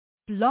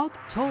Blog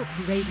Talk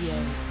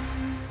Radio.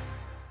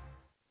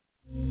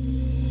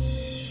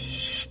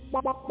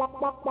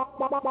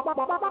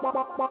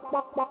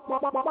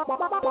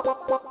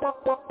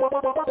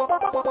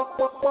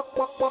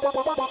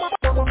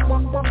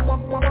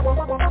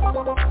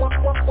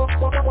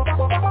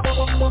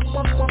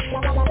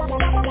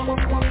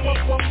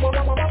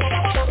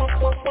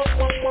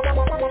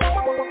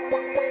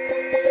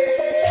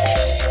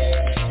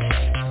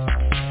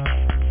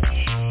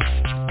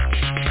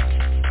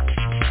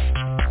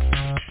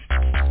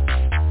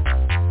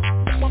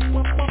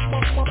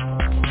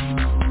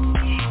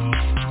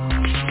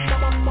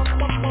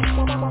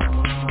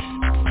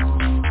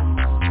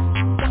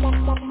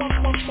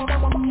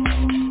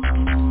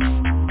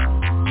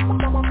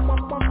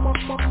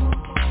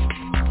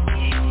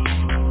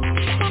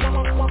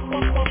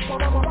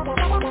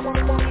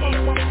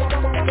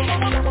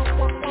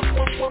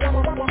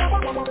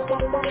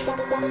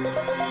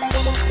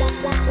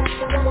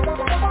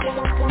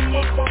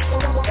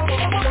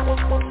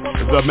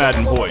 The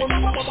Madden Voice.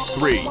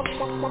 3,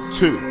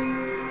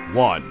 2,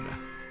 1,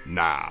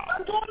 now.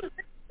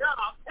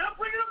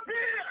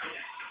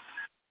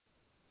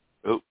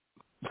 Oh,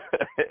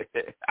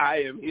 I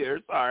am here.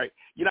 Sorry.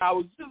 You know, I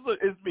was just,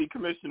 it's me,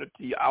 Commissioner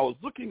T. I was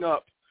looking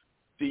up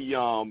the,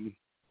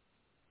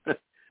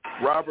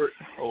 Robert,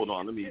 hold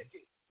on, I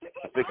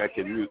think I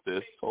can mute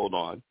this. Hold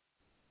on.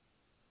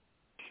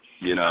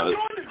 You know,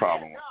 that's the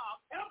problem.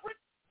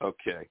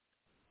 Okay.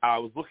 I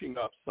was looking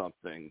up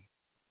something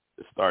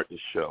to start the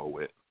show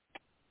with,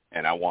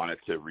 and I wanted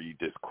to read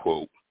this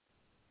quote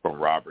from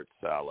Robert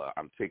Saleh.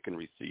 I'm taking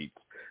receipts.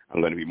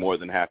 I'm going to be more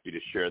than happy to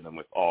share them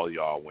with all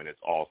y'all when it's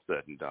all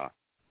said and done.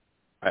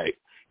 Right?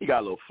 He got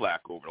a little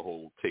flack over the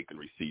whole taking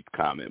receipts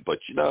comment, but,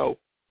 you know,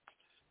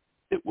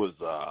 it was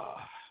a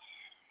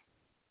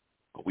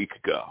week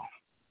ago.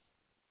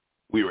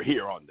 We were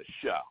here on the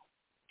show,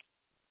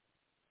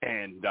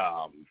 and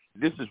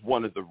this is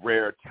one of the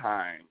rare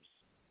times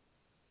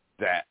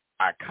that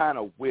I kind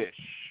of wish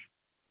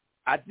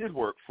I did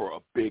work for a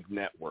big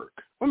network.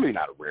 Well, maybe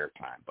not a rare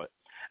time, but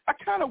I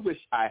kind of wish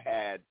I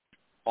had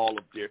all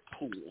of their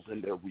tools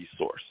and their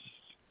resources,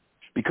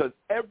 because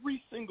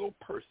every single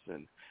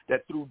person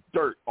that threw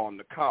dirt on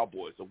the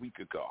Cowboys a week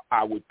ago,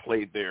 I would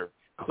play their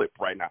clip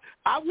right now.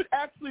 I would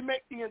actually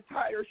make the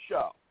entire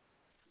show.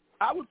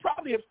 I would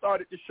probably have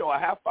started the show a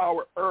half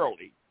hour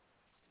early,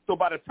 so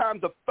by the time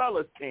the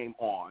fellas came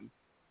on,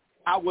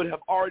 I would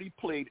have already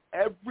played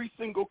every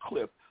single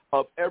clip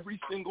of every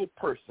single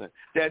person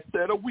that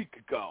said a week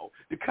ago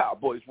the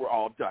Cowboys were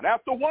all done.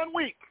 After 1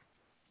 week,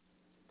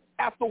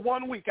 after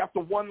one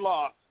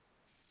loss,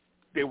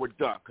 they were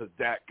done because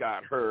Dak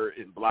got hurt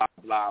and blah,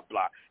 blah,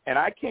 blah. And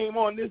I came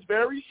on this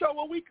very show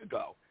a week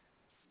ago,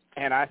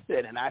 and I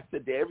said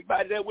to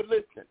everybody that would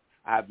listen,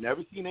 I've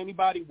never seen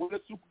anybody win a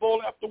Super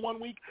Bowl after 1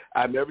 week.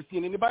 I've never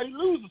seen anybody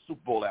lose a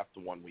Super Bowl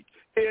after 1 week.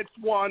 It's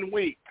 1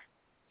 week.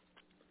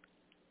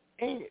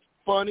 Ain't it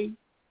funny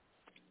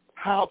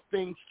how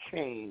things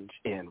change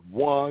in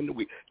 1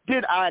 week?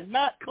 Did I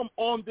not come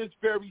on this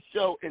very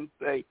show and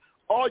say,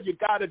 all you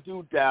got to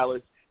do,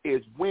 Dallas,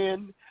 is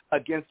win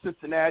against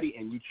Cincinnati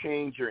and you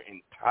change your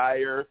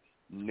entire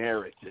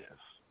narrative?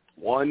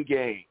 One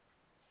game.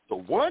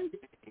 So one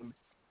game,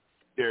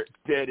 they're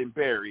dead and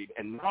buried,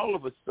 and all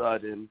of a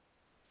sudden,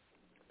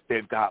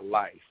 they've got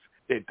life.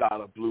 They've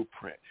got a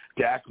blueprint.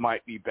 Dak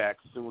might be back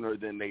sooner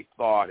than they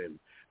thought. And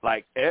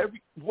like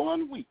every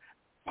 1 week,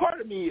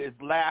 part of me is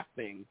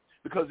laughing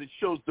because it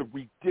shows the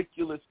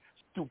ridiculous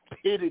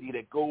stupidity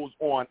that goes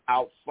on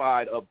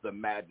outside of the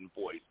Madden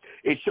Voice.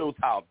 It shows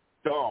how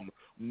dumb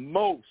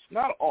most,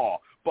 not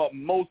all, but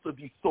most of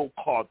these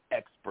so-called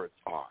experts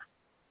are.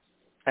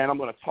 And I'm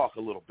going to talk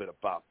a little bit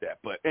about that.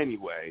 But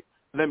anyway,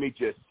 let me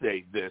just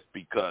say this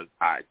because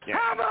I can.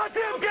 How about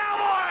this,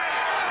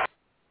 Cowboys?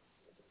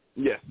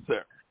 Yes,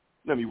 sir.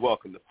 Let me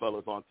welcome the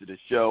fellas onto the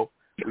show.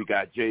 We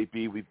got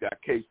JB, we've got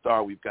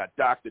K-Star, we've got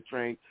Dr.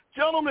 Train.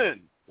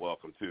 Gentlemen,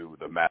 welcome to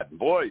the Madden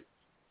Voice.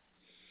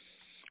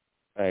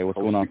 Hey, what's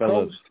going on,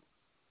 fellas?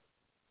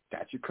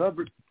 Got you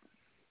covered.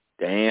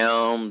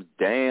 Damn,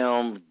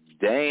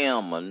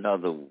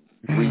 another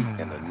week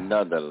and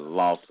another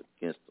loss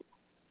against the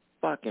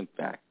fucking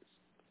Packers.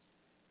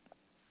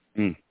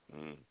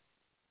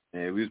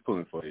 Yeah, we was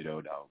pulling for you,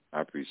 though, dog.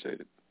 I appreciate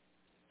it.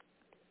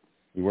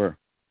 We were.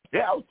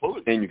 Yeah, I was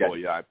pulling and you got for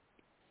you. I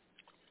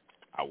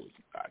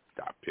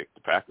picked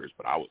the Packers,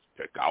 but I was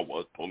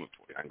pulling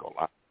for you. I ain't gonna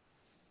lie.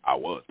 I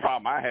was.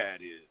 Problem I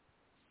had is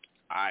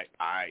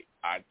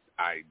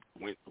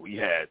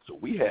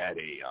we had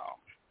a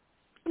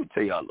let me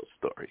tell y'all a little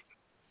story.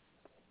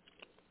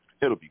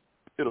 It'll be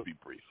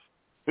brief.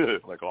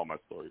 Like all my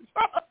stories.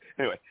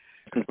 Anyway,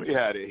 we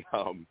had a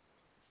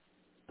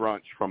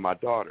brunch from my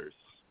daughters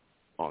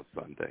on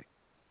Sunday.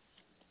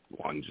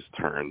 One just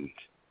turned,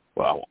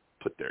 well, I won't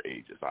put their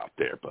ages out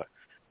there, but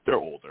they're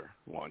older.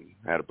 One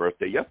had a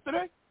birthday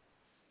yesterday,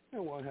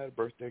 and one had a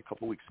birthday a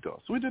couple weeks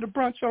ago. So we did a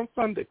brunch on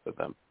Sunday for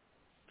them.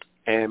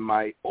 And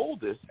my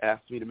oldest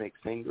asked me to make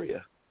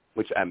sangria,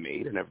 which I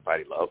made and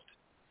everybody loved.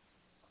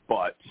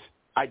 But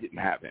I didn't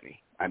have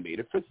any. I made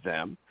it for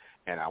them,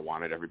 and I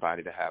wanted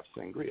everybody to have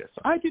sangria.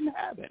 So I didn't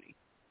have any.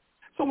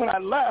 So when I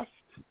left,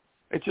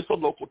 it's just a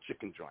local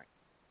chicken joint.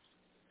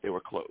 They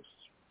were closed.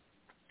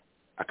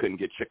 I couldn't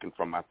get chicken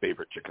from my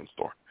favorite chicken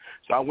store.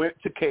 So I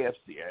went to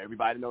KFC.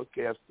 Everybody knows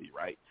KFC,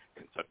 right?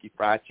 Kentucky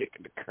Fried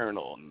Chicken, the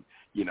Colonel, and,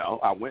 you know,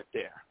 I went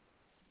there.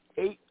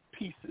 8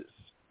 pieces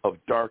of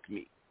dark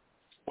meat,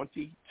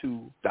 $22.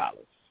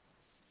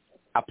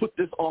 I put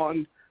this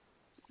on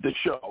the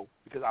show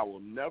because I will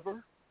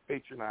never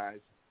patronize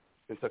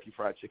Kentucky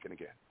Fried Chicken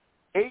again.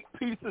 8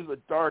 pieces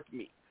of dark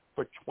meat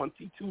for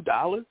 $22?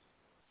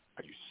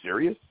 Are you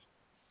serious?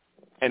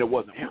 And it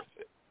wasn't worth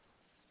it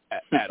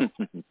at all.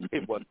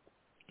 It wasn't.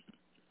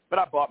 But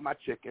I bought my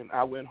chicken.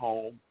 I went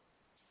home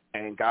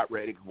and got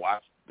ready to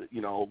watch,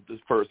 the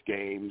first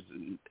games,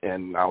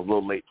 and I was a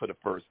little late for the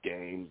first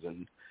games,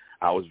 and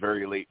I was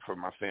very late for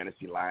my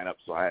fantasy lineup,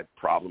 so I had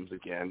problems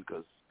again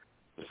because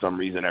for some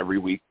reason every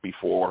week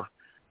before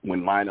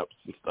when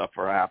lineups and stuff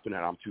are happening,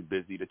 I'm too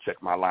busy to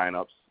check my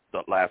lineups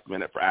the last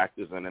minute for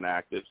actives and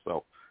inactives,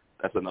 so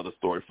that's another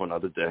story for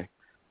another day.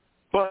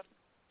 But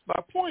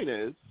my point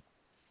is,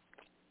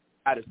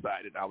 I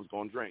decided I was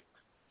going to drink.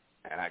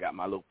 And I got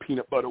my little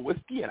peanut butter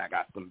whiskey, and I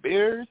got some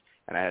beers,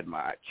 and I had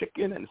my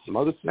chicken and some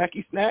other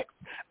snacky snacks.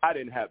 I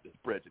didn't have the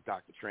spread that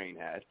Dr. Train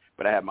had,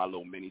 but I had my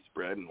little mini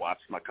spread and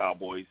watched my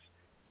Cowboys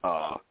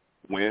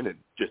win, and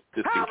just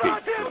in case. How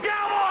about them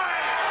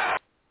Cowboys?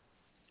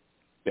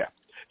 Yeah,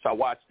 so I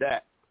watched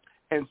that.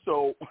 And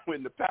so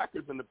when the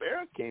Packers and the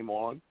Bears came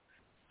on,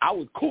 I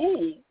was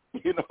cool,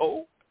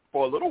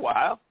 for a little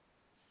while.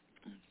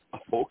 I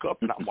woke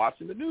up and I'm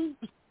watching the news.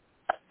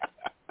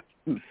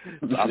 So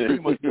I pretty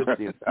much missed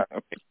the entire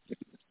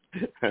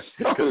game.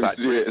 Because I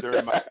drank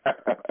during my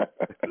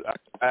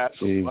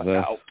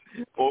out,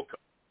 woke up,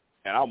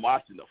 and I'm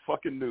watching the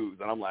fucking news,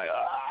 and I'm like,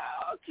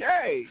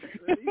 okay,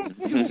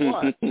 you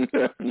won.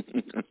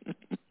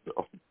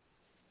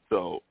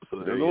 So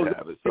there you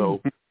have it.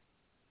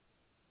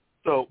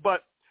 So,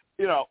 but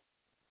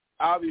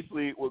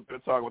obviously we're going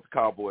to talk about the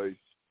Cowboys.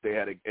 They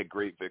had a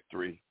great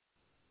victory.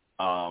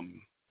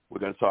 We're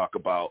going to talk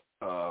about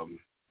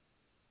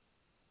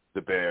the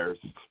Bears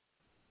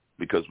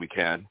because we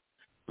can.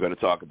 We're going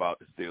to talk about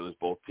the Steelers.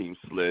 Both teams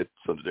slid,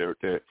 so they're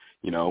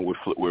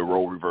we're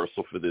role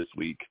reversal for this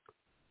week.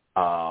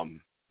 I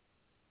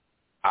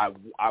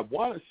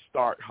want to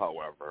start,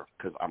 however,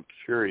 because I'm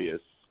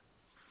curious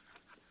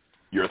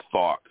your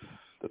thoughts,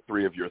 the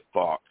three of your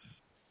thoughts.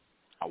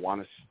 I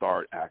want to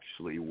start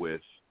actually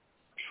with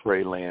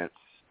Trey Lance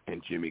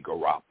and Jimmy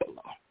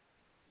Garoppolo.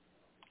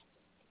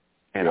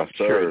 And I'm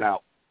curious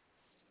now,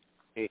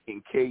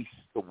 in case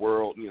the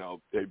world,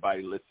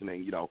 everybody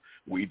listening,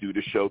 we do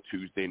the show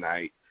Tuesday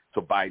night.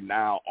 So by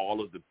now,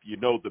 all of the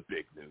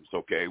big news,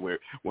 okay?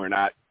 We're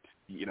not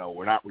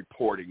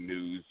reporting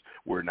news.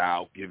 We're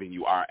now giving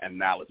you our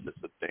analysis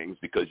of things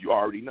because you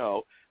already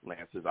know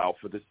Lance is out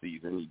for the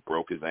season. He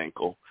broke his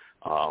ankle.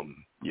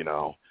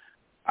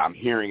 I'm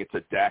hearing it's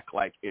a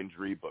Dak-like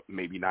injury, but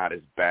maybe not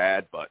as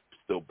bad, but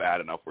still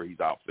bad enough where he's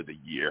out for the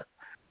year.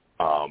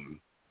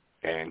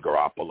 And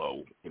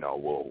Garoppolo,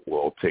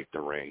 will take the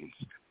reins.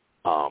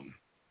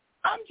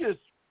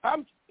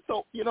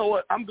 So you know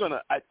what? I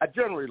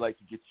generally like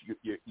to get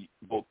your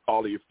both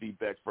all of your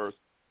feedback first,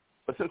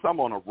 but since I'm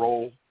on a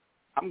roll,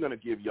 I'm gonna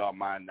give y'all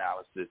my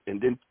analysis, and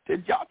then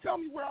y'all tell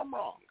me where I'm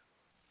wrong.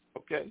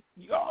 Okay?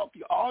 We'll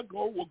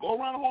go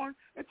around the horn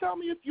and tell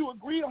me if you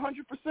agree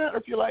 100% or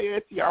if you're like,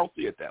 I don't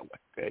see it that way.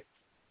 Okay?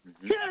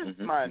 Here's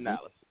my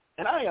analysis,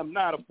 and I am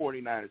not a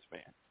 49ers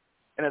fan.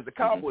 And as a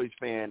Cowboys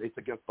fan, it's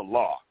against the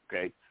law,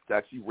 okay? It's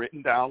actually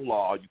written down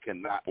law. You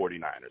cannot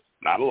 49ers.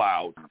 Not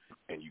allowed.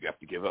 And you have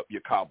to give up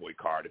your Cowboy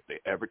card if they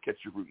ever catch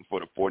you rooting for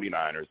the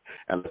 49ers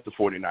and let the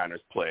 49ers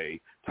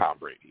play Tom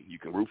Brady. You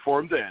can root for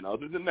him then.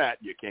 Other than that,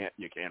 you can't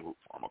root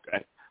for him,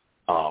 okay?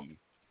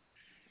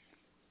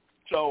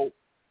 So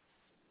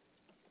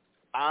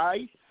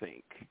I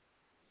think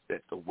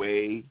that the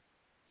way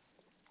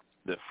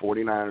the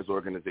 49ers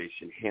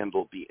organization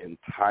handled the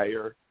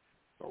entire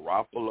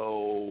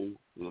Garoppolo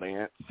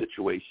Lance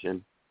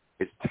situation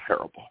is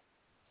terrible.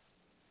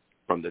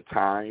 From the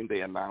time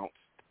they announced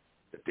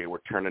that they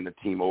were turning the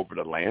team over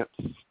to Lance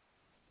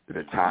to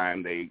the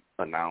time they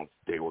announced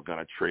they were going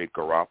to trade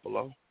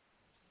Garoppolo,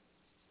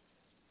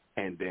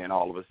 and then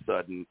all of a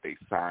sudden they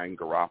signed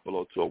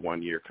Garoppolo to a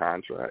 1-year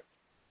contract,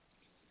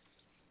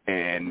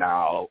 and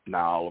now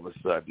all of a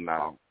sudden,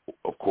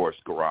 of course,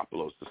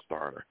 Garoppolo's the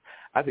starter.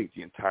 I think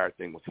the entire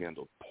thing was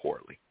handled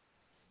poorly.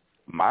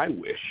 My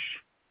wish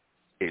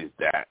is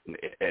that,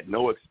 at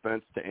no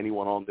expense to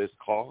anyone on this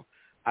call,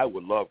 I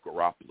would love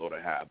Garoppolo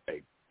to have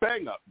a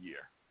bang-up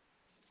year.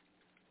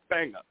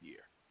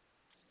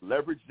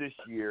 Leverage this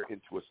year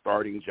into a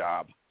starting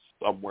job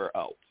somewhere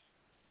else.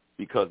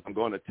 Because I'm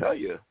going to tell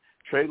you,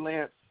 Trey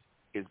Lance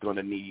is going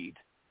to need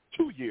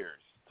 2 years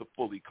to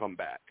fully come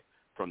back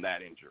from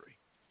that injury.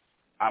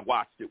 I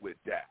watched it with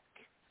Dak.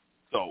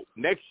 So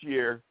next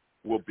year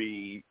will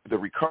be the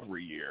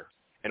recovery year.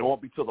 And it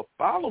won't be till the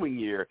following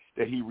year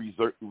that he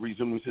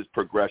resumes his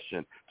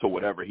progression to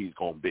whatever he's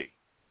going to be.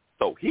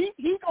 So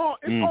it's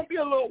gonna be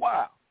a little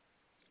while.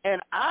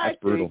 And I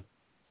think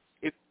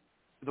if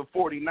the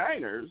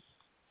 49ers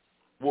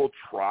will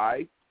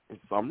try, in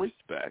some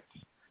respects,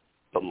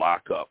 to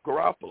lock up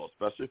Garoppolo,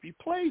 especially if he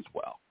plays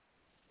well.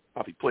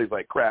 Now, if he plays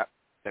like crap,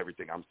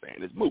 everything I'm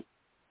saying is moot.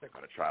 They're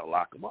going to try to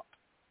lock him up.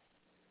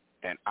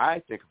 And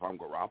I think if I'm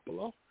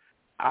Garoppolo,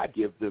 I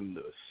give them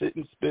the sit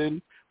and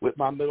spin with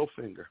my middle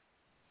finger.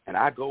 And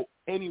I go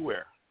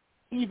anywhere,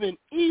 even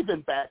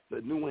back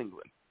to New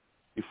England,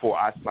 before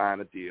I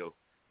sign a deal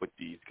with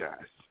these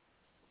guys.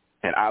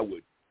 And I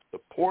would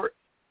support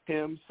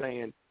him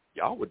saying,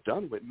 y'all were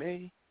done with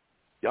me.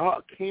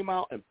 Y'all came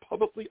out and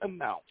publicly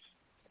announced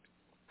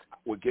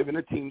we're giving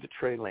the team to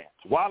Trey Lance.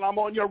 While I'm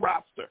on your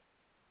roster,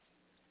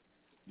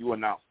 you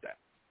announced that.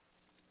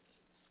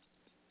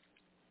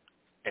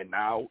 And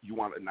now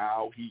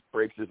he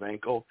breaks his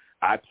ankle.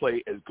 I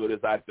play as good as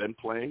I've been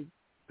playing.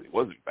 He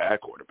wasn't a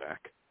bad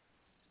quarterback.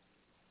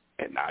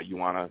 And now you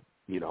want to,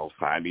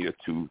 sign me a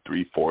 2,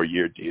 3,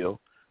 4-year deal,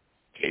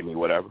 pay me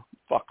whatever.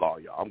 Fuck all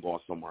y'all. I'm going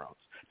somewhere else.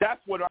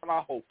 That's what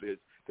my hope is,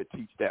 to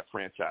teach that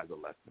franchise a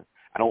lesson.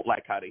 I don't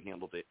like how they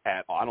handled it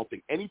at all. I don't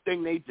think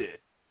anything they did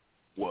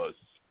was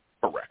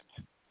correct.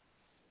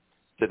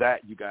 To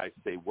that, you guys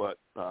say what?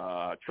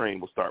 Train,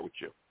 we'll start with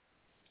you.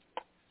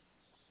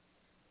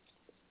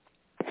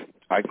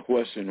 I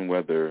question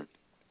whether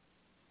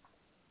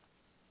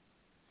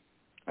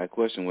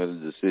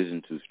the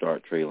decision to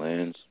start Trey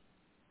Lance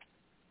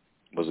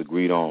was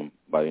agreed on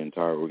by the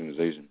entire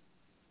organization.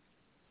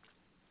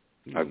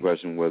 Mm-hmm. I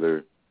question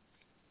whether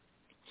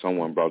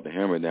someone brought the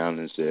hammer down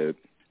and said,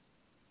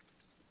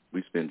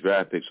 we spent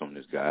draft picks on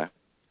this guy.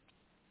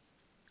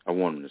 I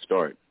want him to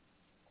start.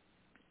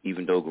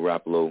 Even though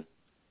Garoppolo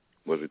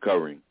was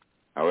recovering.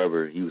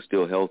 However, he was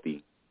still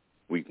healthy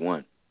week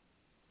 1.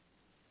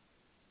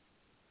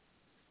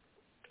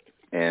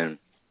 And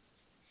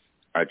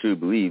I truly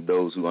believe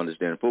those who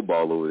understand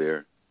football over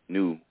there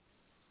knew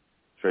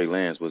Trey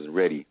Lance wasn't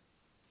ready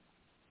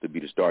to be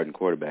the starting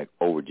quarterback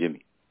over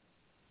Jimmy.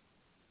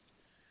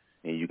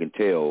 And you can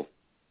tell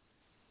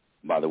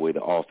by the way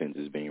the offense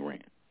is being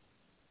ran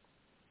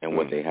and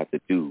what they have to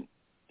do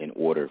in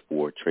order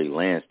for Trey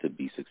Lance to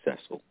be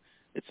successful.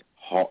 It's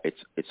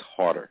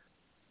harder.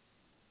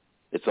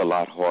 It's a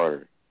lot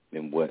harder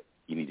than what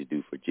you need to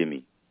do for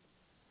Jimmy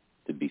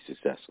to be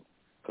successful.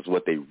 Because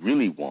what they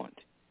really want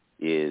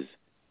is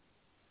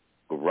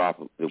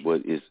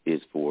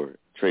is for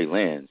Trey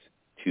Lance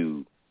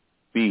to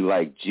be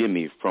like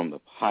Jimmy from the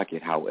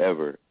pocket,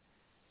 however,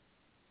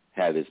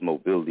 have his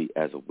mobility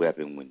as a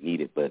weapon when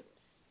needed, but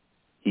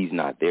he's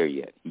not there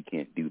yet. He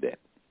can't do that.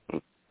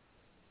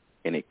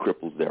 And it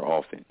cripples their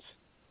offense.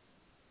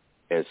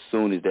 As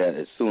soon as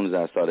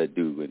I saw that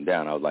dude went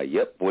down, I was like,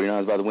 yep,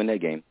 49ers about to win that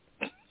game.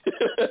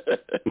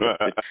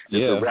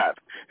 Just a wrap.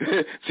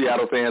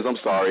 Seattle fans, I'm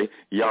sorry.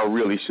 You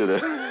really should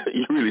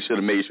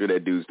have made sure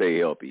that dude stayed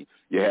healthy.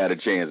 You had a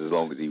chance as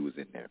long as he was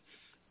in there.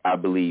 I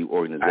believe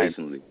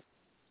organizationally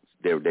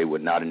they were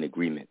not in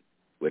agreement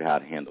with how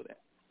to handle that.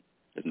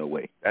 There's no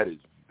way. That is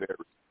very,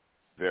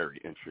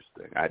 very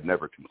interesting. I'd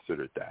never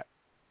considered that.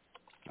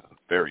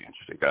 Very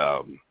interesting.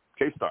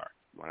 K-Star,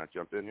 why not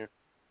jump in here?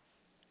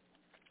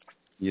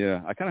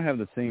 Yeah, I kind of have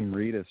the same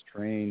read as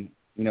Train.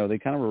 They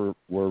kind of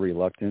were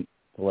reluctant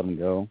to let him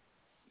go.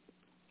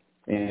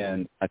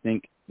 And I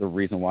think the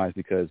reason why is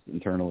because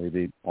internally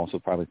they also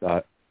probably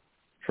thought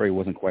Trey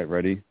wasn't quite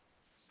ready.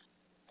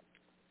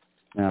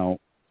 Now,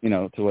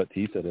 to what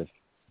T said,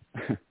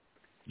 if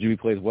Jimmy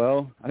plays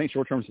well, I think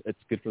short term it's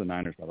good for the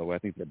Niners, by the way. I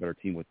think they're a better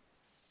team with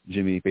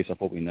Jimmy based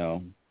off what we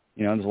know.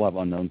 There's a lot of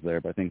unknowns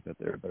there, but I think that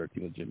they're a better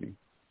team with Jimmy.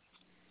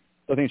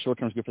 So I think short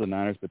term is good for the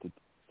Niners, but to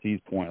T's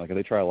point, like if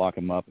they try to lock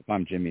him up, if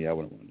I'm Jimmy, I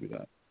wouldn't want to do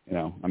that.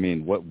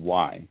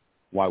 Why?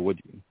 Why would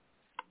you?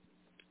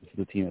 This is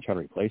the team that tried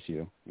to replace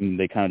you, and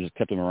they kind of just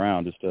kept him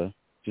around just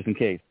in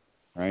case,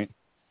 right?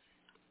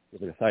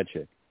 It's like a side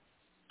chick.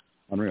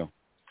 Unreal.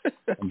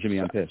 I'm Jimmy.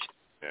 I'm pissed.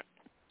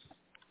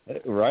 Yeah.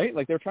 Right?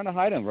 Like they're trying to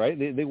hide him, right?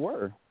 They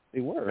were,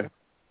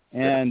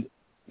 and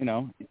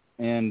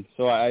and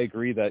so I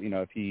agree that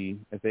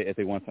if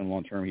they want something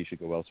long term, he should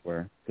go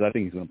elsewhere because I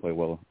think he's going to play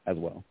well as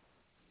well.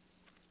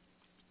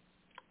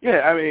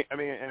 Yeah, I mean,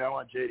 and I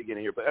want Jay to get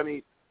in here, but I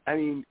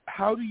mean,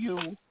 how do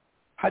you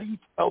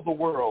tell the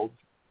world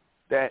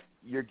that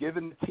you're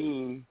giving the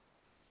team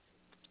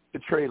to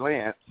Trey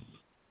Lance,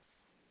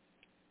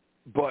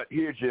 but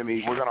here,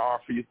 Jimmy, we're going to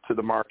offer you to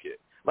the market?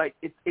 Like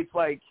it's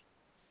like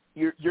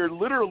you're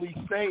literally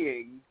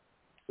saying,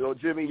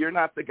 Jimmy, you're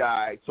not the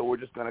guy, so we're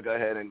just going to go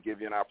ahead and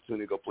give you an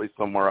opportunity to go play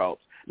somewhere else.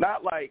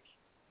 Not like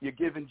you're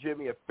giving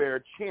Jimmy a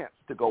fair chance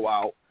to go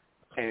out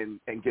and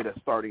get a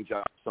starting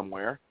job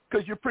somewhere.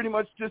 Because you pretty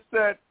much just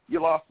said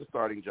you lost the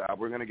starting job.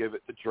 We're going to give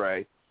it to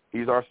Trey.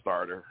 He's our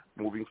starter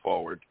moving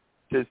forward,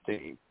 his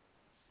team.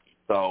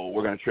 So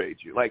we're going to trade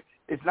you. Like,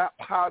 it's not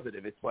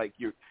positive. It's like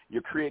you're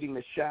creating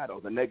the shadow,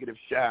 the negative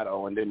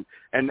shadow, and then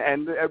and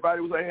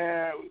everybody was like,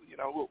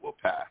 we'll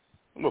pass.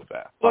 We'll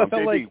pass. Well, it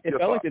felt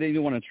like they didn't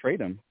even want to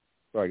trade him.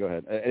 Sorry, go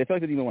ahead. It felt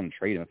like they didn't even want to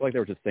trade him. I feel like they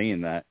were just saying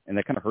that, and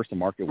that kind of hurts the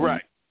market.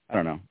 Right. I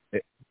don't know.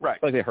 Right. I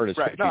feel like they hurt his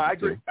right. No, I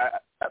agree. Too. I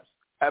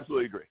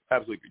absolutely agree.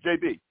 Absolutely agree.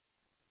 JB.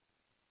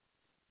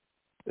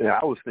 Yeah,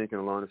 I was thinking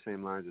along the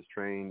same lines as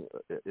Train.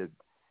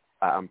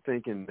 I'm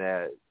thinking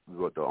that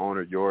with the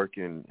owner York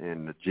and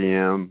the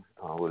GM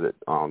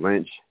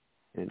Lynch,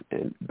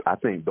 and I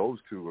think those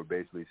two were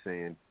basically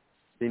saying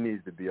he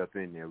needs to be up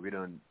in there. We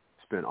done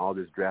spent all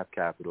this draft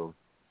capital.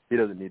 He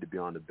doesn't need to be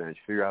on the bench.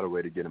 Figure out a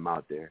way to get him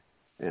out there.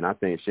 And I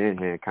think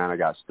Shanahan kind of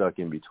got stuck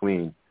in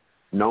between,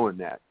 knowing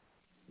that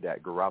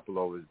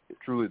Garoppolo is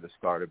truly the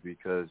starter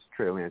because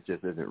Trey Lance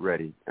just isn't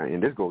ready.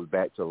 And this goes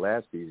back to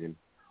last season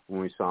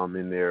when we saw him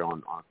in there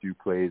on a few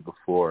plays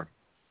before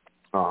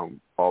all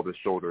the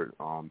shoulder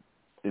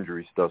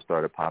injury stuff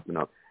started popping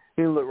up.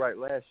 He didn't look right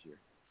last year.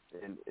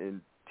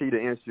 And T, to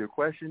answer your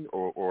question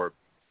or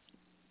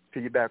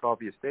piggyback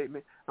off your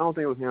statement, I don't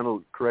think it was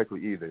handled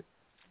correctly either.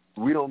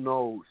 We don't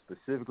know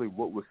specifically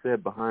what was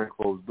said behind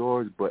closed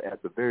doors, but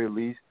at the very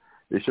least,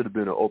 there should have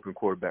been an open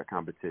quarterback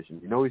competition.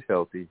 You know he's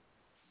healthy.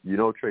 You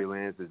know Trey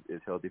Lance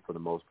is healthy for the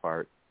most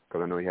part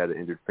because I know he had an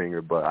injured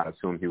finger, but I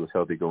assume he was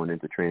healthy going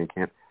into training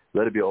camp.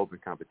 Let it be an open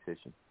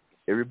competition.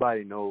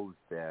 Everybody knows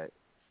that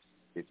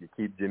if you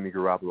keep Jimmy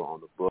Garoppolo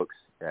on the books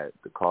at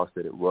the cost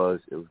that it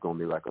was going to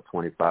be like a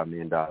 $25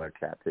 million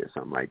cap hit,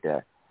 something like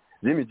that.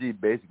 Jimmy G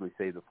basically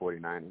saved the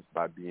 49ers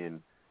by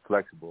being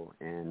flexible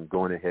and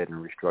going ahead and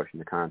restructuring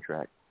the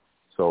contract.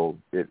 So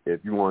if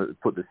you want to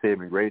put the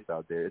saving grace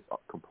out there, it's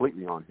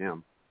completely on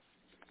him.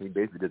 He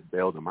basically just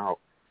bailed him out.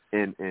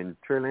 And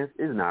Trey Lance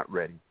is not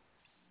ready.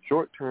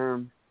 Short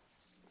term,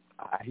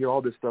 I hear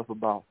all this stuff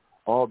about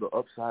all the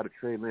upside of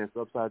Trey Lance,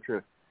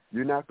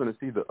 You're not going to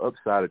see the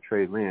upside of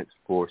Trey Lance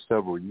for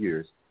several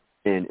years.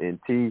 And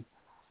T,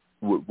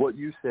 what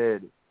you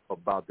said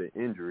about the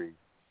injury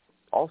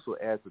also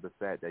adds to the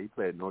fact that he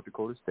played at North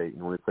Dakota State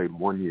and only played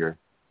 1 year.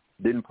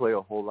 Didn't play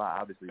a whole lot,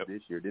 obviously,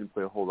 this year. Didn't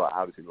play a whole lot,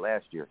 obviously,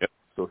 last year. Yep.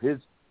 So his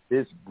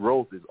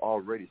growth is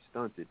already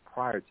stunted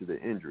prior to the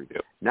injury.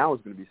 Yep. Now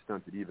it's going to be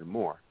stunted even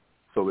more.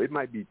 So it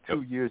might be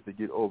 2 years to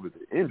get over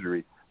the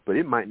injury, but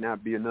it might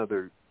not be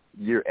another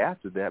year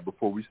after that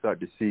before we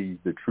start to see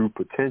the true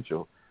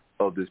potential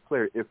of this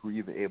player if we're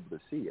even able to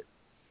see it.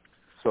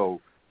 So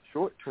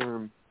short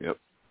term,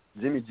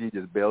 Jimmy G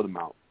just bailed him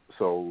out.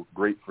 So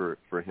great for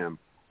him.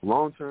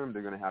 Long term,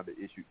 they're going to have the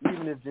issue.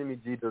 Even if Jimmy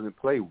G doesn't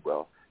play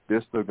well,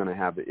 they're still going to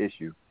have the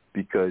issue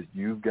because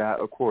you've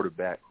got a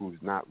quarterback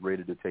who's not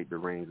ready to take the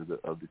reins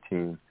of the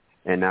team,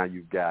 and now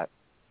you've got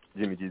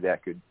Jimmy G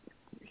that could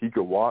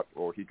walk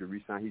or he could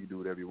resign. He could do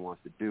whatever he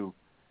wants to do,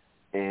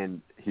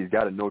 and he's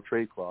got a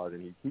no-trade clause,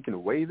 and he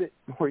can waive it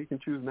or he can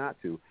choose not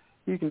to.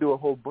 He can do a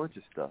whole bunch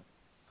of stuff.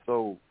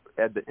 So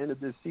at the end of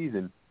this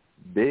season,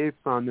 they've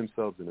found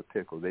themselves in a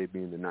pickle, they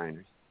being the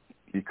Niners,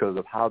 because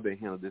of how they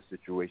handled this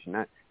situation,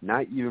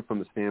 not even from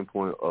the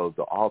standpoint of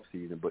the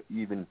offseason, but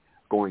even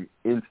going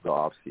into the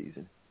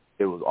offseason.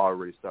 It was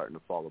already starting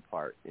to fall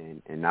apart,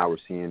 and now we're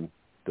seeing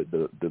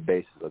the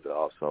basis of it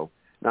also.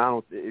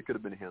 Now, it could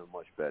have been handled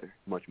much better,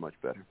 much, much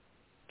better.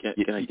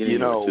 Can I get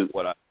in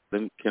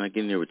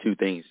there with two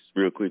things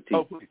real quick?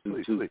 Two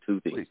things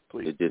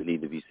that just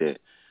need to be said.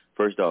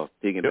 First off,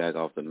 piggyback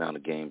off the amount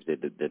of games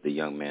that the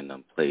young man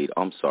done played.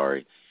 I'm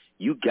sorry.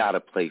 You got to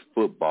play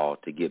football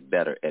to get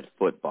better at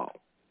football.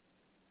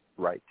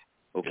 Right.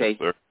 Okay?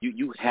 Yes,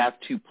 you have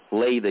to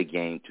play the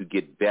game to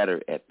get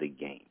better at the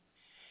game.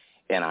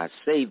 And I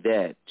say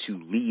that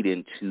to lead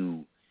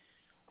into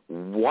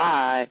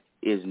why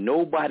is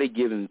nobody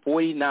giving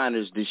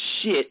 49ers the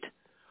shit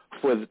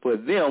for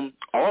them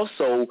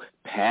also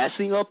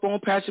passing up on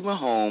Patrick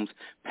Mahomes,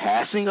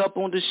 passing up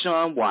on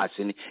Deshaun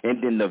Watson,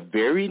 and then the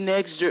very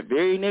next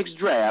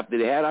draft that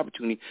they had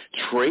opportunity,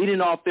 trading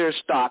off their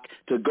stock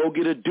to go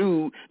get a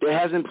dude that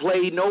hasn't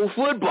played no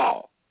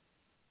football.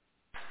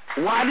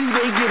 Why do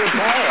they get a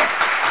pass?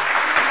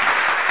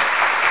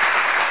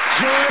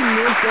 John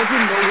Lynch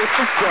doesn't know what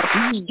the fuck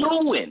he's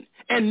doing,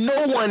 and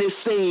no one is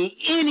saying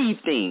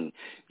anything.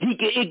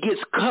 It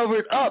gets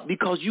covered up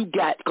because you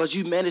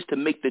managed to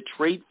make the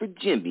trade for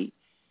Jimmy,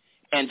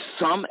 and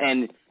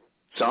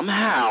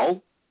somehow,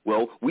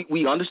 well,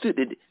 we understood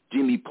that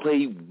Jimmy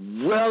played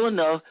well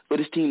enough for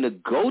this team to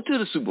go to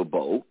the Super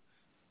Bowl,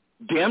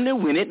 damn near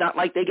win it, not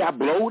like they got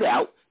blowed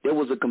out. There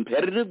was a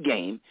competitive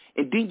game,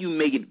 and then you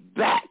make it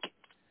back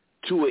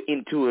to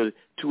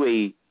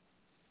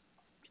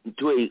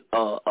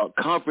a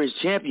conference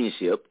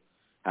championship.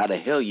 How the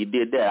hell you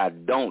did that, I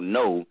don't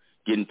know.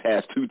 Getting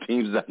past two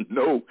teams I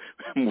know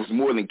was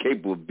more than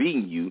capable of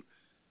beating you.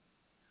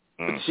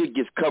 But shit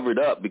gets covered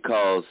up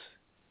because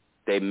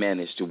they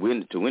managed to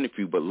win a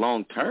few. But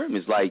long term,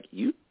 it's like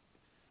you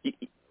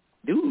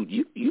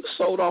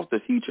sold off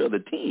the future of the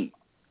team,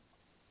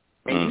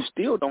 and you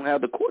still don't have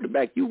the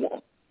quarterback you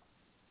want.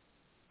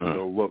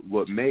 So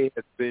what may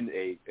have been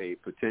a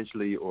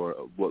potentially or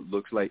what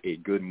looks like a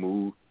good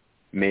move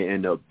may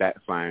end up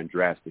backfiring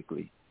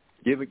drastically.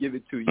 Give it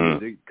 2 years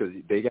because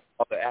they got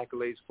all the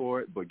accolades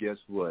for it, but guess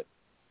what?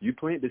 You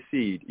plant the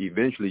seed,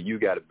 eventually you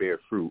got to bear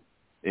fruit,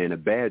 and a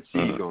bad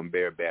seed going to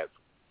bear bad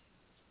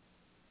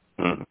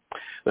fruit.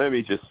 Let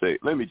me just say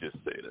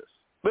this.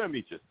 let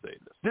me just say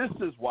this.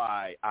 This is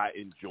why I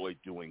enjoy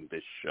doing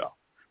this show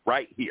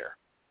right here,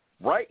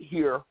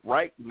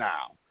 right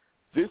now.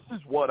 This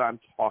is what I'm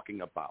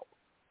talking about.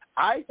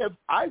 I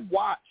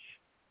watch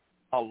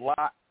a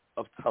lot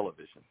of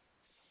television,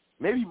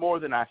 maybe more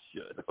than I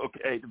should,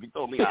 okay, to be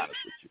totally honest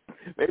with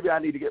you. Maybe I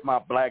need to get my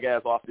black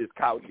ass off this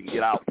couch and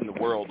get out in the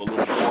world a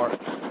little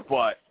more.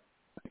 But,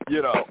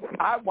 you know,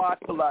 I watch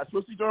a lot,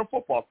 especially during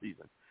football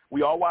season.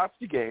 We all watch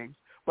the games,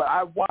 but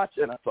I watch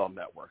NFL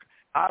Network.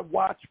 I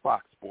watch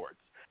Fox Sports.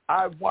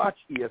 I watch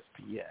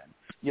ESPN.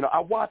 You know, I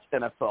watch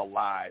NFL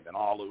Live and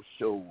all those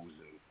shows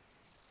and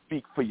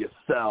Speak for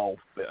Yourself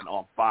and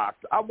on Fox.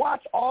 I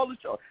watch all the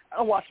shows. I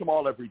don't watch them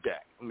all every day,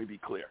 let me be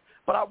clear.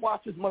 But I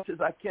watch as much as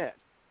I can.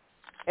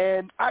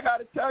 And I got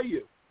to tell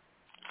you,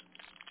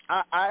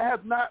 I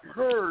have not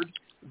heard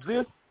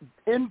this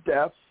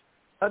in-depth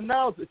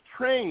analysis.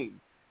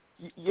 Train,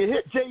 you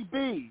hit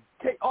JB.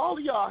 All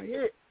of y'all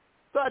hit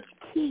such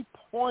key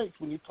points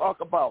when you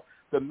talk about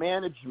the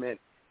management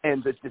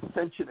and the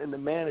dissension in the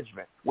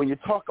management. When you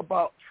talk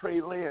about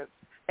Trey Lance,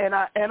 and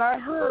I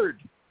heard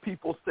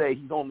people say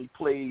he's only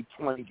played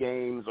 20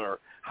 games or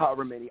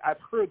however many. I've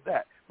heard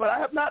that. But I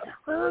have not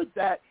heard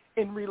that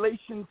in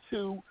relation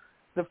to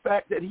the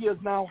fact that he is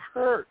now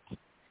hurt.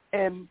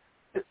 And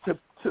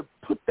to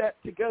put that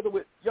together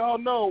with, y'all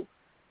know,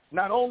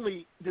 not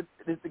only did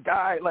the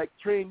guy, like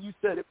Train, you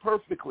said it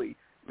perfectly,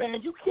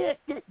 man, you can't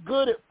get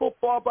good at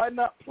football by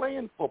not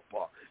playing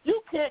football.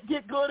 You can't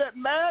get good at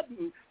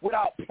Madden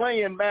without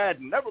playing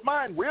Madden. Never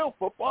mind real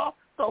football.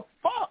 The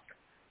fuck?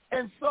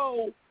 And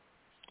so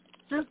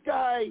this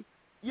guy,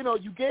 you know,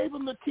 you gave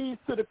him the keys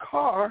to the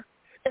car,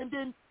 and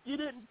then you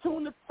didn't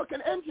tune the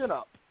fucking engine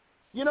up.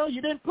 You know,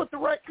 you didn't put the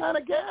right kind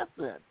of gas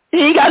in. He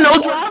ain't got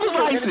no driver's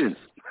license.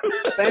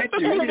 Thank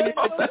you. And it ain't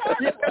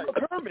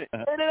no permit.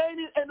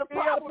 And the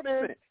problem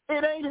is,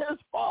 it ain't his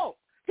fault.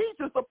 He's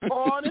just a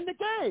pawn in the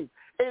game.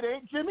 It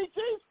ain't Jimmy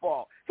G's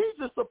fault. He's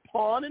just a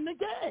pawn in the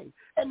game.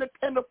 And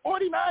the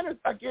 49ers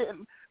are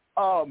getting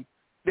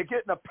they're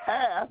getting a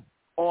pass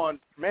on,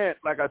 man,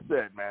 like I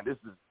said, man, this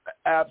is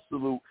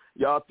absolute.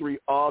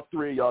 All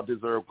three of y'all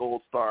deserve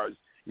gold stars.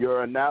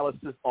 Your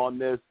analysis on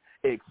this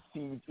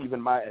exceeds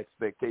even my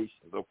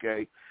expectations,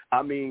 okay?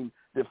 I mean,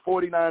 the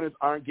 49ers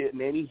aren't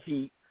getting any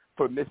heat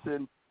for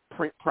missing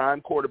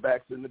prime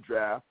quarterbacks in the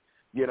draft.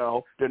 You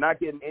know, they're not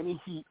getting any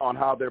heat on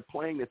how they're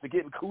playing this. They're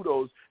getting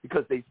kudos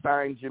because they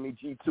signed Jimmy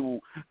G to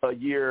a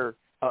year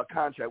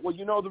contract. Well,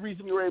 you know the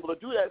reason you were able to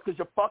do that is because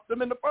you fucked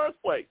him in the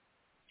first place.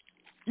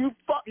 You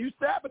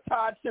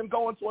sabotaged him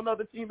going to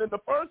another team in the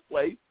first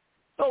place.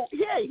 So,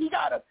 yeah, he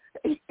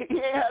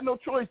ain't had no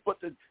choice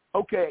but to,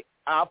 okay,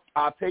 I'll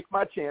take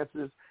my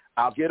chances.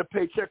 I'll get a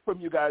paycheck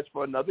from you guys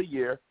for another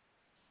year.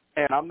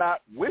 And I'm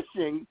not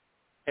wishing,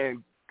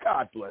 and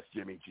God bless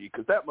Jimmy G,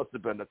 because that must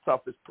have been the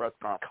toughest press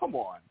conference. Come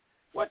on.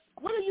 What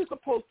are you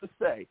supposed to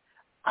say?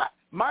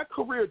 My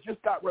career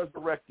just got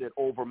resurrected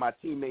over my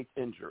teammate's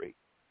injury.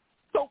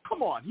 So,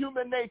 come on,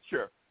 human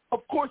nature.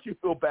 Of course you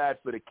feel bad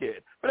for the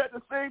kid. But at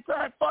the same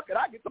time, fuck it,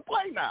 I get to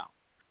play now.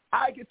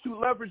 I get to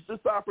leverage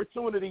this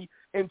opportunity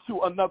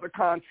into another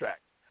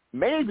contract,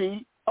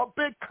 maybe a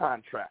big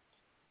contract,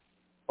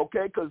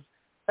 okay? Because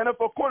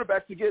NFL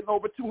quarterbacks are getting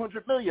over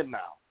 $200 million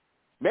now.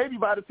 Maybe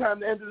by the time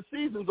the end of the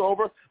season's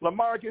over,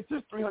 Lamar gets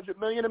his $300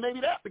 million, and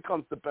maybe that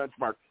becomes the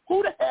benchmark.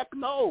 Who the heck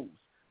knows?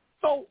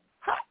 So,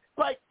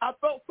 I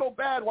felt so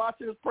bad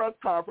watching his press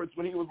conference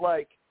when he was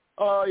like,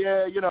 "Oh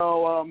yeah,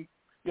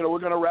 we're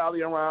gonna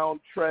rally around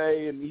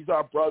Trey, and he's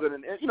our brother,"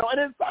 and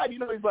inside,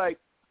 he's like,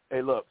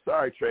 "Hey, look,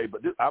 sorry, Trey,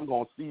 but I'm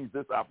gonna seize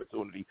this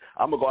opportunity.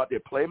 I'm gonna go out there,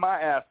 play my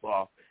ass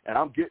off, and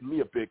I'm getting me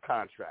a big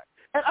contract."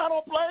 And I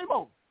don't blame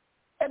him.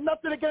 And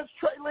nothing against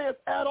Trey Lance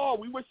at all.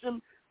 We wish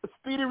him a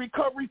speedy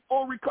recovery,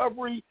 full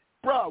recovery.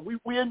 Bro,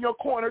 we in your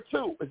corner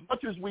too, as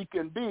much as we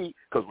can be,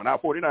 because we're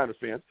not 49ers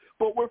fans,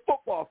 but we're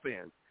football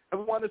fans, and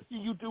we want to see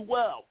you do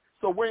well.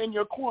 So we're in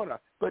your corner.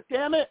 But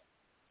damn it,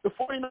 the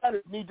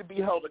 49ers need to be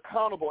held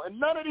accountable. And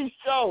none of these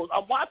shows,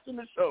 I'm watching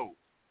the shows.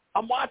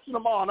 I'm watching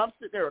them all, and I'm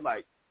sitting there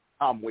like,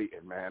 I'm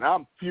waiting, man.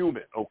 I'm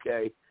fuming,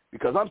 okay?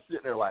 Because I'm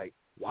sitting there like,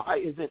 why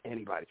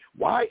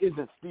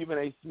isn't Stephen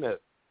A. Smith,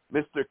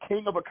 Mr.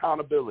 King of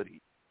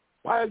Accountability,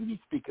 why isn't he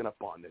speaking up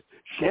on this?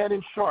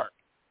 Shannon Sharp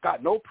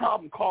got no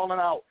problem calling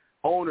out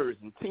owners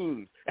and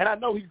teams. And I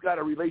know he's got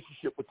a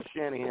relationship with the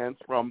Shanahans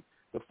from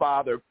the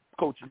father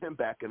coaching him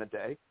back in the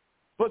day.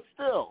 But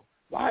still,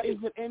 why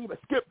isn't anybody?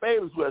 Skip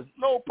Bayless has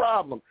no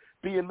problem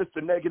being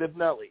Mr. Negative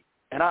Nelly.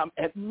 And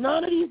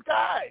none of these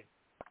guys,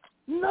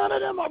 none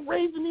of them are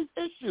raising these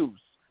issues.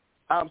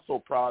 I'm so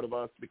proud of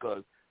us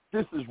because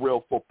this is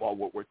real football,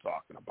 what we're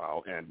talking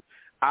about. And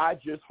I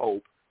just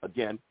hope,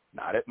 again,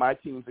 not at my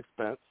team's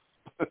expense,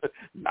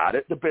 not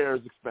at the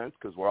Bears' expense,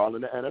 because we're all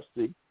in the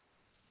NFC.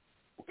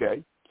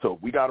 Okay? So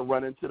we got to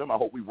run into them. I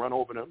hope we run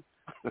over them.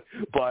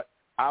 But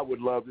I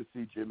would love to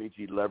see Jimmy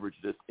G leverage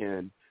this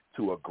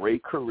into a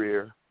great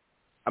career,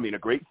 a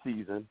great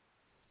season,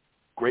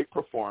 great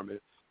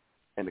performance,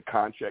 and the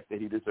contract that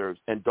he deserves.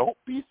 And don't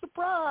be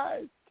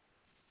surprised.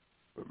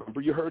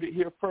 Remember, you heard it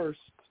here first.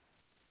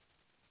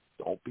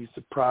 don't be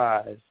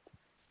surprised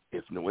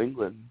if New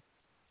England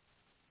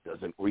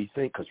doesn't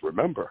rethink. Because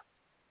remember,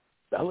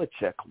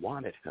 Belichick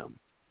wanted him.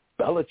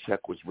 Belichick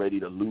was ready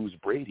to lose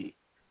Brady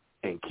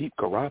and keep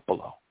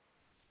Garoppolo.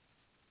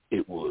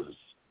 It was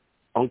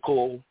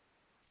Uncle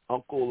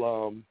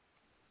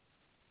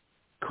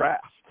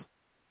Kraft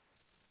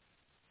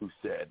who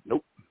said,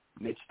 nope,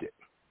 niched it.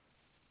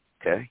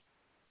 Okay?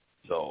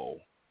 So,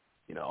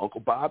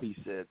 Uncle Bobby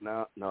said,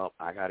 no,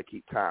 I got to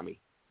keep Tommy.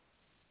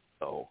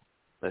 So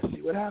let's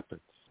see what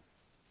happens.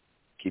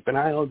 Keep an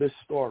eye on this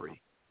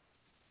story.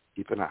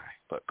 Keep an eye.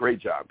 But great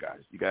job, guys.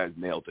 You guys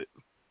nailed it.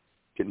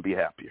 Couldn't be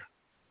happier.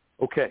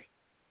 Okay.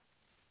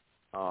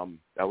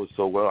 That was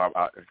so well.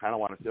 I kind of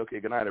want to say, okay,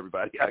 good night,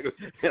 everybody.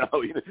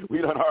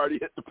 We done already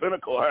hit the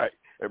pinnacle. All right.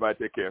 Everybody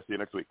take care. See you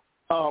next week.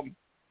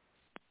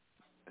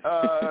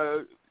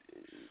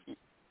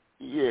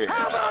 Yeah.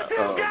 How about this,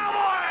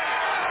 Cowboys?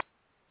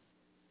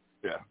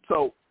 Yeah.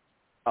 So,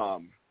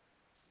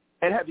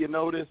 and have you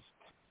noticed,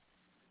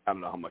 I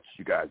don't know how much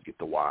you guys get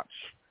to watch,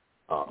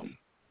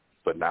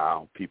 but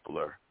now people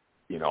are,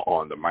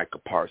 on the Micah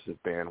Parsons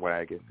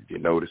bandwagon. Have you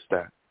noticed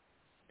that?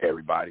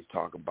 Everybody's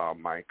talking about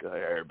Micah.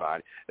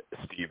 Everybody.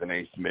 Stephen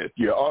A. Smith.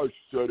 Yeah, I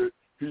said it.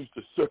 He's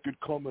the second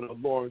coming of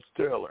Lawrence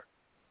Taylor.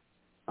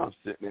 I'm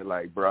sitting there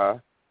like,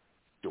 bruh,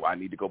 do I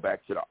need to go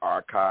back to the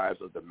archives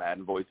of the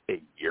Madden Voice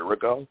a year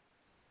ago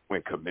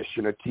when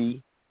Commissioner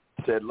T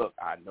said, look,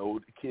 I know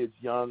the kid's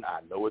young. I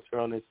know it's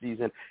early in the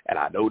season, and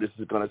I know this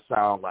is going to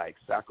sound like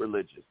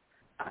sacrilegious.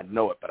 I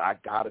know it, but I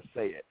got to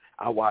say it.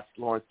 I watched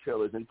Lawrence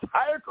Taylor's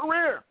entire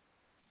career,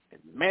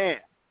 and, man,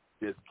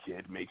 this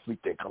kid makes me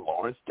think of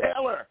Lawrence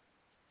Taylor.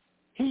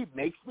 He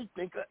makes me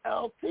think of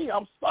LT.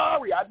 I'm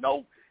sorry. I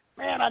know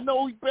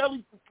he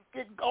barely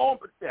getting going,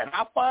 but then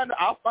I'll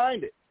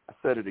find it. I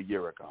said it a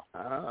year ago.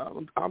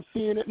 I'm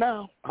seeing it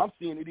now. I'm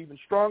seeing it even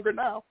stronger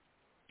now.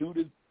 Dude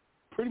is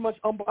pretty much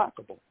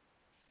unblockable.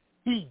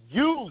 He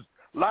used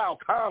Lyle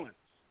Collins,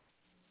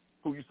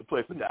 who used to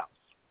play for Dallas.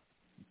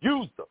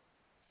 Used him.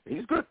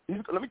 He's good.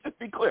 Let me just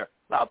be clear.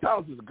 Lyle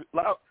Collins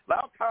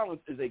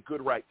is a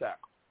good right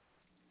tackle.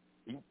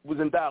 He was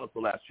in Dallas the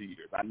last few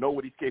years. I know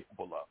what he's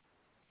capable of.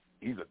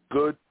 He's a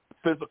good,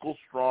 physical,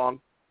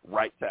 strong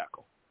right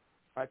tackle.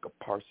 Micah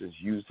Parsons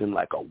used him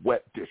like a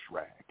wet dish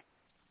rag.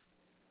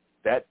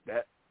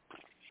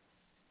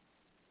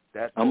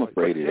 I'm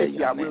afraid of that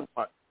young man.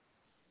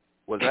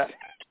 What's that?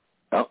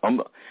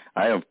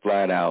 I am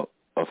flat out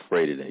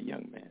afraid of that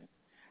young man.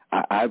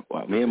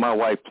 Me and my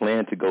wife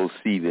plan to go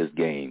see this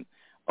game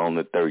on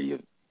the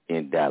 30th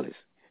in Dallas,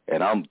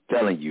 and I'm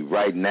telling you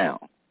right now,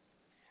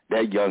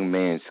 that young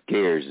man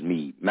scares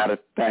me. Matter of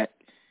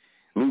fact,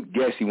 Luke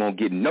Gessie won't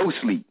get no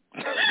sleep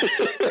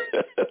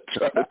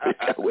trying to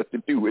figure out what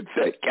to do with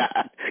that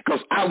guy,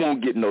 because I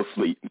won't get no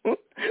sleep.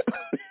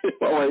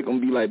 My wife's going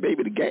to be like,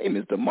 baby, the game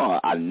is tomorrow.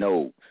 I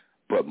know,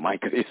 but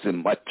Micah is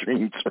in my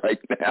dreams right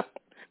now.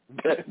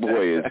 That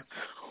boy is,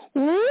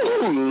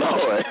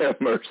 Lord have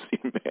mercy,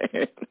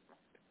 man.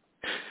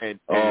 And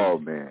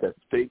man. To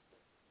think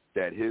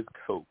that his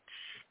coach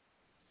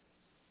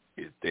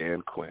is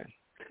Dan Quinn.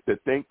 To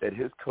think that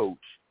his coach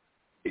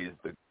is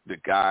the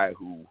guy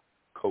who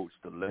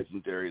coached the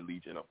legendary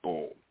Legion of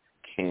Boom,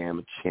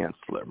 Cam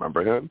Chancellor.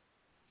 Remember him?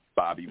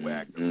 Bobby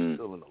Wagner,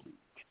 still in the league.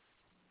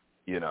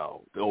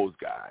 Those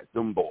guys,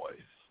 them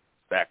boys,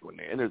 back when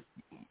they, and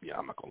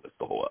I'm not going to list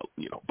the whole,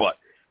 but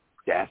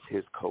that's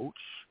his coach.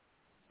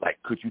 Like,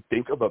 could you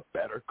think of a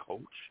better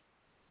coach?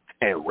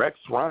 And Rex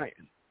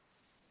Ryan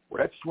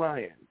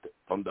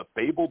from the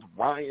fabled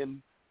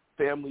Ryan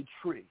family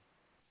tree,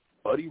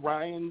 Buddy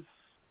Ryan's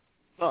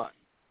son,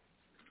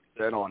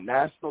 said on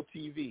national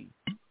TV,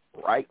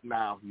 right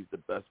now he's the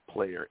best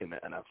player in the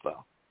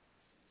NFL.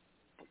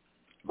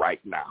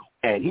 Right now.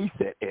 And he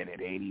said, and it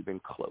ain't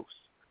even close.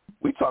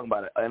 We talking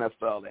about an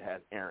NFL that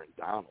has Aaron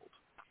Donald.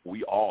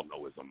 We all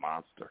know is a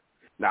monster.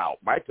 Now,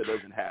 Micah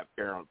doesn't have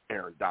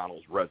Aaron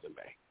Donald's resume.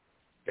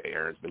 Okay,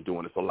 Aaron's been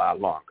doing this a lot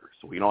longer,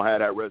 so we don't have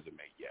that resume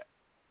yet.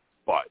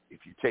 But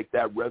if you take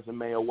that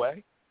resume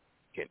away,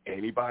 can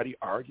anybody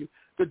argue?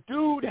 The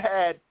dude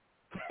had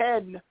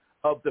 10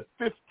 of the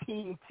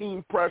 15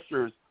 team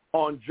pressures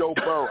on Joe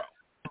Burrow.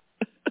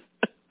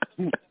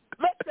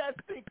 Let that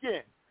sink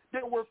in.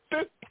 There were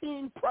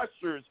 15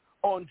 pressures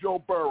on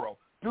Joe Burrow.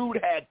 Dude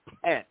had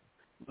 10.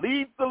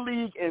 Leads the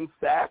league in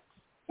sacks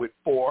with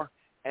 4,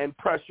 and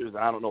pressures,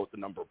 I don't know what the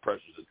number of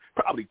pressures is.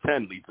 Probably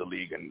 10 leads the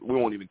league, and we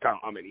won't even count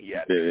how many he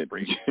had.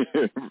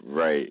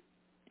 Right.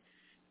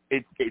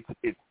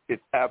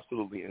 It's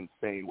absolutely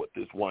insane what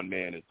this one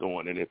man is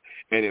doing. And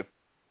if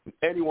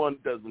anyone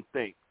doesn't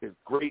think, as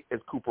great as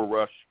Cooper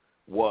Rush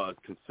was,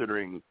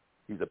 considering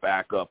he's a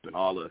backup and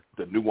all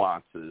the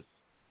nuances,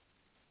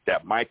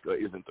 that Micah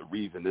isn't the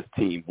reason this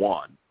team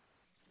won,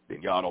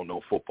 then y'all don't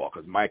know football,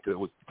 because Micah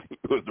was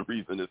the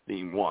reason this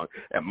team won.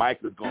 And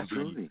Micah's going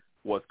to be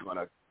what's going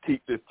to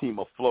keep this team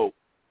afloat,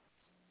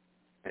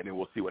 and then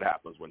we'll see what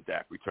happens when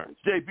Dak returns.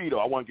 Jay Vito,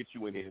 I want to get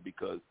you in here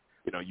because,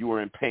 you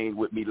were in pain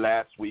with me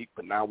last week,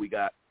 but now we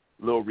got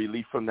a little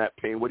relief from that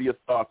pain. What are your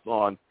thoughts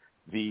on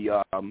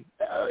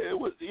it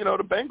was,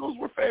 the Bengals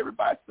were favored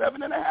by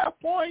 7.5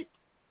 points.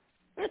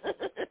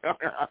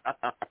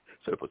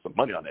 Should have put some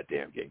money on that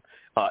damn game.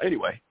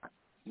 Anyway.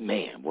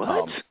 Man,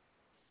 what?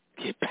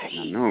 Get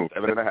paid. No,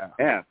 7.5.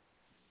 Yeah.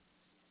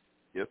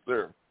 Yes,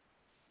 sir.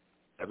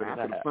 I could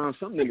have found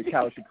something in the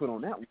college to put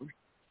on that one.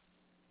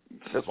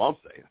 That's what I'm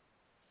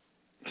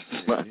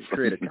saying. Man, you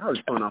create a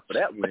college fund off of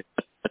that win.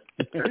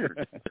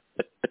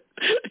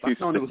 I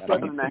thought it was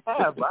 7.5, but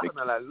I've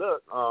been like,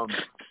 look,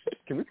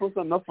 can we put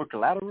something up for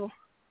collateral?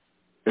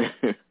 Yes,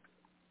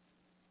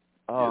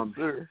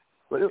 sir.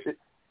 But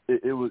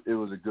it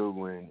was a good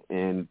win.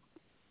 And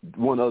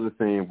one other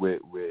thing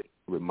with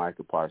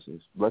Micah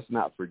Parsons, let's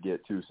not forget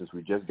too, since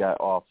we just got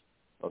off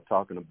of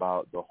talking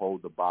about the whole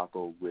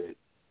debacle with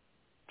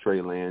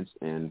Trey Lance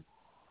and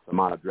the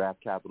amount of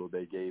draft capital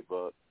they gave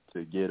up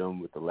to get him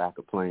with the lack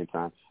of playing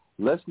time.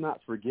 Let's not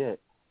forget,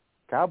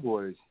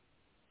 Cowboys,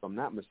 if I'm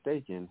not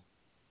mistaken,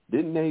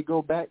 didn't they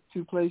go back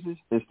 2 places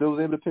and still was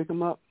able to pick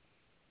him up?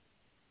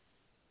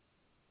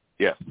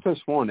 Yes. I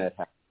just sworn that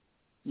happened.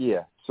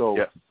 Yeah. So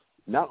yes.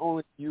 Not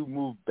only you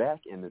move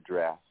back in the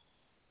draft,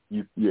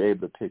 you're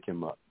able to pick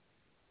him up.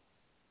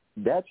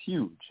 That's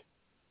huge.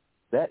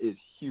 That is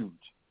huge.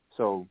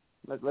 So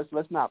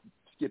let's not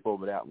skip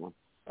over that one.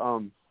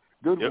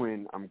 Good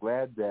win. I'm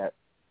glad that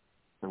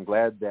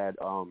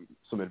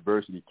some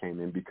adversity came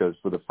in, because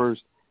for that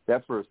first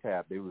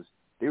half they was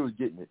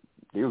getting it.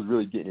 They was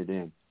really getting it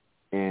in,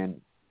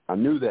 and I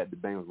knew that the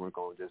Bengals weren't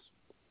going to just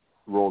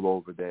roll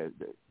over. That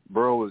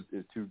Burrow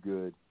is too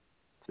good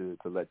to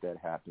let that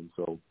happen.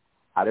 So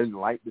I didn't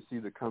like to see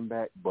the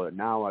comeback, but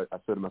now I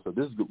said to myself,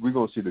 we're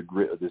going to see the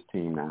grit of this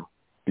team now,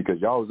 because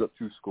y'all was up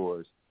 2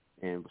 scores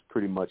and was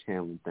pretty much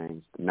handling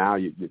things. Now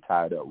you're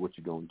tied up. What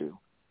you going to do?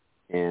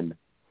 And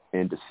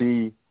to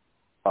see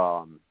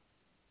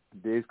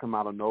Diggs come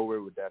out of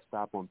nowhere with that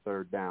stop on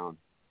 3rd down,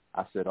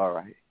 I said, all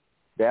right,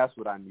 that's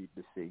what I need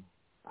to see.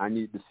 I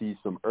need to see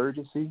some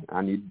urgency.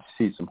 I need to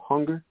see some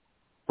hunger,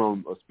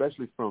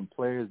 especially from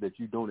players that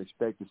you don't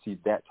expect to see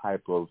that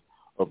type of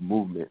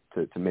movement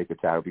to make a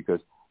tackle, because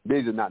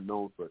Diggs is not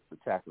known for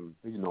tackling.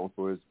 He's known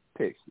for his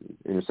picks,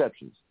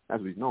 interceptions. That's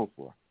what he's known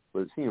for.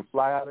 But to see him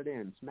fly out of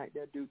there and smack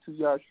that dude 2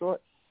 yards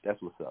short, that's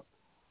what's up.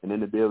 And then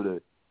to be able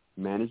to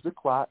manage the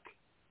clock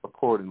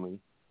accordingly,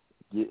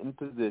 get in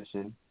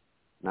position,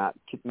 not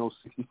kick no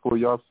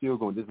 64-yard field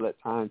goal and just let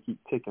time keep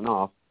ticking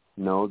off.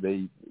 No,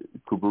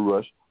 Cooper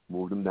Rush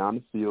moved them down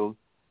the field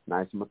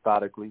nice and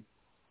methodically,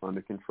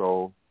 under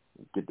control,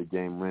 get the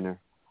game winner.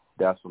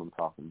 That's what I'm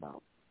talking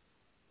about.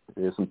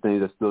 There's some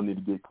things that still need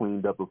to get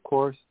cleaned up, of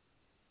course.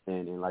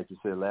 And like you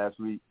said last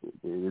week,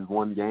 it is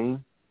one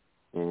game,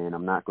 and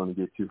I'm not going to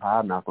get too high.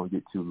 I'm not going to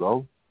get too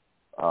low.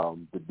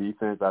 The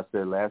defense, I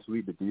said last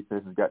week, the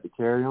defense has got to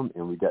carry them,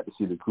 and we got to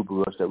see the Cooper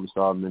Rush that we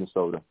saw in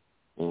Minnesota,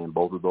 and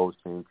both of those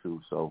came true.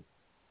 So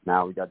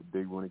now we got the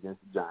big one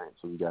against the Giants,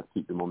 so we got to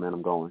keep the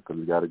momentum going, because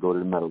we got to go to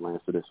the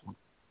Meadowlands for this one.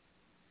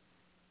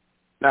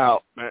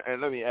 Now,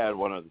 and let me add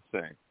one other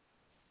thing.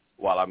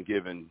 While I'm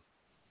giving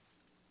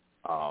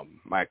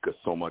Micah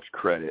so much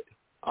credit,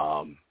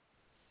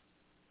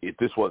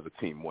 this was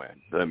a team win.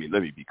 Let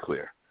me be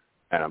clear.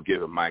 And I'm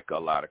giving Micah a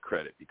lot of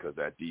credit, because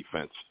that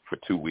defense for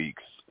 2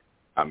 weeks,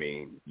 I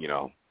mean,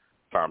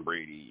 Tom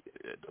Brady,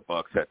 the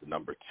Bucs had the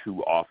number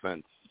 2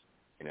 offense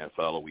in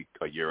NFL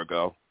a year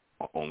ago,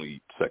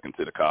 only second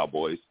to the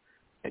Cowboys,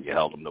 and you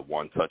held them to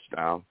 1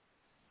 touchdown.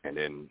 And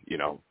then,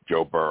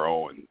 Joe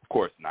Burrow, and, of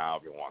course, now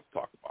everyone wants to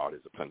talk about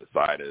his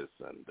appendicitis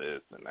and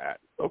this and that.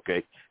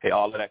 Okay, hey,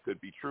 all of that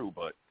could be true,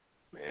 but,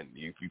 man,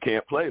 if you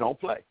can't play, don't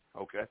play,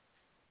 okay?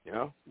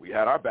 We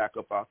had our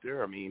backup out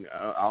there. I mean,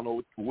 I don't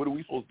know, what are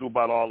we supposed to do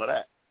about all of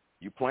that?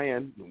 You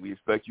playing, and we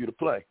expect you to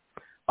play.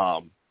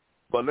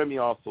 But let me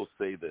also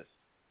say this.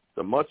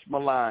 The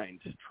much-maligned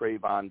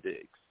Trayvon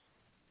Diggs,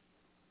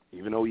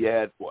 even though he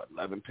had,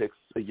 11 picks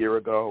a year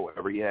ago,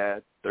 whatever he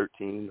had,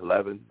 13,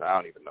 11, I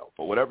don't even know.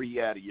 But whatever he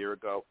had a year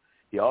ago,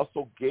 he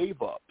also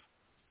gave up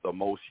the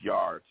most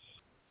yards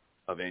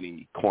of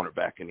any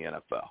cornerback in the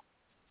NFL.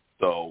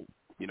 So,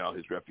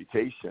 his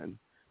reputation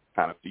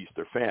kind of feast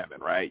or famine,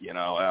 right? He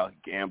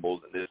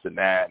gambles and this and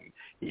that, and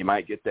he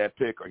might get that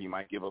pick or he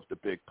might give up the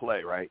big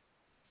play, right?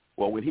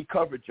 Well, when he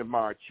covered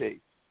Jamar Chase,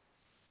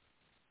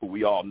 who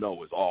we all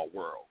know is all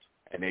world,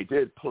 and they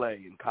did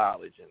play in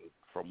college, and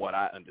from what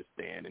I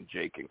understand, and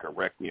Jake can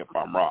correct me if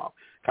I'm wrong,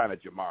 kind of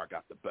Jamar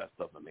got the best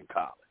of him in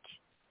college.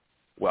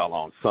 Well,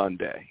 on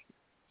Sunday,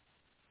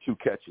 2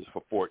 catches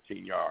for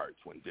 14 yards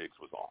when Diggs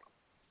was on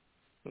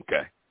him.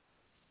 Okay?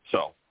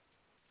 So,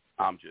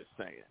 I'm just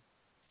saying,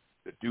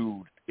 the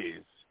dude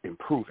is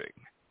improving.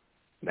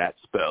 And that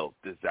spells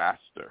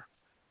disaster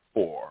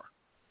for,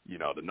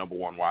 the number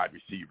 1 wide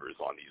receivers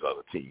on these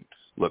other teams.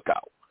 Look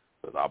out,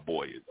 because our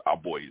boy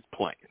is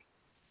playing.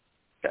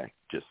 Okay?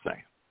 Just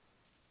saying.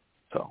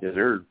 So, yes,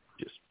 sir.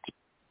 Just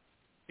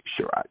make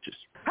sure I just.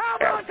 How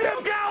about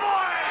them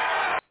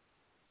Cowboys?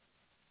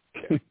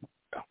 Okay.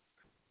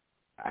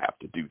 I have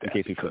to do that.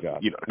 In case we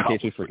forgot. In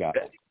case we forgot.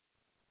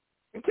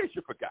 In case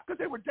you forgot, because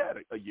they were dead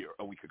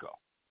a week ago.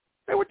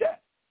 They were dead.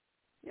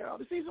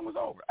 The season was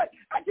over.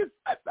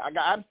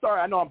 I'm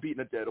sorry. I know I'm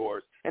beating a dead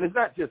horse, and it's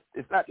not just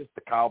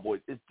the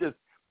Cowboys. It's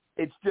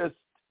just.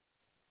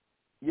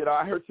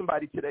 I heard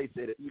somebody today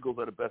say the Eagles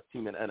are the best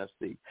team in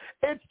NFC.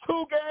 It's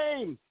 2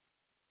 games.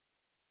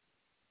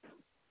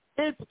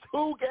 It's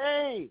 2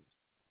 games.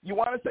 You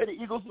want to say the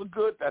Eagles look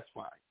good? That's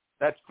fine.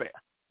 That's fair.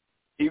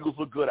 Eagles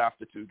look good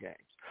after 2 games.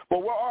 But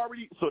we're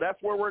already – so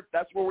that's where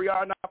we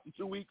are now after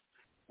 2 weeks.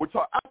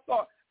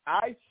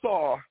 I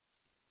saw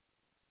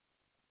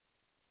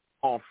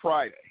on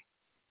Friday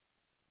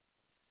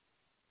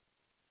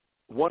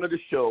one of the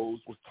shows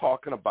was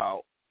talking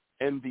about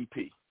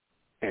MVP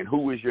and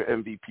who is your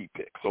MVP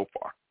pick so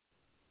far.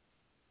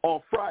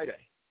 On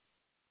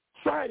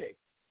Friday,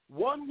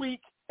 1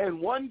 week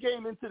and 1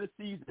 game into the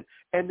season,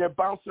 and they're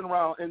bouncing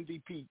around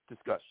MVP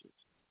discussions.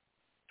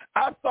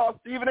 I saw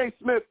Stephen A.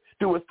 Smith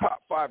do his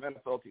top 5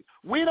 NFL teams.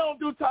 We don't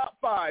do top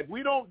 5.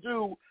 We don't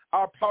do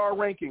our power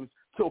rankings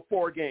till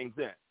 4 games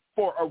in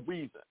for a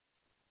reason.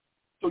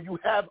 So you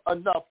have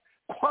enough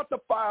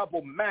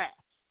quantifiable math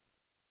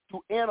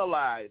to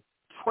analyze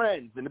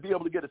trends and to be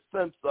able to get a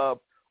sense of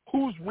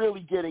who's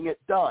really getting it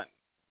done.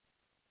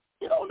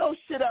 You don't know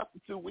shit after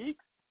 2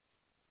 weeks.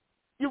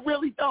 You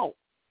really don't.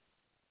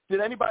 Did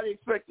anybody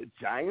expect the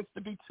Giants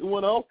to be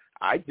 2-0?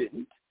 I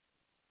didn't.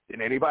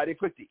 Did anybody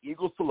expect the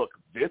Eagles to look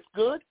this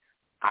good?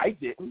 I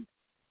didn't.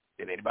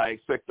 Did anybody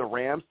expect the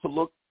Rams to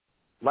look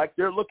like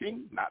they're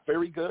looking? Not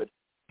very good.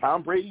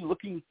 Tom Brady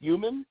looking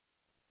human?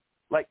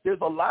 Like,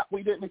 there's a lot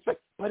we didn't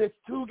expect. But it's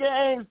 2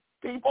 games,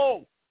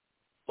 people.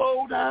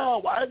 Slow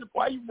down. Why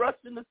are you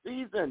rushing the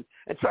season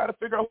and trying to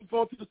figure out who's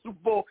going to the Super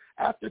Bowl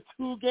after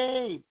 2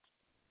 games?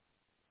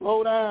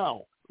 Slow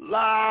down. A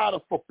lot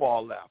of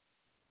football left.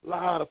 A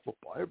lot of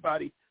football.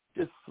 Everybody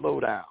just slow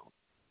down.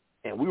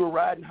 And we were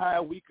riding high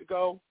a week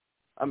ago.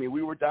 I mean,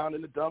 we were down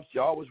in the dumps.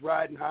 Y'all was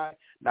riding high.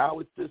 Now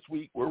it's this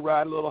week. We're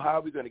riding a little high.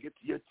 We're going to get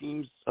to your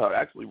teams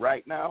actually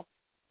right now.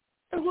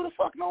 And who the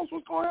fuck knows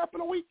what's going to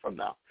happen a week from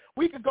now?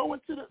 We could go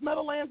into the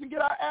Meadowlands and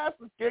get our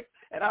asses kicked,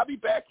 and I'll be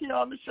back here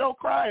on the show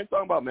crying,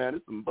 talking about, man,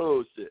 this is some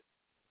bullshit.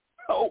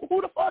 Oh,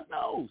 who the fuck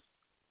knows?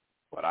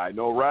 But I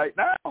know right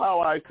now how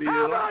I feel.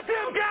 How about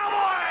them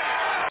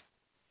Cowboys?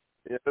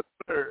 Yes,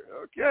 sir.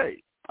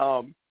 Okay.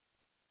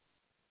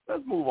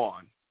 Let's move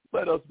on.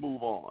 Let us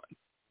move on.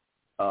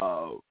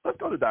 Let's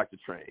go to Dr.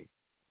 Train.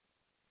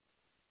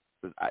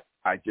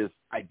 I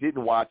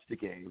didn't watch the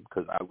game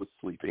because I was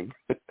sleeping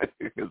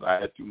because I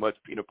had too much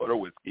peanut butter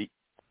whiskey.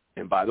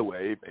 And by the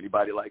way, if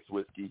anybody likes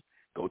whiskey,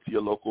 go to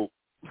your local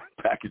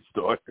package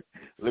store,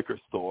 liquor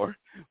store,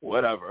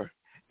 whatever,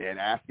 and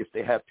ask if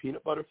they have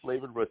peanut butter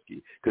flavored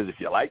whiskey. Because if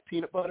you like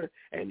peanut butter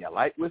and you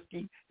like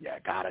whiskey, you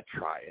gotta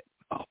try it.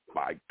 Oh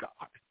my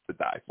God, to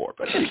die for.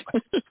 But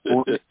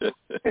anyway,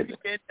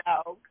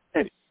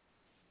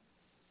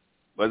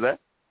 what's that?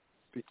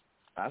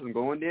 I'm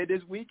going there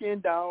this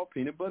weekend, dog.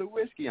 Peanut butter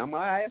whiskey. I'm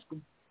going to ask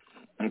them.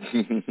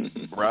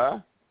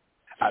 Bruh,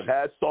 I've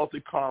had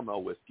salted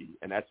caramel whiskey,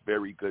 and that's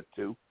very good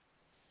too.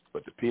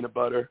 But the peanut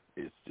butter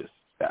is just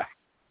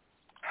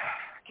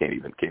can't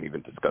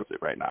even discuss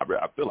it right now.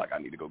 I feel like I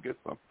need to go get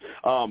some.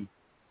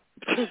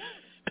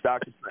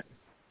 Dr.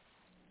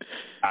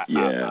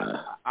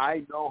 Yeah.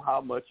 I know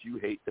how much you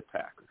hate the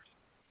Packers.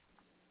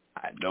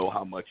 I know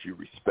how much you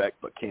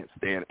respect but can't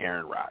stand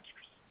Aaron Rodgers.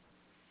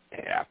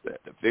 And after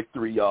the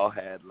victory y'all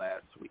had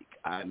last week,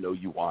 I know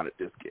you wanted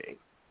this game.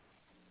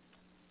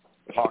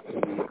 Talk to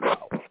me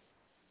about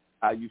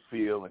how you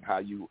feel and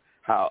I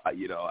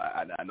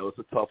know it's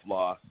a tough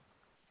loss,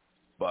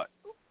 but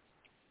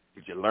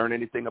did you learn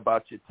anything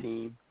about your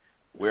team?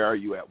 Where are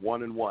you at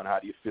 1-1? How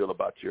do you feel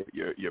about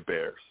your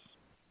Bears?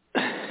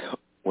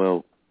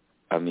 Well,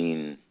 I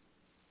mean,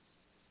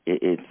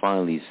 it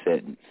finally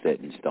set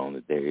in stone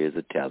that there is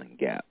a talent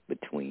gap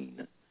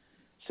between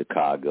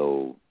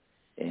Chicago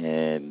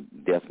and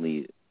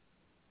definitely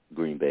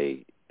Green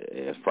Bay,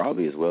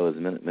 probably as well as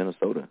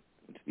Minnesota,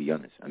 to be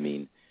honest. I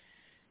mean,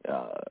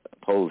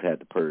 Poles had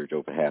to purge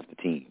over half the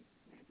team,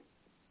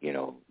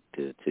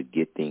 to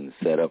get things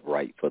set up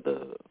right for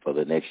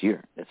the next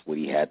year. That's what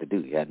he had to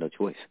do. He had no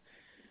choice.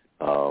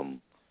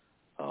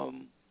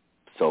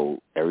 So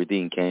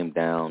everything came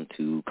down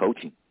to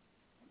coaching.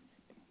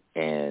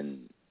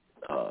 And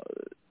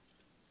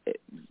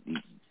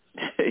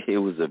it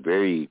was a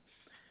very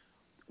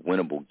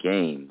winnable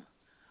game,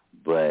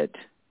 but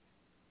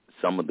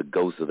some of the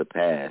ghosts of the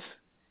past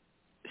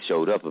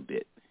showed up a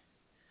bit.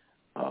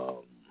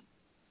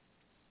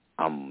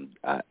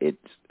 It's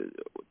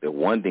the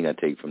one thing I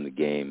take from the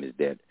game is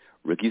that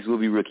rookies will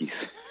be rookies.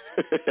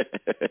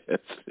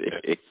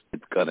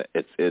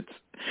 It's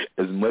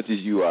as much as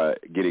you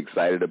get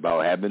excited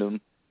about having them,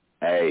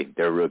 hey,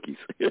 they're rookies.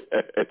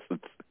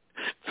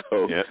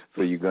 So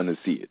you're gonna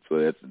see it. So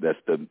that's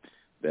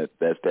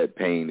that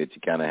pain that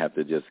you kind of have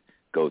to just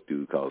go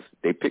through because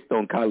they picked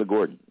on Kyler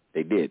Gordon.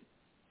 They did.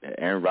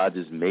 Aaron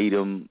Rodgers made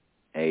him,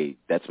 hey,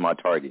 that's my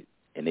target,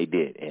 and they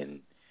did.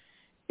 And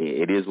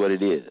it is what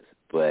it is.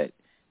 But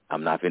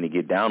I'm not going to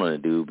get down on the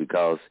dude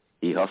because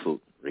he hustled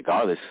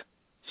regardless.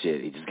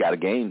 Shit, he just got a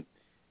game.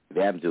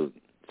 It happened to him.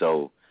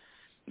 So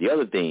The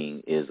other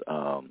thing is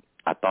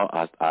I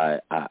thought I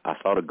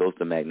saw the ghost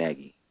of Matt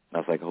Nagy. I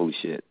was like, holy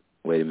shit,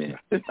 wait a minute.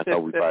 I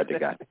thought we fired the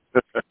guy.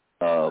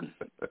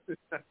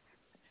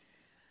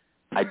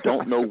 I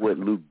don't know what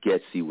Luke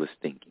Getsy was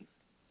thinking.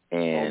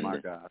 And oh, my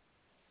God.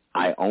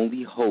 I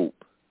only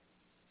hope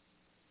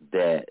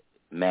that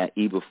Matt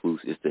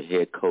Eberflus is the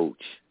head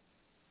coach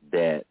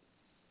that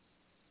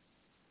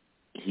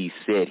he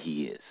said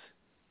he is,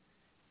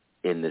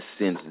 in the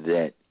sense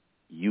that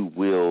you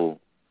will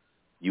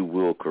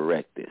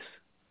correct this.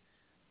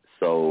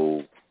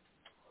 So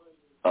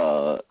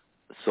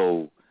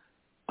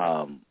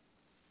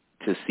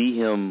to see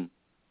him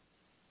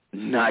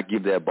not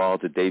give that ball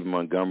to David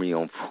Montgomery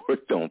on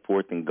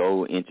fourth and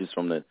goal, inches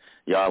from the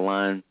yard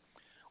line,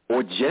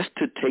 or just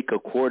to take a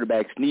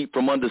quarterback sneak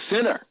from under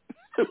center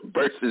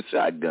versus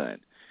shotgun.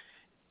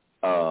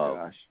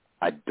 Gosh.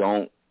 I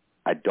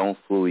don't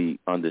fully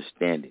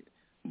understand it.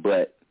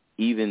 But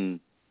even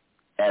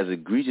as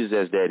egregious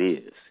as that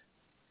is,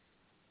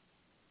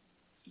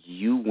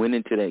 you went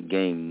into that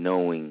game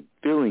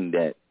feeling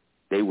that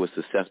they were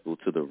susceptible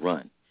to the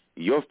run.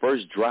 Your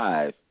first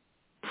drive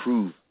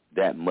proved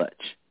that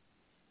much.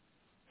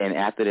 And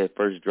after that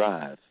first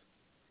drive,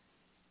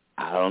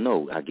 I don't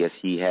know. I guess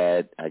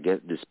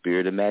the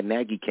spirit of Matt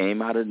Nagy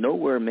came out of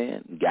nowhere,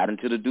 man. Got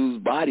into the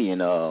dude's body,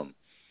 and all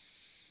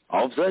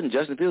of a sudden,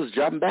 Justin Fields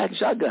dropping back and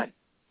shotgun.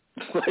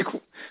 Like,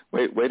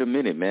 wait a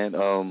minute, man.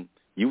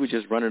 You were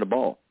just running the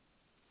ball.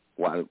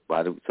 Why?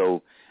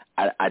 So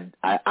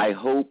I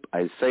hope,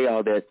 I say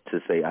all that to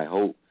say I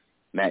hope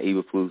Matt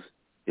Eberflus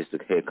is the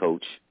head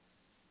coach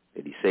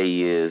that he say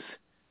he is,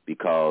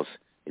 because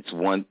it's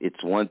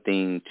one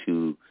thing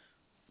to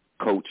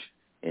coach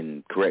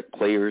and correct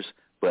players,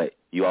 but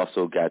you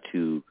also got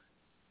to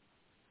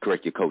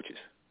correct your coaches,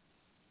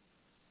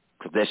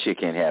 because that shit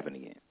can't happen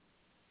again.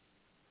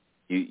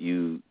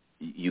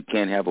 You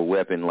can't have a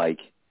weapon like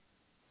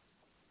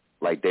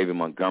David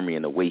Montgomery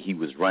and the way he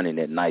was running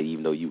that night,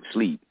 even though you were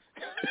asleep.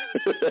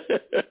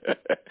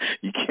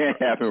 You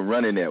can't have him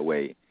running that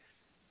way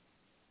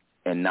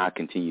and not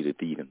continue to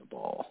feed him the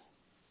ball.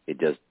 It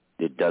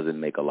doesn't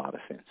make a lot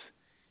of sense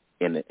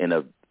in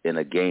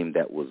a game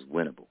that was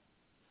winnable.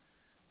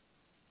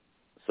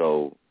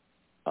 So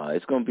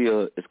it's gonna be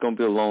a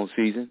long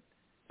season.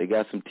 They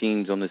got some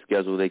teams on the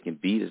schedule they can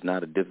beat. It's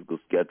not a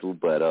difficult schedule,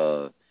 but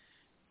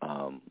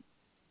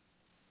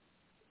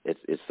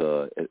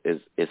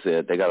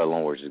they got a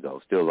long way to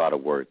go. Still a lot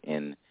of work,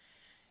 and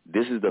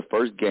this is the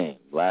first game.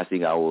 Last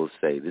thing I will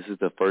say, this is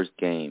the first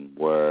game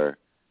where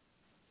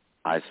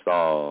I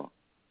saw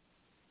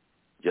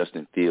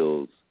Justin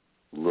Fields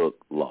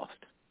look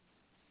lost.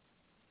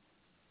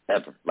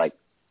 Ever. Like,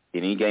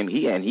 in any game,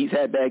 he's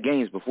had bad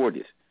games before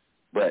this,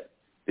 but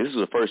this is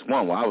the first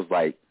one where I was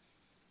like,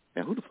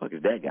 man, who the fuck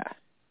is that guy?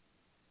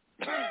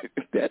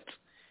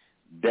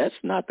 That's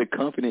not the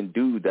confident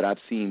dude that I've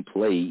seen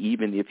play,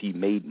 even if he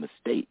made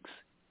mistakes.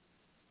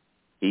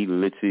 He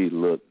literally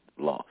looked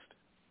lost.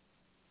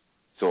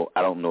 So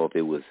I don't know if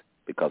it was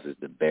because it's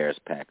the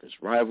Bears-Packers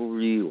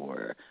rivalry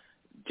or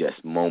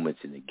just moments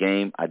in the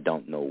game. I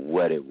don't know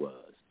what it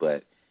was,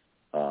 but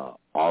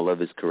all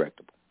of it's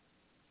correctable.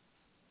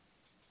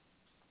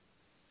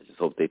 I just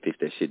hope they fix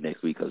that shit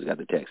next week, because we got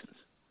the Texans.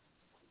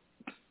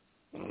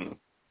 Mm-hmm.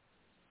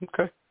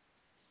 Okay.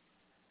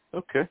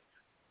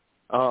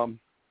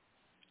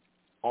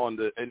 On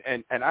the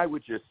and I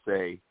would just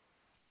say,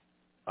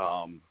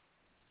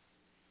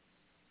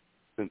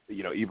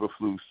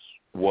 Eberflus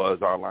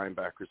was our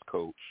linebackers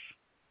coach,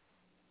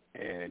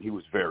 and he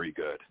was very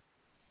good.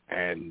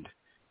 And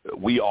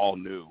we all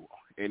knew,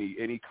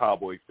 any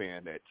Cowboy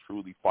fan that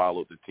truly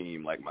followed the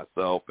team, like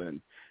myself and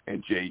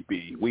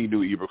JB, we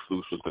knew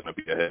Eberflus was going to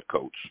be a head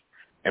coach,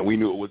 and we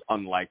knew it was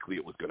unlikely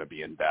it was going to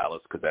be in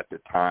Dallas, because at the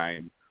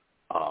time,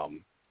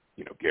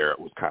 Garrett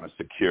was kind of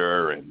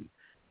secure, and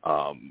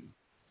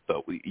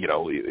so we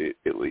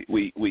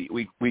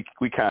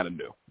kind of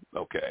knew,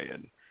 okay,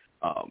 and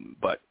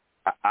but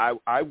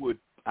I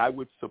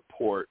would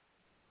support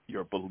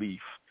your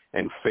belief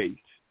and faith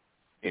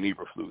in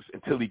Eberflus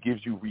until he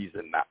gives you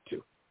reason not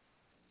to.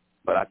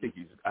 But I think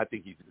he's a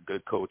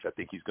good coach. I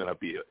think he's going to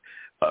be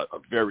a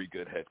very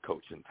good head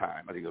coach in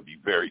time. I think he'll be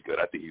very good.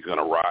 I think he's going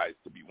to rise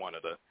to be one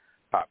of the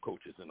top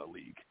coaches in the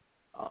league.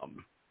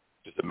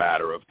 Just a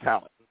matter of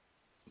talent,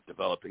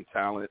 developing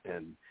talent,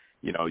 and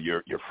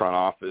your front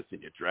office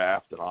and your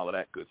draft and all of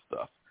that good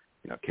stuff.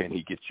 Can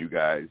he get you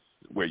guys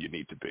where you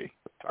need to be?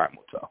 Time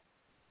will tell.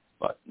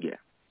 But yeah,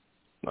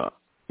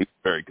 he's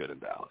very good in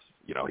Dallas.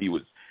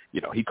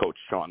 He coached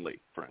Sean Lee,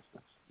 for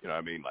instance.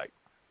 Like,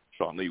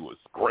 Sean Lee was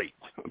great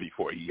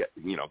before he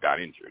got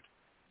injured.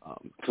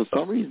 For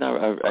some reason,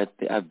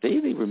 I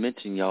vaguely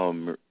remember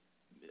y'all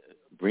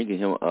bringing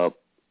him up,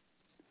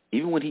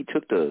 even when he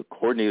took the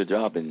coordinator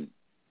job in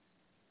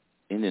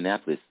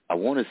Indianapolis. I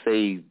want to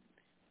say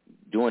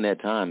during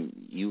that time,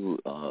 you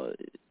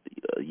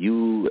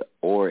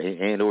or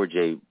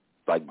Jay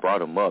like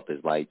brought him up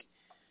as like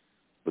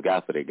the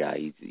guy for that guy.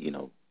 He's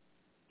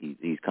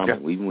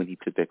coming. Yeah. Even when he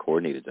took that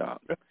coordinator job.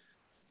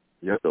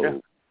 Yeah.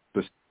 So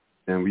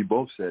And we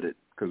both said it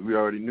because we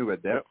already knew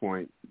at that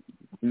point,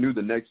 we knew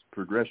the next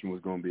progression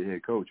was going to be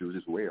head coach. It was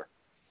just where.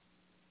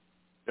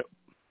 Yep.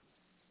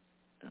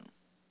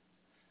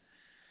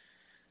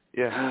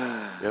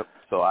 Yeah. Yep.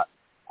 So I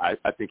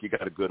think you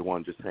got a good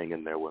one. Just hang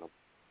in there with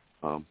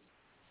him.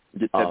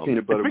 Get that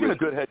peanut butter. Speaking of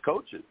good head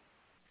coaches,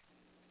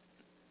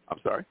 I'm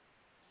sorry.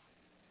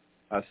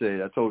 I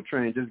told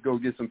Train, just go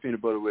get some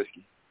peanut butter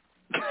whiskey.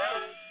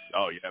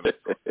 Oh yeah, man.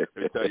 Let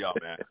me tell y'all,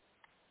 man,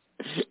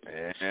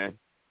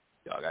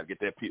 y'all gotta get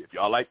that peanut. If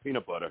y'all like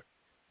peanut butter,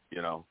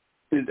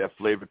 that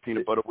flavored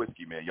peanut butter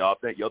whiskey, man.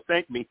 You'll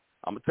thank me.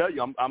 I'm gonna tell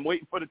you, I'm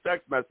waiting for the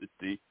text message,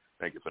 Steve.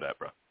 Thank you for that,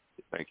 bro.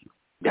 Thank you.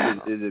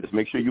 Just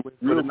make sure you wait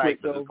for the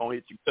night because it's gonna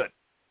hit you good.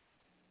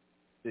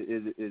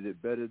 Is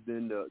it better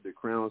than the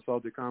Crown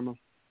Salted Caramel?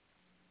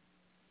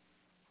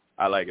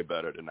 I like it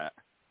better than that.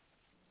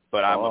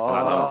 But I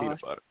love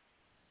peanut butter.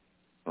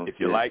 Okay. If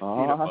you like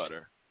peanut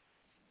butter,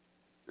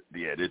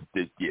 this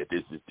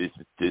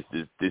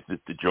is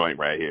the joint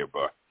right here,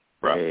 bro.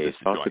 Hey,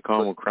 Salted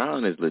Caramel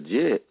Crown is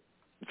legit.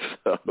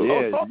 So.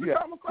 Yeah, Salted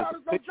Caramel Crown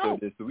is no joke.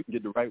 So we can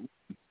get the right one.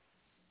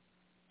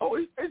 Oh,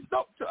 it's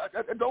no.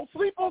 Don't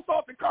sleep on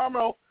Salted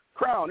Caramel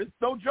Crown. It's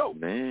no joke.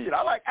 Man. Shit,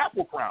 I like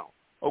Apple Crown.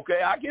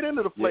 Okay, I get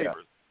into the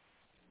flavors.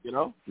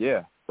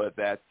 Yeah. But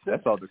that's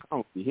all the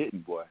Caramel be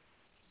hitting, boy.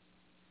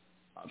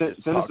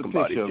 Send us a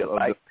picture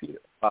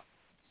of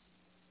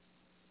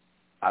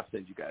I'll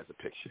send you guys a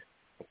picture.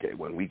 Okay,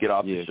 when we get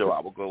off the show,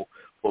 I will go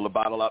pull a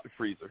bottle out the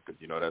freezer because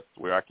that's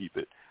where I keep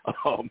it.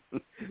 So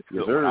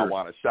when I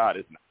want a shot,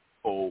 it's not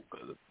cold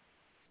because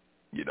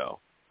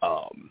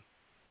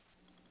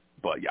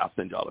But yeah, I'll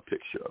send y'all a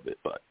picture of it.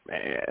 But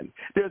man,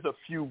 there's a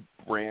few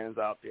brands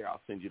out there.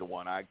 I'll send you the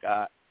one I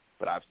got.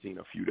 But I've seen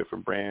a few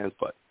different brands.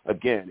 But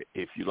again,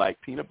 if you like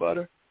peanut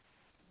butter,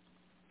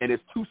 and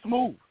it's too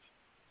smooth.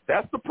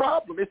 That's the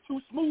problem. It's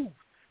too smooth.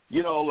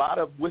 A lot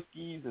of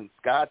whiskeys and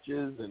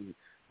scotches and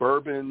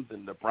bourbons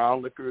and the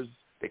brown liquors,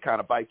 they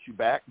kind of bite you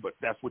back, but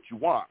that's what you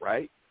want,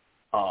 right?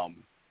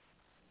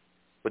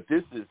 But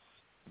this is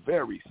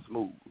very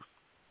smooth.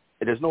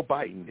 And there's no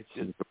biting.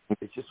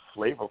 It's just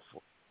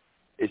flavorful.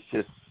 It's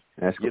just,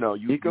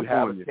 you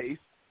have a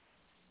taste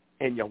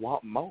and you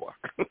want more.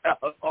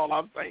 That's all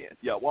I'm saying.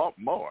 You want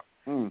more.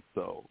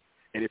 So,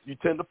 and if you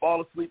tend to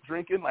fall asleep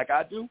drinking like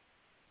I do,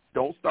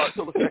 don't start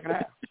till the second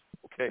half.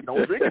 Okay,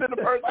 don't drink it in the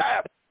first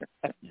half.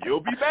 You'll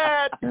be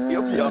mad.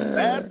 You'll be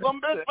mad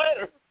some bit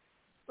later.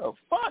 So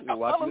fuck, I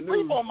fell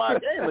asleep on my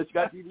game. Unless you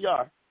got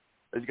DVR.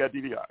 Then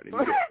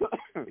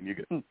you're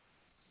good.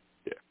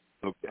 Yeah.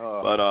 Okay.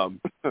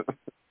 But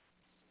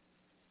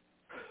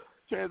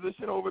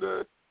transition over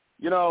to,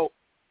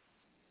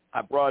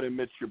 I brought in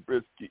Mitch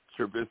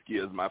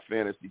Trubisky as my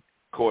fantasy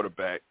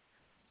quarterback.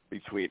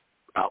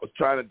 I was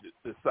trying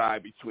to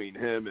decide between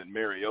him and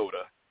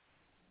Mariota.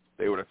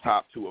 They were the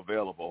top two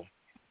available,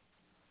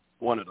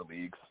 one of the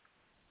leagues.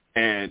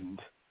 And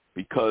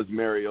because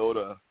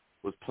Mariota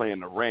was playing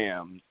the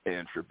Rams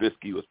and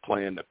Trubisky was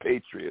playing the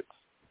Patriots,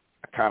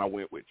 I kind of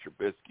went with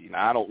Trubisky.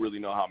 Now, I don't really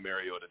know how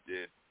Mariota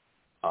did.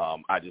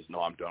 I just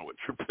know I'm done with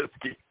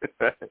Trubisky.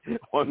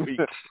 1 week,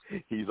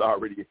 he's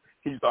already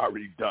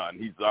done.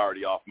 He's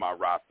already off my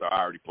roster.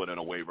 I already put in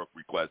a waiver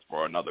request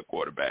for another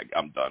quarterback.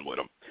 I'm done with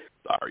him.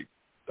 Sorry,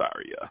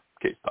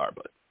 K-Star,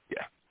 but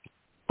yeah.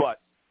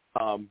 But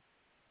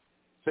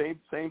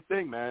same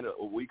thing, man.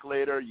 A week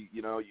later, you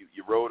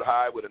rode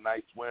high with a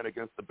nice win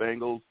against the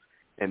Bengals,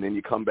 and then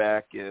you come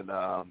back and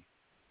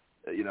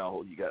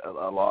you got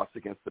a loss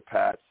against the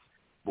Pats.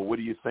 But what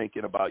are you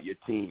thinking about your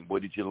team?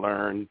 What did you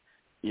learn?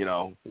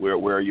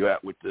 Where are you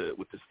at with the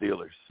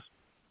Steelers?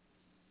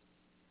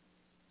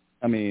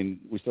 I mean,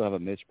 we still have a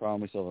Mitch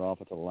problem. We still have an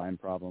offensive line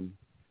problem.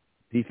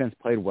 Defense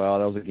played well.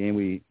 That was a game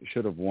we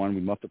should have won.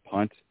 We muffed a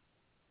punt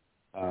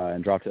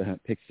and dropped a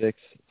pick six.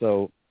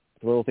 So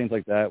little things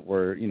like that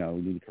where, we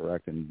need to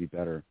correct and be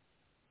better.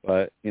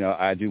 But,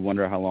 I do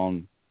wonder how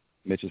long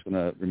Mitch is going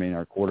to remain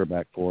our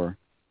quarterback for,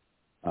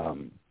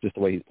 just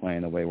the way he's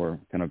playing, the way we're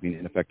kind of being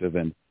ineffective.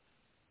 And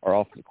our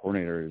offensive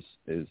coordinator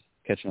is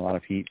catching a lot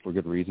of heat for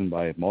good reason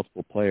by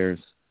multiple players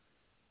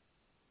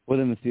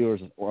within the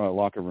Steelers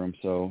locker room.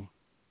 So,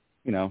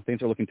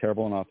 things are looking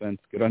terrible on offense,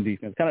 good on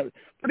defense. Kind of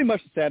pretty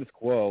much the status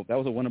quo. That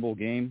was a winnable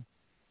game.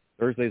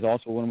 Thursday's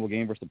also a winnable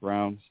game versus the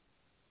Browns.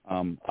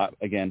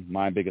 Again,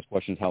 my biggest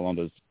question is how long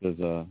does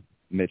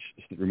Mitch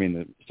remain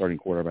the starting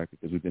quarterback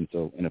because we've been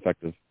so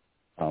ineffective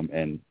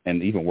and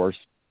even worse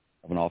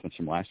of an offense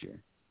from last year.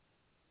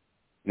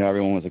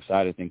 Everyone was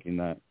excited thinking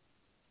that,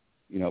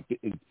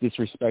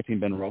 disrespecting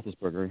Ben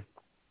Roethlisberger,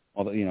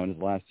 in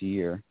his last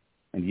year,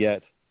 and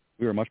yet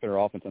we were a much better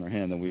offense under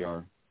him than we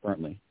are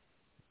currently.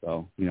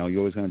 So, you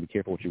always got to be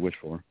careful what you wish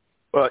for.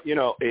 But,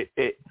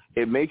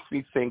 it makes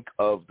me think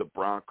of the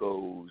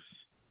Broncos,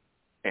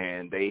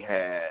 and they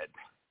had,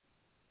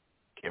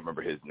 can't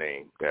remember his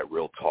name, that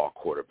real tall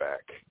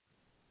quarterback.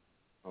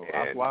 Oh,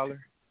 Osweiler?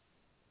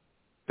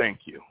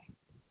 Thank you.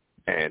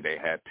 And they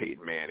had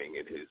Peyton Manning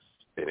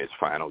in his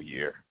final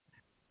year,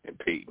 and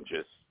Peyton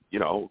just,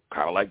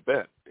 kind of like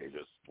Ben. They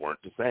just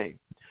weren't the same.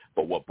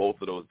 But what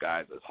both of those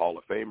guys as Hall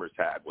of Famers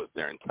had was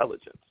their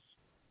intelligence.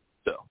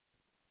 So,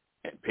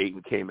 and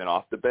Peyton came in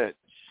off the bench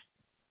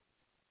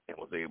and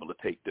was able to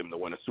take them to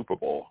win a Super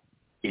Bowl,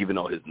 even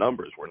though his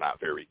numbers were not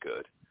very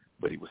good.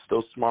 But he was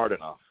still smart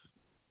enough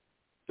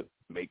to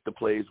make the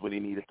plays when he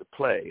needed to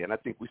play. And I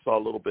think we saw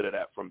a little bit of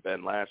that from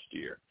Ben last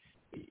year.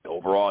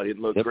 Overall, he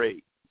didn't look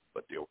great,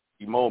 but there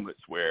were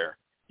moments where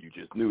you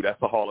just knew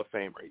that's a Hall of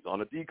Famer. He's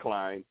on a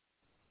decline,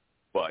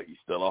 but he's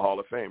still a Hall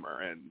of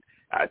Famer. And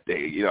I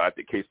think, at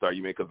the K-Star,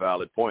 you make a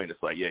valid point.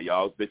 It's like, yeah,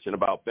 y'all was bitching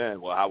about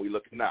Ben. Well, how we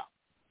looking now?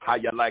 How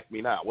you like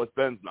me now? What's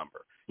Ben's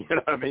number? You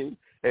know what I mean?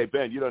 Hey,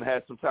 Ben, you done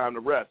had some time to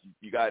rest.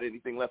 You got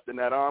anything left in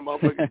that arm?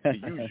 Motherfucker, to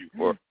use you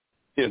for.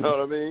 You know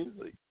what I mean?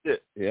 Like,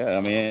 shit. Yeah,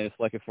 I mean, it's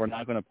like if we're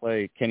not going to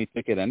play Kenny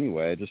Pickett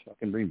anyway, just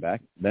fucking bring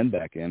Ben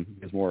back in.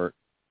 He has more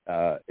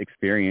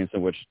experience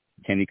in which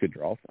Kenny could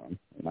draw from.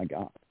 Oh, my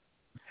God.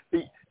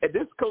 See, and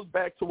this goes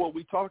back to what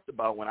we talked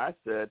about when I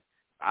said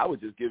I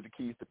would just give the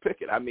keys to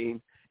Pickett. I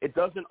mean, it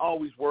doesn't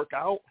always work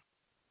out,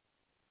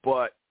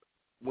 but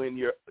when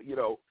you're,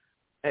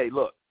 hey,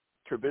 look,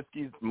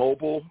 Trubisky's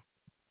mobile,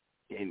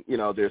 and,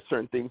 there's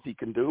certain things he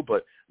can do,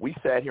 but we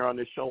sat here on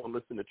this show and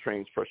listened to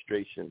Train's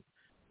frustration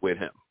with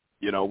him.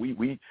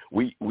 We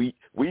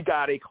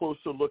got a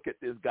closer look at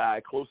this guy,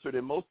 closer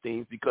than most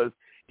teams, because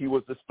he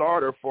was the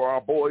starter for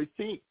our boys'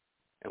 team.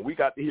 And we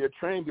got to hear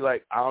Train be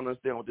like, I don't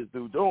understand what this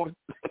dude doing.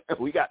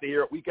 We got to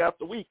hear it week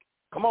after week.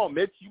 Come on,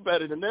 Mitch, you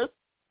better than this,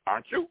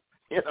 aren't you?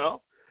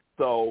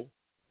 So,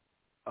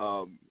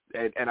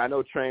 and I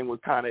know Train was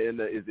kind of in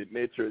the is it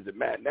Mitch or is it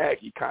Matt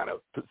Nagy kind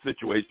of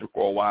situation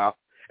for a while.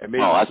 And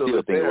maybe I still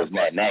think it was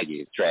Matt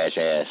Nagy, trash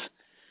ass.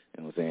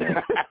 You know what I'm saying?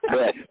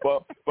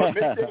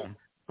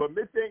 but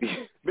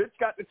Mitch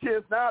got the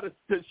chance now to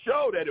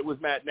show that it was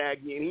Matt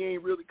Nagy, and he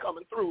ain't really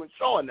coming through and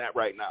showing that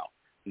right now.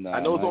 No,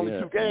 I know it's only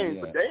 2 games,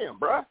 but damn,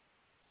 bruh.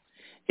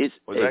 It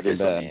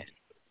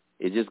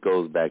just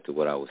goes back to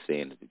what I was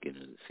saying at the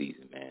beginning of the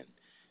season, man.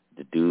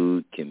 The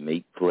dude can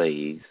make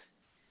plays.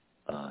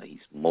 He's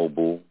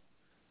mobile.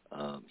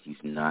 He's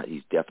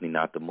definitely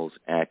not the most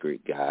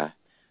accurate guy.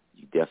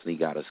 You definitely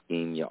got to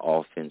scheme your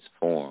offense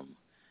for him.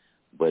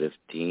 But if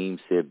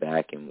teams sit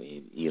back and,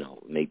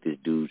 make this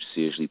dude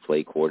seriously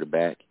play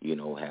quarterback,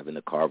 having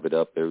to carve it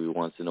up every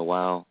once in a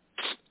while,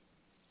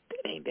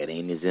 that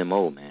ain't his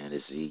MO, man.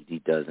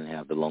 He doesn't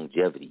have the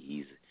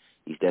longevity.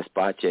 He's that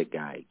spot check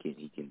guy.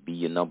 He can be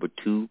your number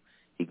 2.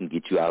 He can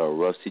get you out of a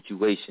rough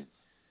situation.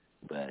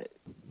 But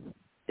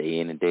day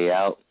in and day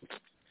out,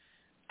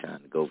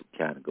 trying to go to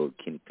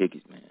Kenny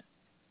Pickett, man.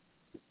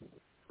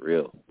 For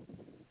real.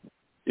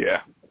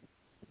 Yeah.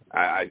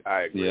 I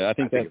agree. Yeah, I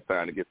think it's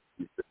time to get.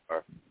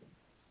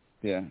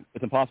 Yeah,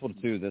 it's impossible to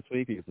do this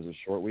week because it's a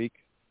short week.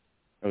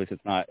 Or at least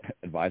it's not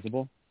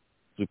advisable.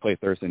 We play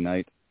Thursday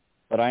night.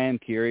 But I am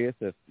curious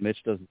if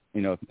Mitch does,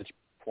 if Mitch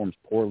performs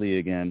poorly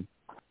again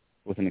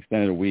with an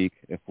extended week,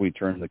 if we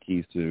turn the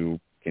keys to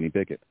Kenny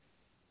Pickett.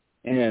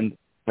 And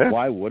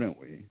why wouldn't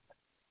we?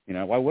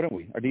 Why wouldn't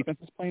we? Our defense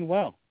is playing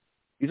well.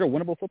 These are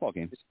winnable football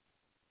games.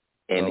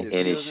 And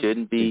it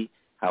shouldn't be,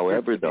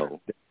 however,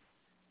 though,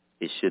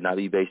 it should not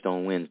be based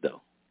on wins,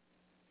 though.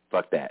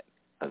 Fuck that.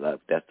 I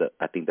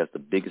think that's the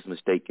biggest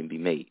mistake can be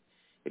made.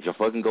 If y'all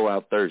fucking go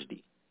out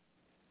Thursday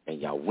and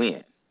y'all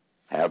win,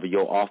 however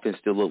your offense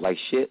still look like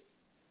shit.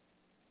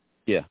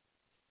 Yeah,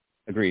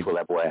 agreed. Pull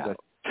that boy out.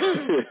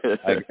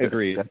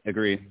 Agreed. It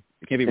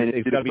can't be.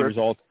 It's got to be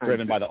results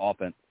driven by the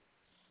offense.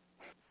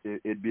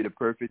 It'd be the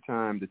perfect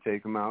time to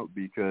take him out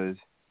because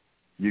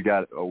you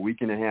got a week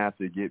and a half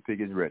to get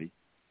Pickett ready.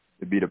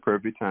 It'd be the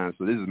perfect time.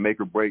 So this is make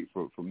or break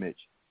for Mitch.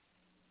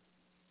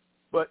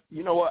 But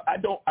you know what? I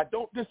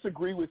don't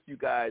disagree with you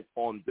guys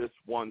on this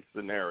one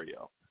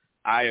scenario.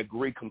 I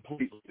agree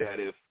completely that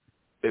if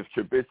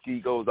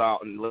Trubisky goes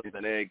out and lays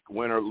an egg,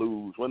 win,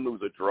 lose,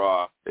 or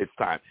draw, it's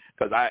time.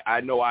 Because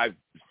I know I've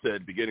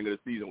said beginning of the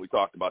season we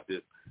talked about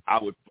this. I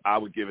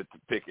would give it to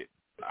Pickett.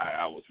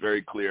 I was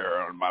very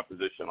clear on my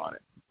position on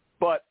it.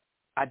 But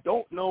I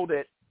don't know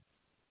that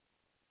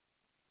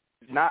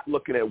not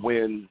looking at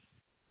wins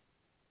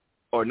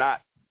or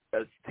not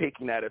as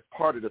taking that as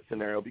part of the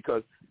scenario,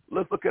 because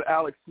let's look at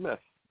Alex Smith.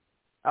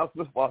 Alex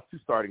Smith lost 2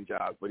 starting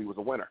jobs, but he was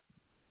a winner.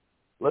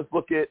 Let's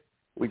look at,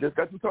 we just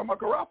got to talk about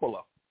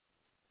Garoppolo.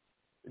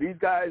 These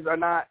guys are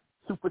not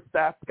super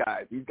staffed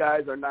guys. These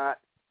guys are not,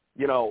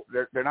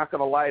 they're not going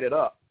to light it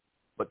up,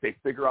 but they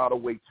figure out a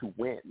way to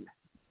win.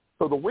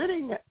 So the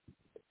winning,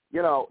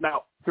 now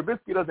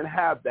Trubisky doesn't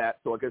have that,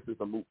 so I guess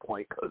it's a moot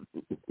point because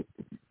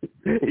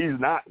he's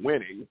not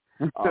winning.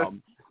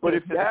 But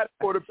if you had a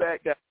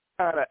quarterback that's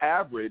kind of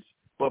average,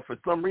 but for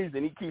some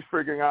reason he keeps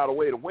figuring out a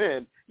way to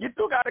win, you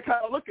still got to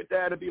kind of look at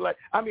that and be like,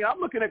 I'm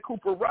looking at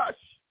Cooper Rush,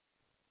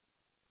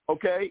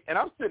 okay, and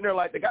I'm sitting there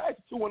like the guy's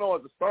 2-0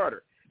 as a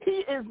starter.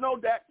 He is no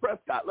Dak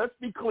Prescott. Let's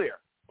be clear.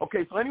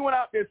 Okay, so anyone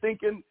out there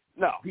thinking,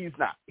 no, he's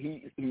not.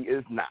 He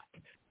is not.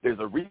 There's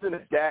a reason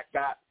that Dak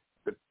got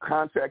the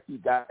contract he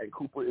got, and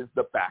Cooper is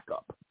the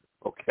backup,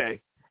 okay?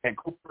 And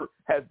Cooper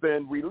has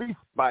been released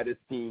by this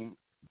team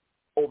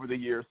over the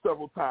years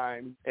several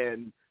times,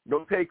 and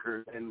no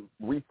takers, and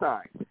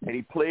re-signed. And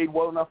he played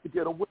well enough to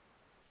get a win.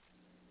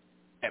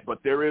 But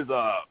there is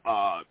a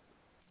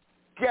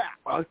gap,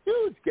 a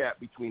huge gap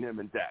between him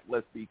and Dak,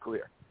 let's be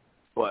clear.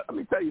 But let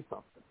me tell you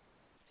something.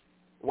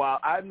 While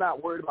I'm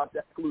not worried about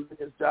Dak losing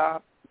his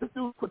job, this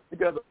dude puts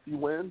together a few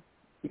wins.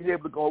 He's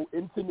able to go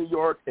into New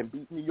York and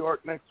beat New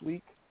York next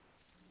week,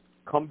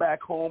 come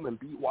back home and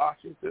beat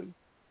Washington.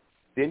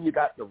 Then you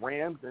got the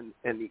Rams and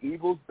the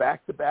Eagles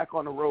back-to-back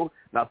on the road.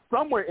 Now,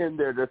 somewhere in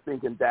there they're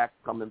thinking Dak's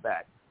coming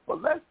back.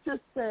 But let's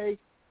just say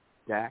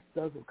Dak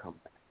doesn't come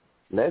back.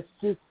 Let's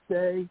just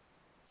say,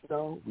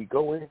 we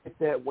go in and get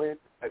that win.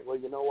 Like, well,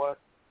 you know what?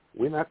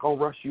 We're not going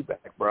to rush you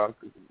back, bro,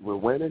 because we're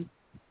winning.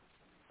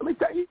 Let me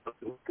tell you,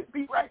 we could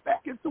be right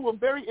back into a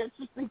very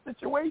interesting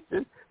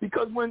situation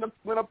because when the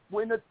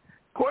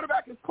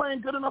quarterback is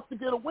playing good enough to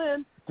get a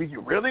win, do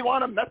you really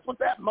want to mess with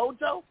that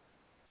mojo?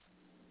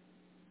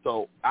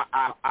 So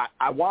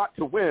I want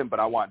to win, but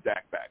I want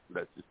Dak back.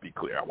 Let's just be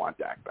clear. I want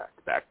Dak back.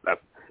 That's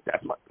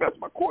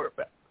my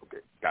quarterback. Okay,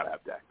 got to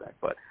have Dak back.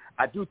 But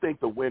I do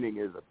think the winning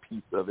is a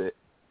piece of it.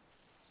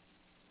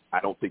 I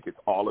don't think it's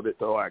all of it,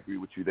 though. I agree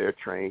with you there,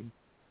 Train.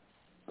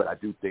 But I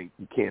do think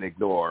you can't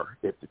ignore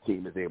if the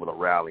team is able to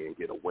rally and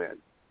get a win,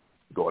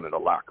 going in the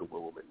locker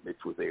room, and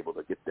Mitch was able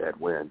to get that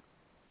win.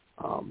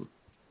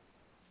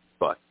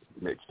 But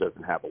Mitch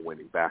doesn't have a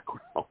winning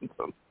background.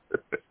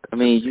 I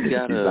mean, you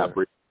got to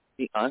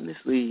 –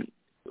 honestly,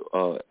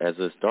 as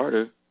a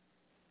starter,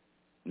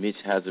 Mitch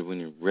has a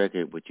winning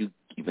record, but you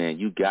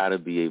got to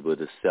be able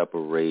to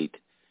separate,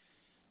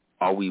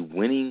 are we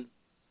winning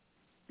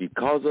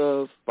because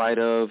of, spite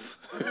of,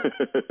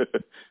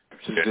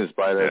 in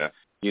spite of,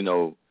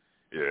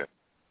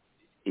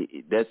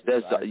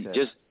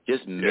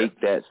 just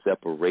make that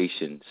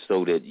separation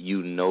so that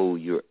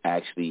you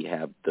actually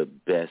have the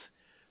best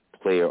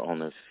player on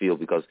the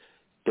field, because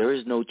there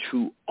is no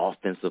true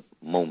offensive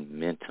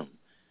momentum,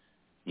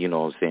 you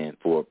know what I'm saying,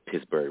 for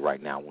Pittsburgh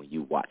right now when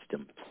you watch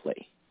them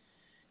play.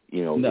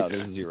 No,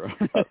 there's zero.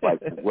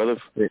 Like, where the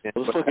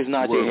fuck is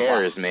Najee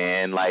Harris,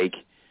 man? Like,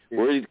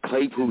 where is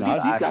Claypool?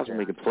 These guys are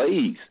making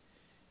plays.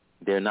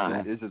 They're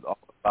not. This is all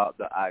about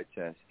the eye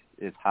test.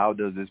 It's how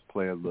does this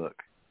player look?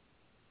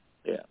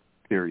 Yeah.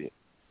 Period.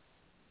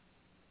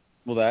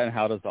 Well, that and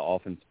how does the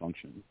offense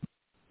function,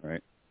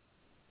 right?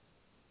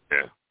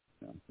 Yeah.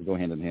 They go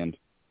hand in hand.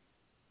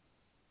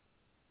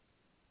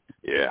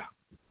 Yeah.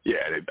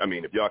 I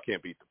mean, if y'all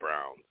can't beat the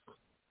Browns,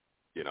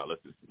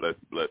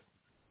 let's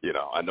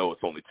I know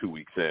it's only 2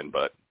 weeks in,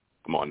 but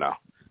come on now,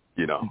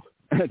 Did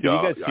you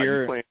guys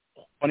hear?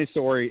 Funny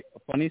story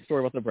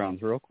about the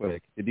Browns, real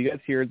quick. Did you guys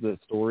hear the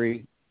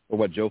story or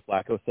what Joe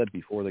Flacco said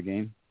before the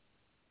game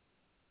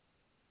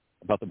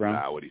about the Browns?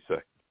 What'd he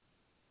say?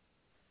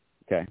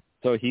 Okay,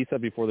 so he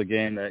said before the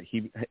game that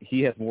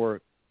he has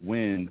more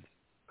wins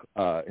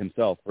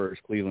himself versus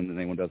Cleveland than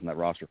anyone does in that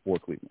roster for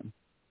Cleveland.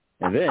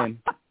 And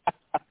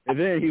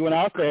then he went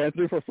out there and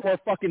threw for 4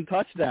 fucking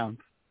touchdowns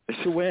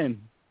to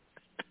win.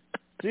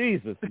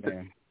 Jesus,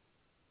 man.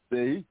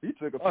 See, he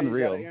took a page out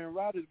of Aaron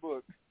Rodgers'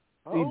 book.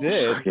 He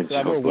did. So I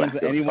have more wins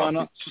than anyone.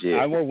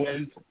 I have more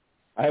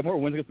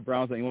wins against the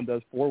Browns than anyone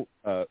does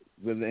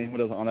than anyone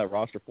does on that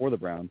roster for the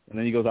Browns. And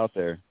then he goes out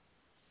there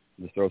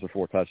and just throws for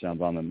 4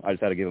 touchdowns on them. I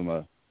just had to give him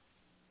an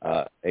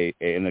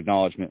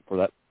acknowledgement for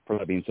that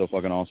being so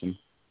fucking awesome.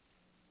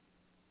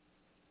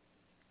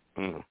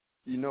 Mm.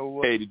 You know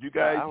what? Hey, did you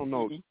guys? I don't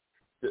know.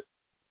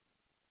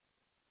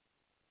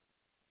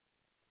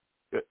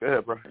 Go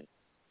ahead, bro.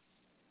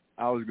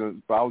 I was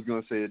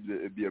gonna say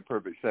it'd be a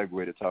perfect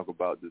segue to talk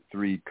about the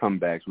 3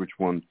 comebacks. Which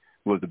one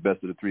was the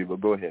best of the 3?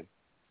 But go ahead.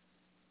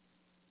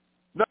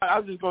 No, I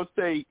was just gonna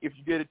say, if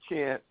you get a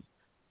chance,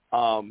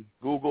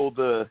 Google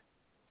the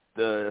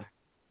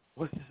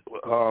what's this,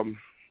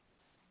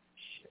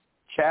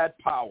 Chad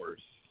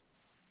Powers.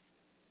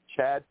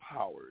 Chad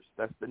Powers.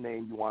 That's the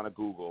name you want to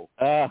Google.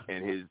 I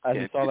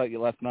just saw that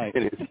last night.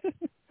 It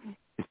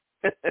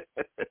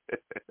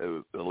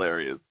was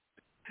hilarious.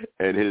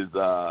 And his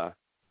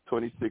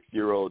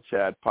 26-year-old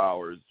Chad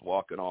Powers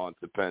walking on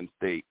to Penn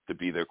State to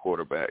be their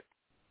quarterback.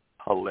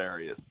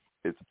 Hilarious.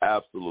 It's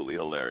absolutely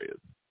hilarious.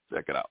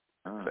 Check it out.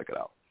 Check it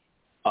out.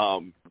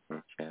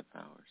 Chad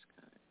Powers.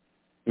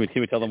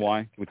 Can we tell them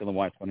why? Can we tell them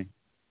why it's funny?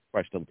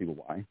 Probably should tell the people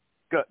why.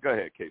 Go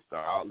ahead,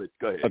 K-Star.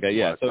 Go ahead. Okay,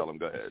 yeah. So, tell them.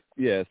 Go ahead.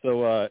 Yeah,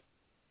 so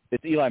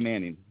it's Eli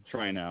Manning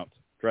trying out,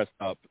 dressed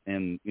up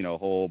in a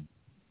whole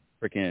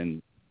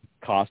freaking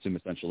costume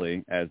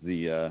essentially as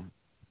a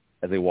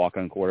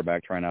walk-on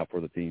quarterback trying out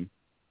for the team,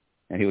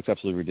 and he looks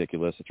absolutely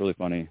ridiculous. It's really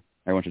funny.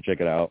 Everyone should check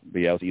it out. But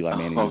yeah, it was Eli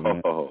Manning doing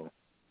it. So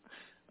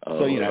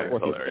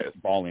of course, it's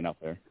balling out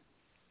there.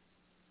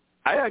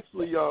 I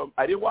actually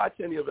I didn't watch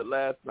any of it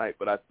last night,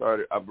 but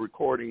I'm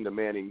recording the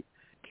Manning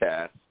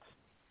cast.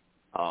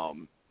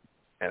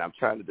 And I'm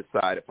trying to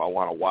decide if I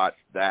want to watch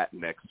that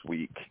next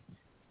week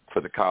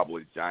for the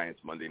Cowboys-Giants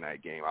Monday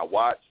night game. I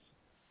watched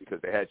because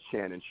they had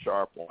Shannon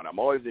Sharp on. I'm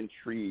always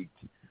intrigued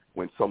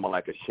when someone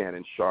like a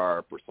Shannon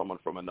Sharp or someone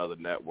from another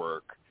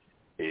network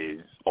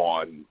is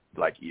on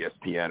like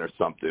ESPN or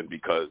something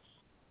because,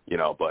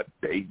 But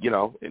they,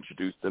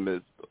 introduced him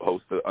as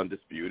host of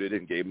Undisputed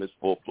and gave him his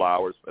full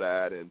flowers for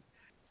that. And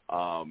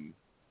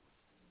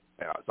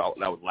so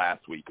that was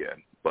last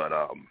weekend. But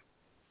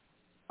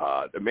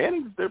the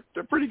Mannings,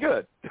 they're pretty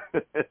good.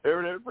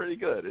 they're pretty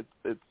good.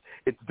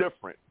 It's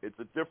different. It's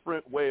a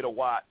different way to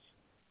watch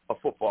a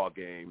football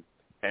game.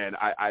 And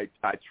I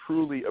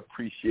truly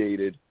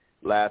appreciated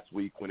last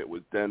week when it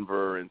was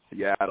Denver and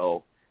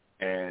Seattle,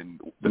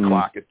 and the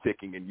clock is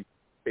ticking, and you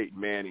Peyton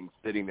Manning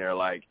sitting there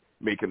like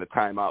making the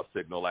timeout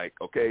signal, like,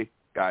 okay,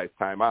 guys,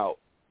 timeout.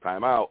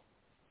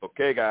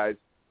 Okay, guys,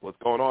 what's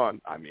going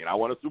on? I mean, I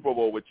won a Super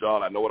Bowl with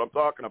y'all. I know what I'm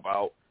talking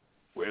about.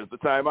 Where's the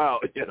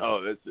timeout? That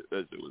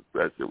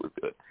shit was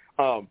good.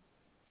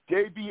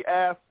 JB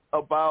asked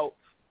about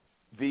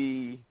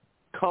the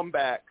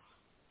comebacks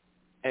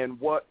and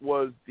what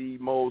was the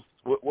most.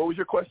 What was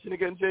your question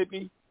again,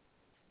 JB?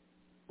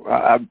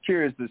 I'm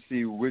curious to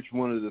see which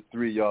one of the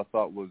three y'all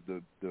thought was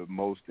the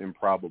most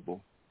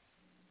improbable.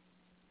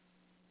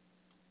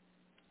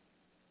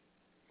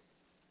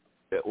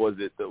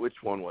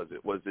 Which one was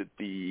it? Was it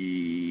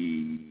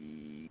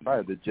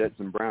probably the Jets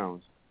and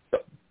Browns?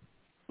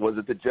 Was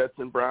it the Jets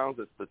and Browns?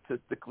 That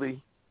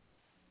statistically,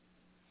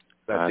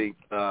 I think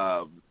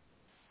the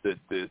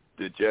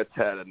Jets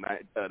had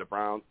the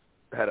Browns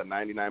had a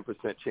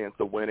 99% chance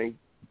of winning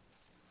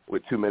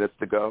with 2 minutes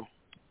to go.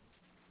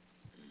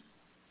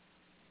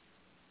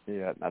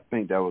 Yeah, I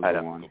think that was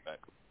the one.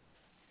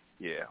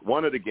 Yeah,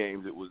 one of the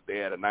games they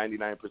had a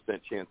 99%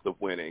 chance of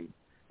winning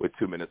with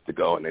 2 minutes to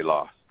go, and they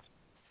lost.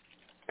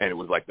 And it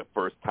was like the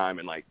first time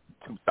in like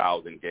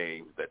 2,000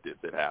 games that this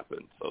had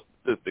happened. So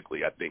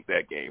statistically, I think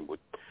that game would.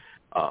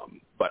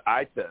 But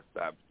I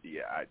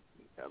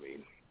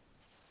mean,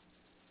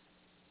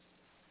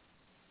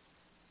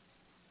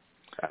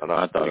 I don't know.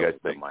 I thought it was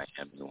the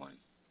Miami one.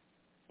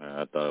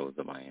 I thought it was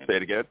the Miami. Say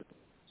it again.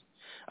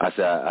 I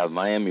said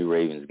Miami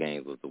Ravens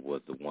game was the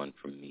one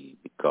for me,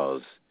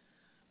 because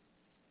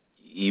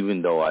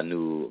even though I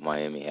knew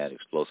Miami had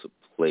explosive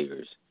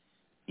players,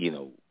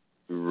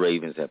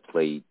 Ravens have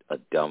played a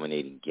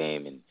dominating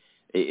game, and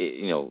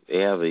they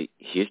have a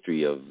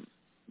history of,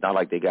 not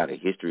like they got a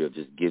history of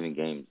just giving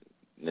games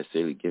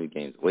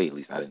away. At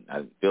least I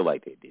didn't feel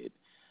like they did.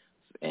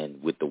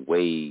 And with the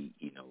way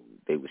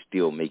they were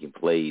still making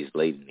plays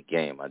late in the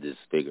game, I just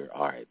figured,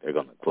 all right, they're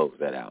gonna close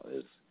that out.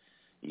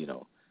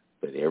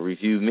 But every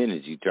few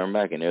minutes you turn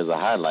back and there's a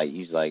highlight.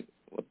 He's like,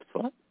 what the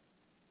fuck?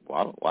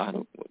 Why?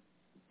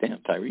 Damn,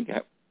 Tyreek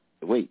got.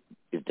 Wait,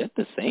 is that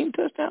the same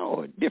touchdown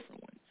or a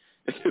different one?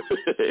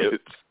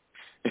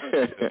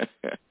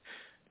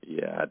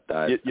 Yeah, I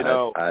thought.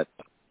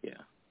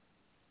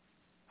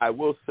 I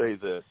will say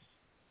this,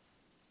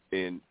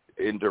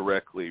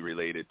 indirectly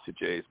related to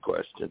Jay's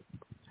question.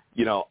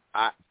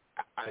 I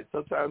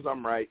sometimes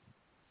I'm right.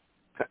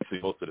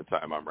 Actually, most of the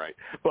time I'm right.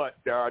 But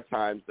there are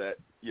times that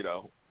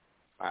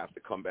I have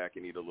to come back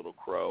and eat a little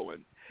crow,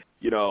 and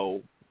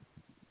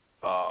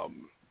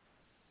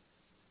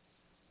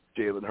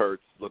Jalen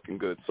Hurts looking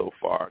good so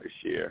far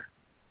this year.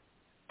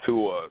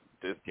 Tua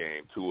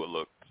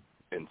looked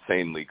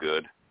insanely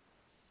good.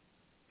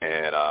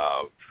 And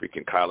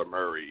freaking Kyler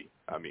Murray,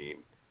 I mean,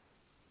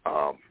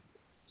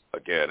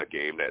 again, a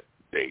game that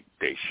they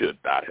should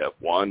not have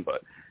won,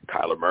 but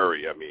Kyler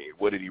Murray, I mean,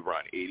 what did he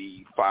run,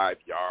 85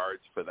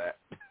 yards for that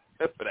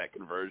for that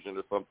conversion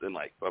or something,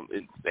 like some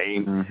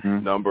insane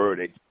number?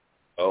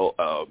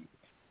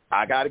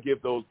 I got to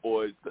give those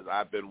boys, because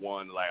I've been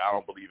one, like, I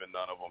don't believe in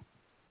none of them.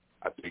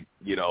 I think,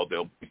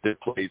 they'll be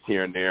plays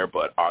here and there,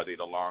 but are they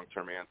the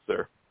long-term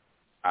answer?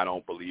 I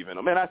don't believe in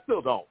them, and I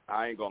still don't.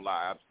 I ain't gonna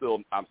lie.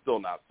 I'm still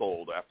not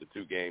sold after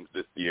 2 games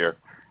this year.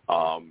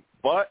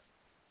 But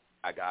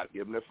I gotta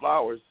give them their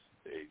flowers.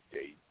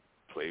 They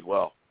played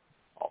well.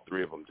 All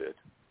 3 of them did.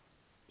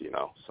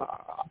 So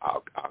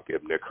I'll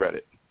give them their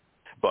credit.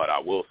 But I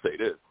will say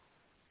this: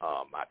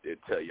 I did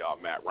tell y'all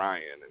Matt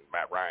Ryan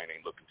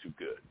ain't looking too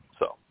good.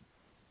 So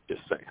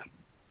just saying.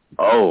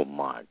 Oh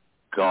my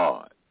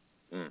God.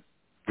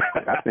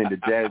 I think the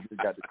Jags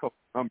got the coach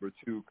number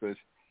too, because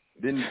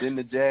didn't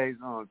the Jags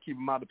keep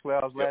them out of the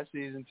playoffs last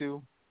season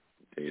too?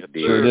 They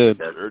did.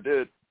 Sure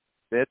did.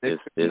 That's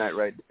night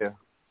right there.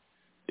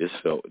 This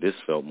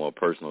felt more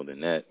personal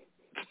than that.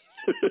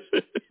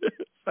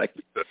 Like,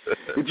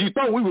 if you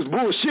thought we was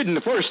bullshitting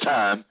the first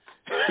time.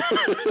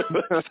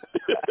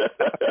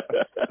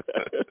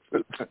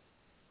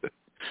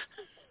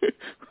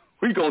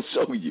 We gonna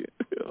show you.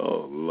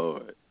 Oh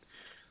Lord,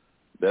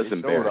 that's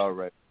embarrassing. All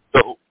right.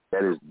 So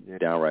that is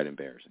downright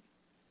embarrassing.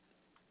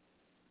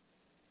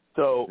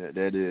 So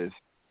that is.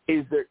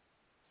 Is there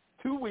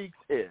 2 weeks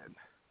in?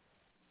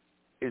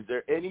 Is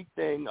there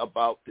anything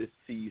about this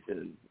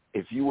season,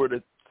 if you were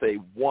to say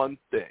one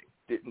thing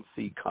didn't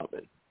see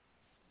coming,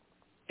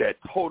 that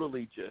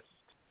totally just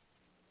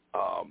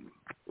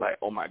like,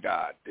 oh my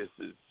God, this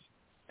is,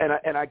 and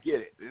I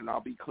get it, and I'll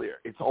be clear,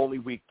 it's only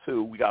week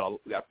 2. We got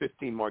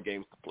 15 more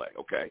games to play.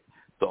 Okay,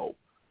 so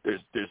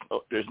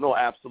there's no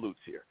absolutes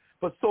here.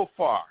 But so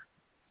far,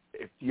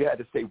 if you had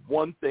to say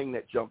one thing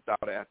that jumped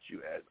out at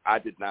you as I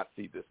did not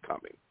see this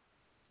coming,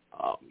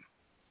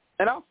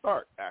 And I'll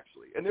start,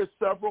 actually. And there's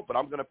several, but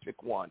I'm going to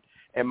pick one.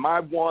 And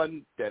my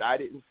one that I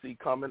didn't see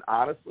coming,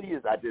 honestly,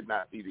 is I did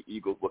not see the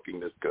Eagles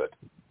looking this good.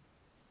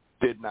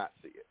 Did not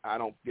see it. I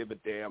don't give a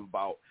damn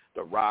about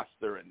the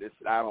roster and this.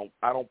 I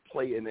don't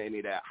play in any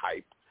of that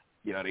hype.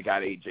 You know, they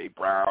got A.J.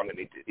 Brown, and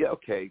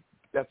okay,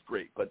 that's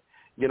great. But,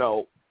 you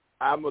know,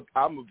 I'm a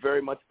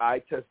very much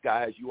eye test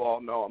guy, as you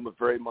all know. I'm a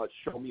very much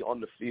show me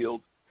on the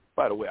field.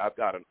 By the way, I've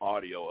got an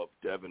audio of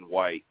Devin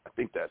White. I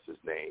think that's his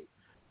name.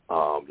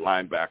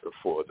 Linebacker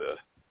for the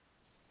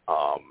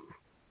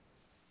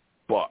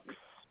Bucks,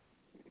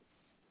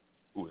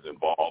 who was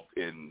involved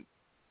in,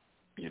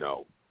 you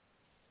know,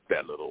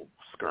 that little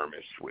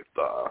skirmish with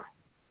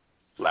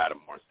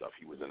Lattimore and stuff.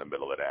 He was in the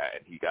middle of that,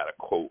 and he got a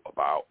quote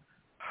about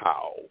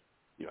how,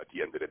 you know, at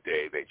the end of the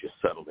day, they just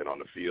settled in on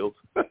the field.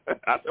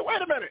 I said,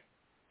 wait a minute.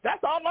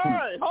 That's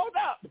online. Hold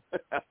up.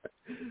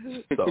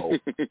 So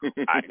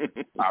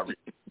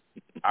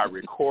I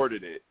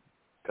recorded it,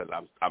 because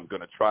I'm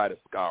going to try to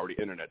scour the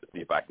internet to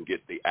see if I can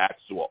get the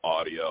actual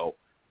audio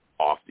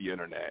off the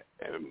internet.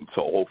 And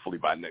so hopefully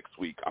by next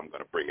week I'm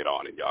going to bring it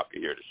on and y'all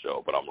can hear the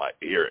show. But I'm like,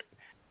 hear it.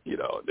 You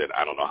know, then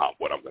I don't know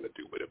what I'm going to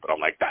do with it. But I'm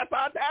like, that's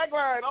our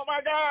tagline. Oh,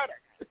 my God.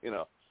 You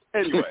know.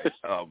 Anyway.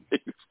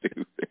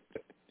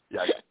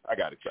 Yeah, I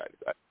got excited.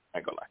 I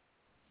ain't going to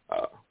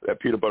lie. That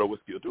peanut butter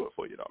whiskey will do it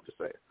for you, though. I'm just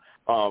saying.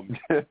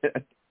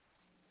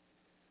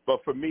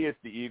 But for me, it's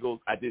the Eagles.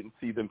 I didn't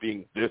see them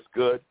being this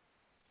good.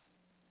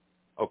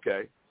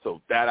 Okay,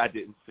 so that I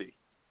didn't see.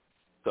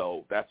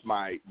 So that's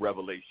my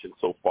revelation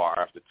so far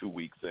after 2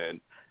 weeks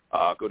in.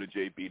 Go to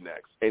JB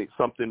next.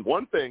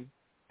 One thing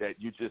that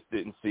you just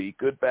didn't see,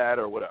 good, bad,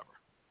 or whatever.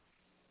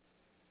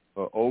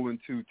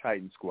 0-2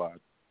 Titan squad.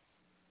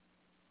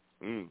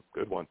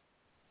 Good one.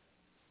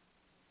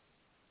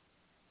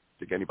 I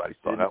think anybody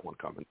saw that one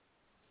coming.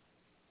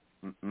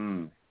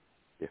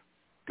 Yeah,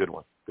 good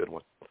one.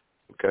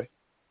 Okay.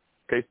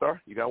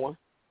 K-Star, you got one?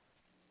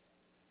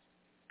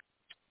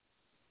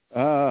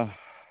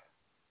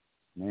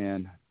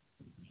 Man,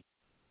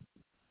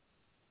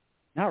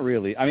 not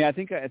really. I mean, I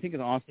think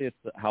honestly, it's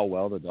how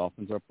well the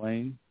Dolphins are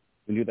playing.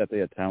 We knew that they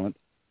had talent,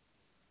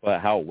 but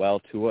how well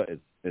Tua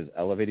is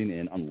elevating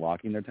and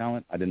unlocking their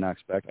talent, I did not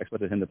expect. I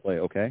expected him to play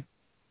okay,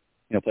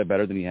 you know, play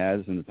better than he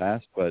has in the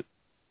past. But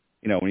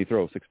you know, when you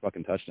throw 6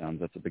 fucking touchdowns,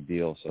 that's a big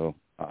deal. So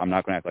I'm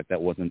not going to act like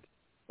that wasn't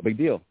a big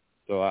deal.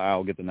 So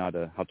I'll get the nod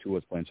to how Tua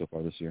is playing so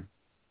far this year.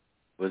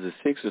 Was it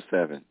 6 or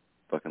 7?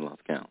 Fucking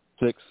lost count.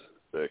 6.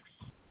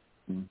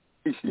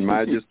 You might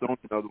have just thrown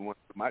another one.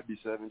 It might be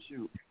 7.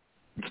 Shoot.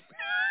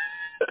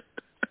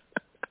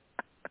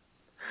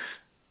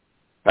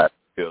 Pat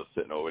Hill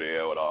sitting over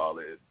there with all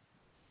this.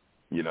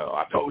 You know,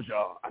 I told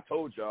y'all.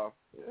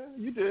 Yeah,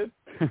 you did.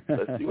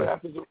 Let's see what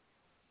happens.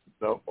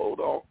 No, hold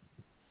on.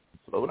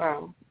 Slow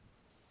down.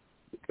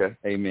 Okay.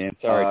 Hey man,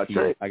 sorry,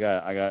 Keith. I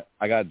got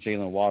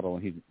Jalen Waddle,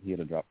 and he had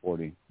to drop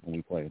 40 when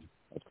we played.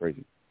 That's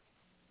crazy.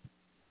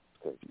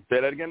 Say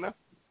that again now.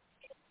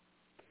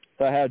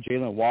 So I had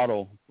Jalen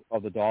Waddle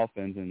of the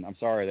Dolphins, and I'm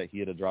sorry that he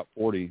had to drop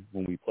 40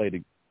 when we played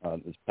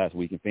this past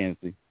week in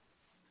fantasy.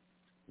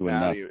 Look,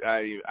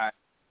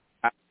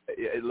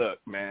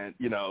 man.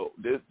 You know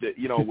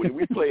when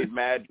we played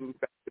Madden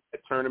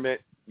at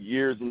tournament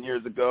years and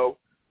years ago,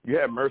 you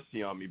had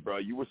mercy on me, bro.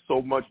 You were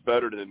so much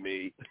better than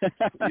me.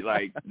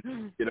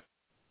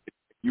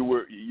 You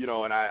were,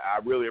 and I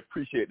really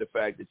appreciate the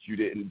fact that you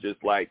didn't just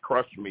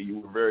crush me. You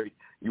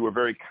were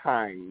very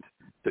kind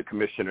to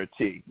Commissioner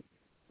T.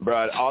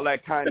 But all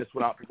that kindness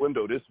went out the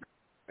window this week,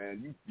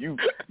 man.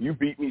 You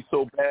beat me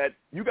so bad.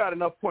 You got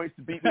enough points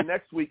to beat me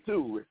next week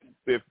too.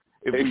 If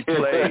we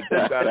play,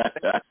 you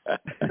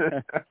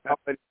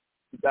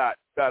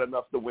got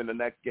enough to win the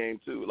next game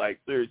too.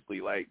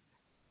 Seriously,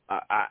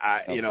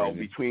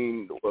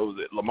 between, what was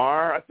it,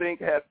 Lamar, I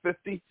think, had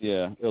 50?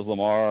 Yeah, it was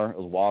Lamar, it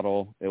was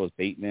Waddle, it was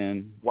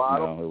Bateman, it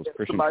was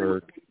Christian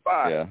Kirk.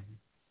 Yeah.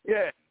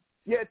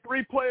 You had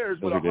 3 players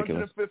with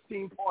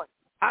 115 points.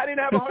 I didn't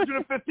have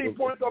 115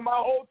 points on my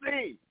whole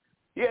team.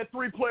 He had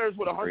 3 players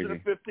with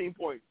 115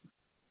 points.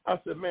 I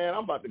said, man,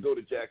 I'm about to go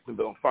to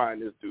Jacksonville and find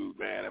this dude,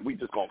 man, and we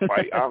just going to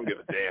fight. I don't give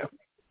a damn.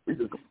 We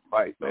just going to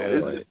fight,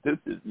 man. This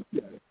is,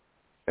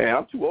 man,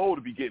 I'm too old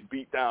to be getting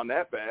beat down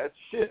that bad.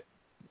 Shit.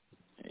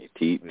 Hey,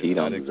 T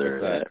don't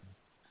deserve that.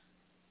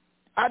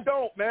 I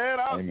don't, man.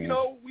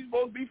 We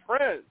supposed to be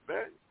friends,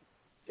 man.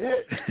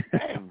 Shit.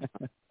 Damn.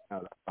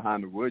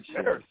 Behind the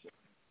woodshed.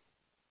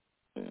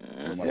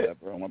 My bad,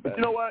 bro. My bad.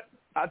 You know what?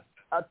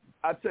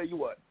 I tell you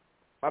what.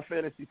 My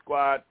fantasy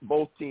squad,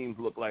 both teams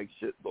look like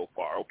shit so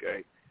far,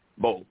 okay?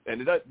 Both.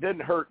 And it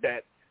didn't hurt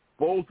that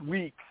both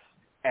weeks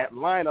at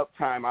lineup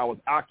time I was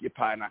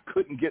occupied and I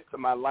couldn't get to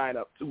my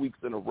lineup 2 weeks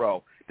in a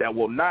row. That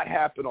will not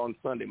happen on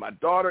Sunday. My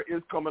daughter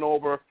is coming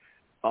over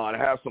to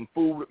have some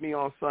food with me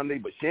on Sunday,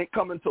 but she ain't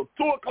coming until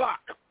 2 o'clock.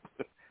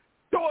 2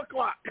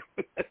 o'clock.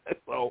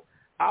 So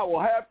I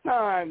will have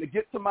time to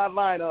get to my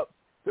lineup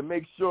to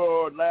make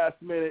sure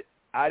last minute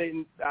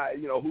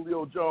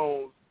Julio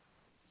Jones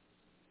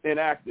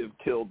inactive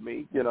killed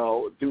me.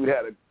 Dude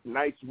had a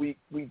nice week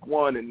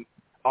 1, and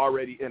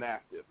already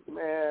inactive.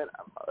 Man,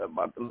 I'm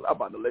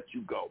about to let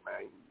you go,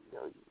 man. You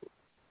know,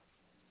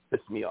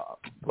 piss me off.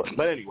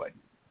 But anyway,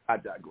 I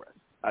digress.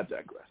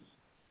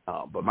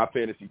 But my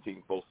fantasy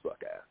team both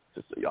suck ass,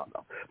 just so y'all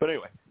know. But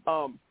anyway,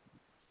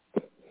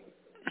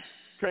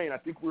 Train,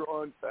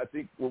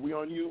 were we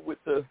on you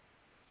with the?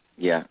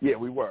 Yeah. Yeah,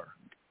 we were.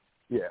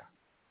 Yeah.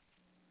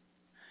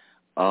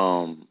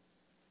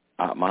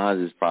 Mine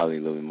is probably a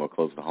little bit more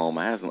close to home.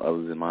 I have some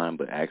others in mind,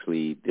 but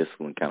actually this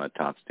one kind of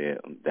tops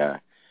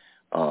that.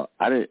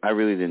 I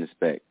really didn't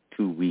expect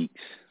 2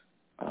 weeks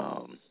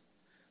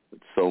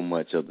with so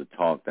much of the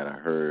talk that I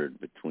heard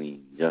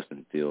between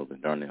Justin Fields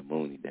and Darnell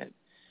Mooney that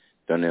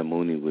Darnell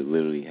Mooney would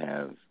literally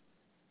have,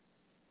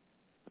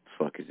 what the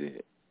fuck is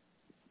it,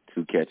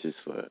 2 catches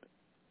for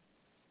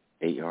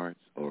 8 yards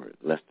or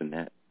less than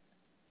that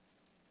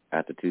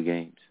after 2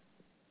 games.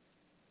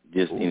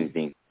 Just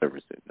anything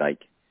service it.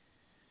 Like,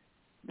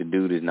 the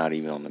dude is not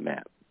even on the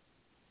map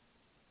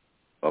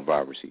of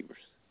our receivers.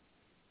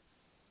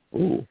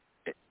 Ooh.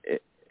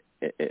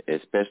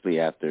 Especially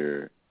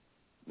after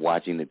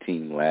watching the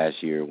team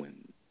last year when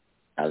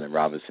Allen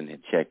Robinson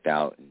had checked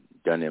out and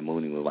Darnell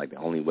Mooney was like the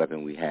only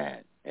weapon we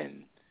had.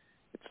 And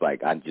it's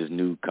like I just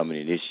knew coming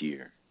in this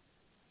year.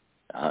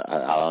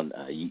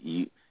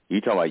 You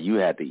talking about you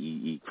had to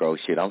eat crow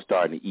shit. I'm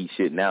starting to eat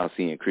shit now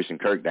seeing Christian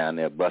Kirk down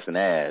there busting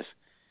ass.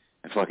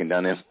 And fucking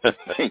down there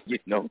ain't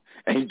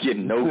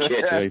getting no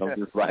catches. I'm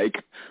just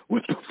like,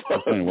 what the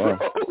fuck, bro?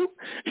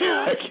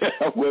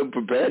 I wasn't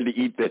prepared to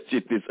eat that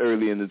shit this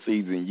early in the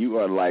season. You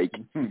are like,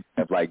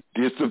 have like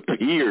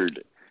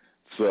disappeared.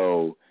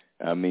 So,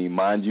 I mean,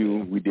 mind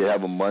you, we did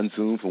have a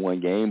monsoon for 1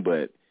 game,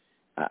 but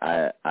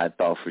I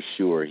thought for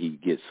sure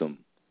he'd get some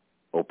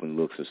open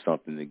looks or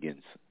something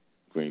against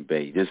Green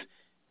Bay. Just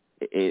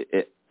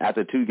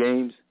after 2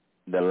 games,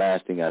 the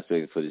last thing I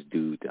expected for this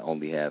dude to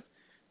only have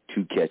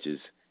 2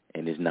 catches.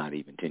 And it's not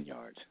even 10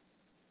 yards.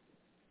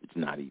 It's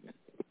not even.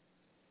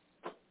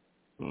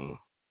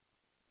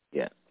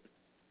 Yeah.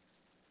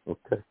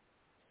 Okay.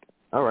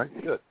 All right,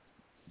 good.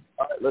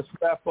 All right, let's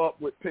wrap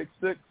up with Pick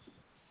 6,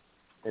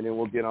 and then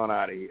we'll get on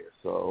out of here.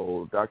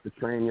 So, Dr.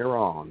 Train, you're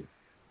on.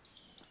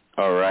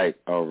 All right.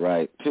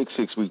 Pick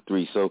 6, week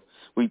 3. So,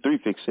 week 3,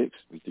 pick 6.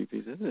 Week 3,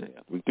 pick 6.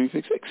 Week 3,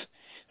 pick 6.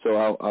 So,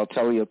 I'll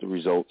tally up the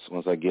results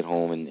once I get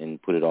home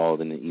and put it all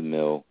in the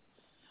email.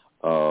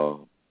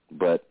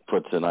 But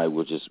for tonight,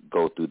 we'll just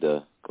go through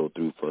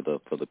for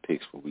the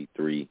picks for week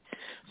 3.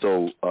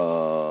 So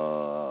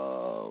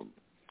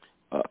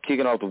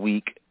kicking off the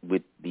week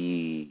with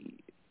the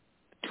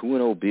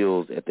 2-0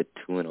 Bills at the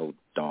 2-0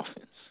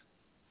 Dolphins.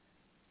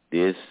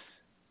 This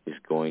is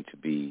going to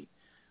be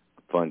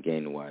a fun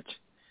game to watch.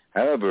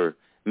 However,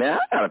 man,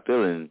 I got a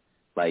feeling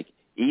like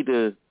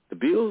either the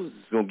Bills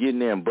is gonna get in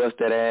there and bust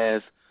that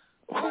ass,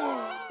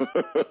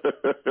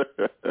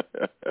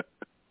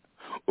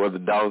 or the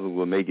Dolphins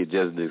will make it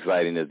just as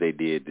exciting as they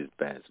did this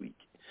past week.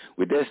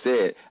 With that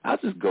said, I'll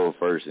just go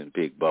first and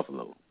pick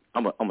Buffalo.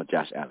 I'm a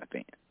Josh Allen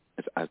fan.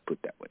 I put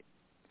it that way.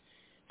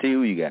 Tell you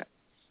who you got.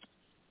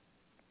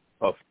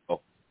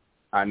 Buffalo.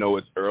 I know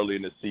it's early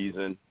in the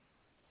season,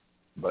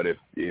 but if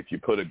you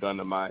put a gun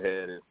to my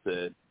head and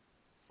said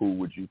who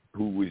was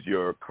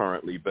your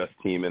currently best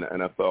team in the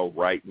NFL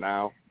right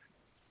now,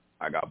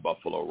 I got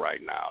Buffalo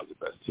right now as the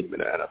best team in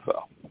the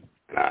NFL.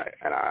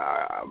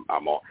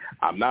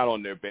 I'm not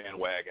on their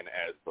bandwagon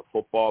as a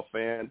football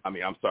fan. I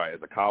mean, I'm sorry,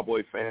 as a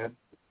Cowboy fan,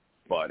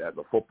 but as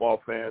a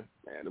football fan,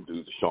 man, them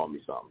dudes are showing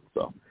me something.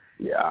 So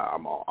yeah,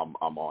 I'm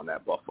on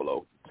that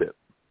Buffalo tip.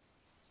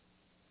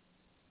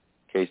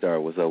 K-Star,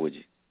 what's up with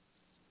you?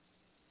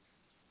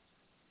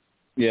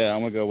 Yeah,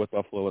 I'm gonna go with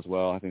Buffalo as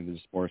well. I think they're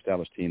just a more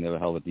established team. They have a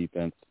hell of a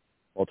defense.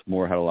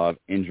 Baltimore had a lot of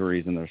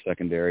injuries in their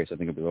secondary, so I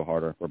think it'll be a little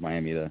harder for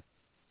Miami to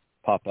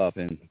pop up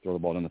and throw the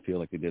ball down the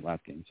field like they did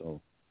last game.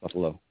 So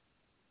Buffalo.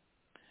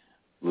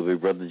 Little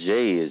big brother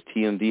Jay, is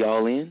TMD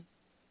all in?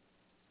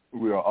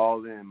 We are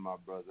all in, my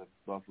brother.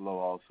 Buffalo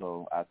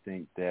also. I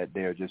think that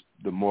they're just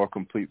the more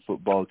complete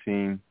football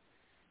team.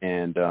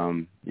 And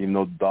even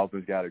though the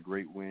Dolphins got a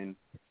great win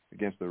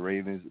against the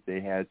Ravens, they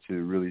had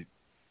to really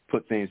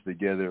put things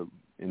together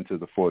into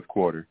the fourth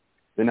quarter.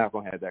 They're not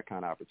going to have that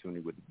kind of opportunity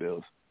with the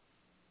Bills.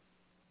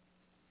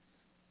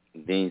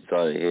 Dean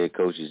saw the head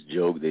coach's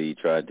joke that he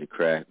tried to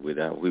crack with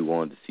how we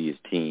wanted to see his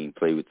team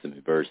play with some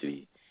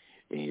adversity.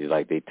 And he's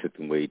like, they took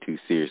them way too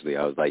seriously.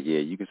 I was like, yeah,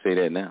 you can say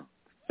that now.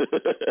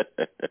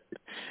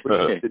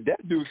 That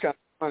dude's kind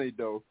of funny,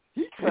 though.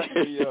 He cracked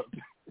me up.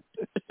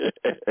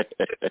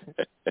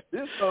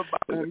 This stuff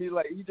about him,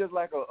 he's just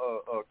like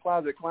a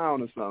closet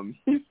clown or something.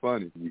 He's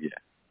funny.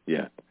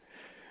 Yeah.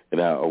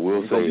 And I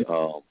will say,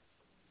 go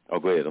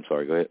ahead. I'm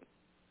sorry. Go ahead.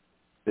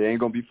 They ain't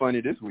going to be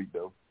funny this week,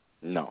 though.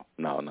 No,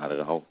 not at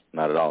all.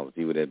 Not at all.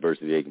 See what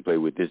adversity they can play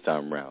with this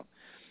time around.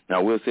 Now,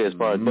 I will say, as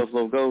far as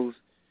Buffalo goes,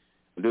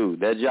 dude,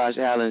 that Josh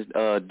Allen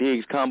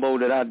Diggs combo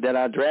that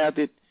I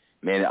drafted,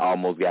 man, it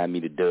almost got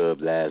me the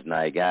dub last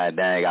night. God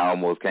dang, I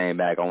almost came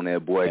back on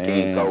that boy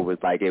King Cobras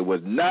like it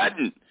was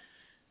nothing.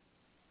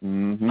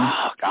 Mm-hmm.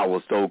 I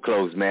was so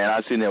close, man. I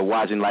was sitting there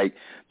watching like,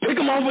 pick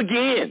him off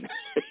again.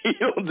 He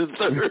don't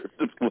deserve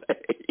to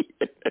play.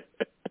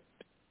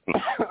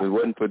 If it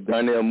wasn't for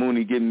Darnell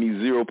Mooney giving me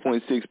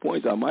 0.6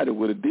 points, I might have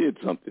would have did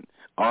something.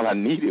 All I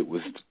needed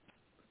was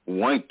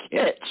one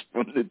catch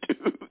from the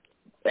dude.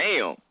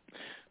 Damn.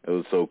 It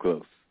was so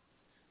close.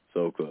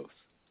 So close.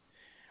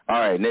 All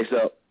right, next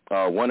up,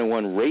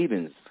 1-1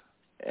 Ravens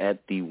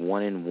at the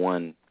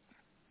 1-1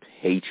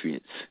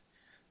 Patriots.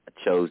 I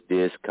chose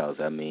this because,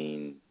 I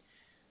mean,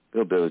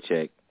 Bill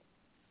Belichick,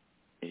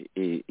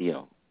 he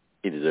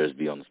deserves to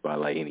be on the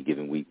spotlight any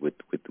given week with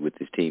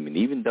this team. And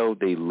even though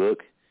they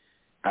look,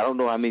 I don't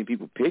know how many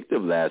people picked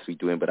them last week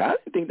to win, but I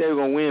didn't think they were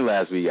going to win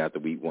last week after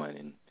week 1.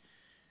 And,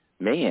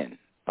 man,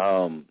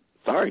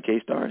 sorry,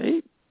 K-Star,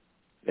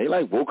 they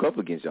like woke up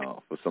against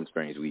y'all for some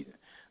strange reason.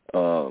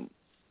 So,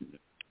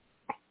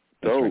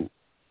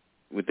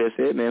 with that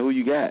said, man, who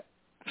you got?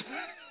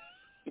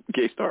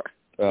 K-Star.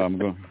 I'm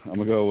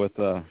gonna go with.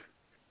 Now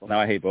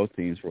I hate both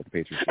teams for what the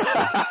Patriots do.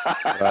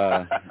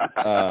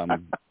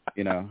 I'm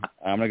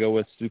gonna go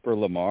with Super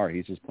Lamar.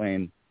 He's just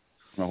playing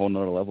on a whole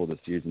nother level this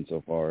season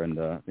so far, and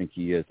I think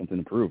he has something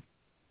to prove.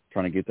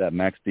 Trying to get that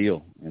max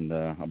deal, and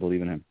I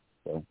believe in him.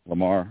 So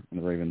Lamar and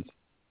the Ravens.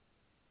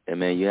 And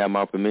man, you have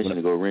my permission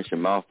to go rinse your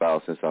mouth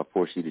out since I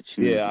forced you to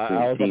choose between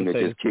the team that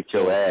just kicked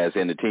your ass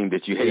and the team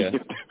that you hate.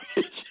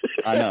 Yeah.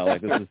 I know,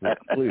 like this is a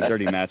completely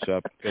dirty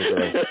matchup.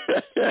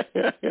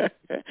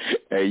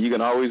 Hey, you can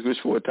always wish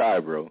for a tie,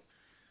 bro.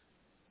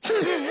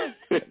 Here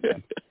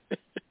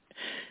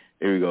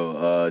we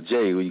go.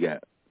 Jay, who you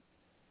got?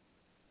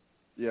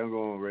 Yeah, I'm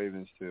going with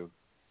Ravens too.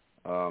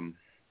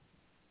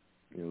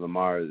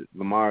 Lamar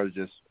is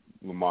just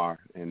Lamar,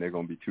 and they're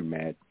going to be too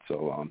mad.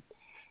 So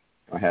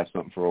I have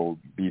something for old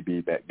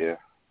BB back there.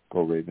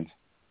 Go Ravens.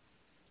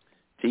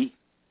 T?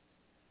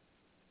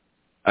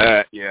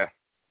 Yeah.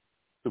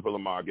 Super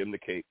Lamar, give him the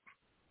cape.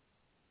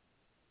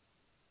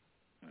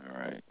 All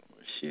right.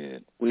 Well,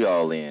 shit. We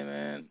all in,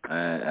 man.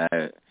 I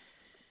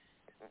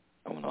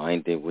don't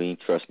know. We ain't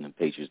trusting the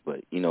Patriots,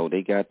 but,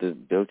 Belichick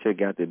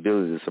got the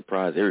ability to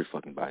surprise every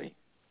fucking body.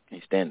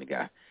 Can't stand the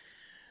guy.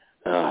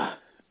 All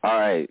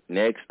right.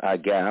 Next, I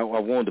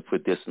wanted to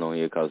put this one on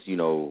here because,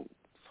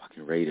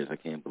 fucking Raiders, I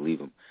can't believe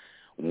them.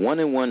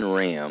 1-1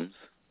 Rams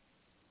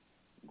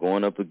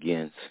going up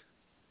against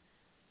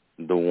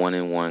the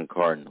 1-1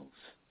 Cardinals.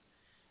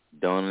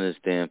 Don't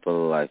understand for the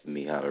life of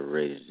me how the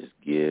Raiders just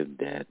give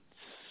that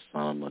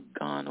son of a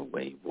gun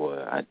away, boy,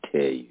 I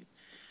tell you.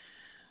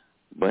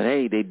 But,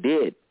 hey, they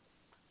did.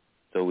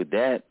 So with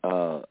that,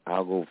 I'll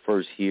go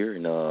first here,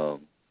 and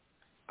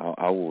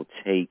I will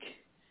take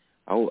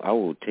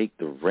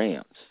the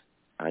Rams.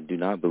 I do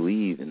not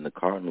believe in the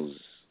Cardinals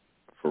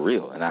for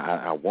real, and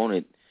I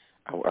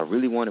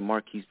really wanted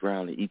Marquise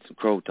Brown to eat some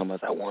crow, talking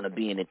about I want to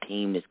be in a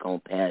team that's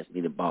going to pass me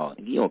the ball.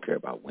 And you don't care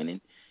about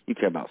winning. You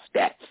care about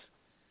stats.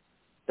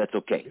 That's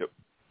okay. Yep.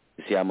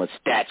 You see how much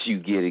stats you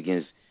get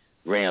against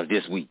Rams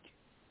this week.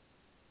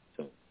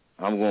 So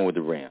I'm going with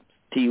the Rams.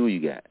 T, who you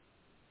got?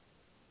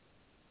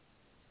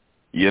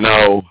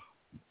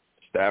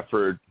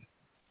 Stafford,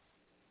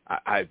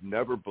 I've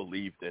never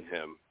believed in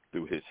him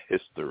through his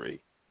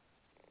history,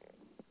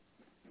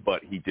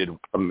 but he did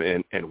come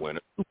in and win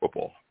a Super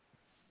Bowl.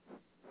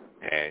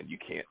 And you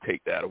can't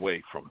take that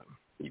away from him.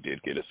 He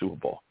did get a Super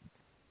Bowl.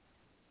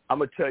 I'm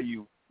going to tell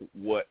you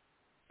what,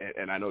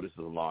 and I know this is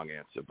a long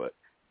answer, but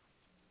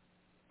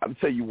I'm going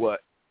to tell you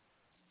what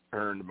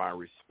earned my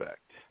respect.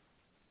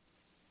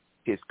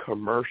 His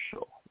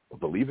commercial,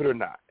 believe it or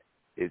not,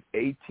 his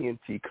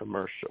AT&T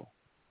commercial,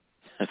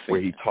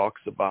 where he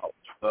talks about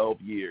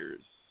 12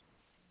 years,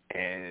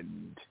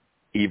 and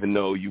even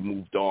though you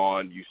moved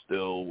on, you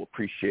still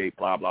appreciate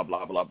blah, blah,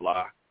 blah, blah,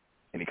 blah,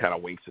 and he kind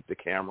of winks at the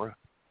camera.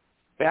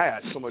 Man, I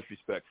have so much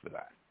respect for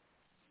that.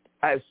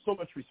 I have so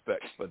much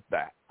respect for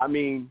that. I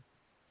mean,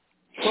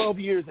 12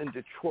 years in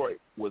Detroit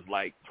was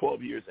like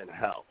 12 years in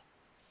hell.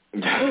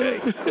 Okay?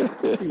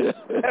 It was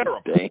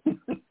terrible.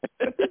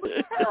 It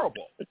was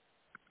terrible.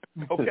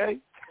 Okay?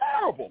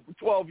 Terrible for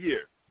 12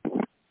 years.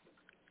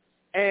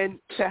 And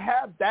to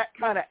have that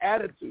kind of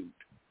attitude,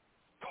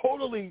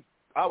 totally,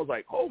 I was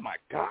like, oh, my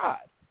God.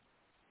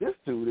 This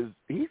dude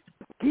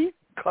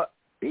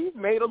he's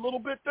made a little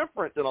bit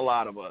different than a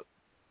lot of us.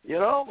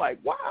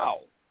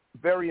 Wow.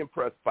 Very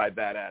impressed by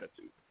that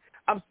attitude.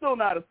 I'm still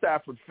not a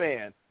Stafford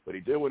fan, but he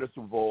did win a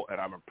Super Bowl,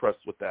 and I'm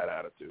impressed with that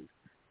attitude.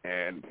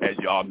 And as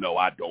y'all know,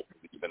 I don't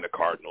believe in the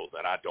Cardinals,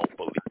 and I don't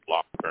believe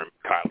long-term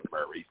Kyler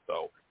Murray.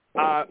 So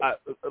a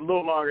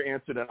little longer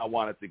answer than I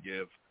wanted to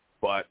give,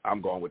 but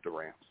I'm going with the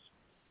Rams.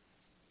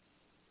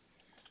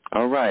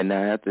 All right.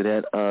 Now, after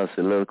that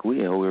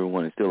soliloquy, I hope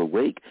everyone is still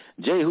awake.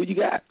 Jay, who you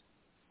got?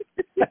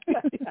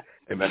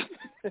 Hey, man,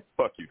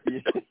 fuck you.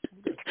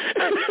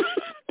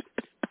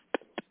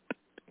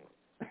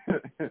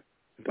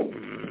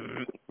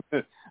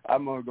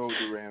 I'm going to go with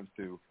the Rams,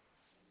 too.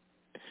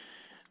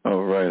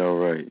 All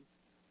right.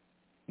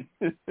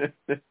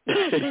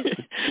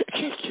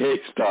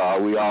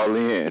 K-Star, we all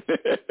in.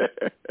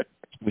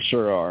 We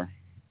sure are.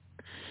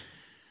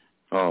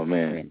 Oh,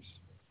 man. Rams.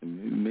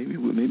 Maybe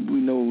we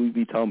know what we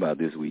be talking about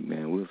this week,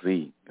 man. We'll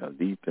see.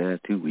 These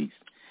past 2 weeks.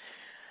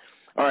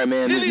 All right,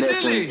 man.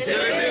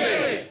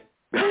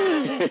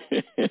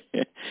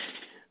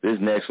 This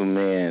next one,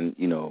 man.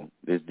 You know,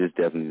 this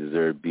definitely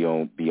deserves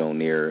to be on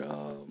there.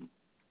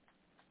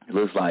 It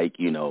looks like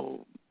the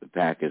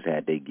Packers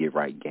had their get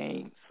right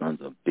game. Sons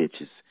of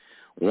bitches.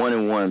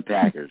 1-1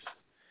 Packers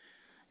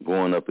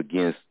going up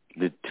against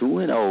the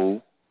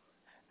 2-0.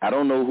 I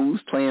don't know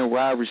who's playing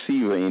wide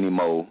receiver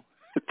anymore.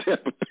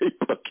 Tampa Bay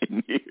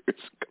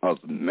Buccaneers. Cause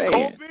man,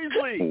 Cole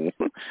Beasley.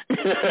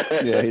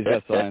 Yeah, he's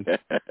got signed.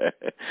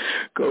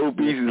 Cole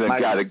Beasley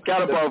got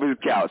up off his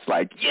couch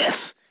like, yes,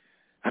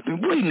 I've been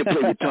waiting to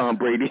play with Tom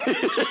Brady.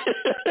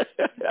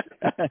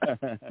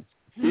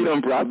 He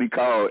done probably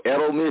called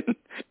Edelman.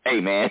 Hey,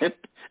 man.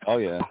 Oh,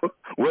 yeah.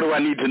 What do I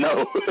need to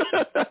know?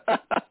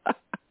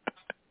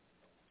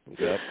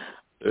 Yep.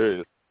 There it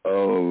is.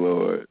 Oh,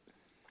 Lord.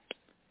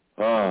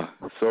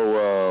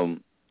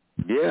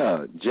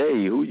 Yeah,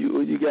 Jay, who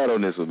you got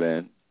on this one,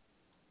 man?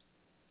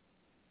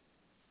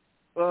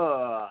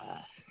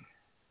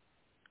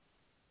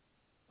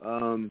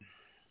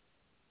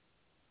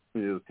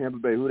 Tampa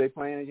Bay. Who they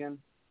playing again?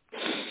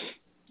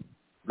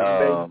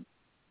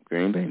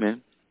 Green Bay,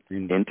 man.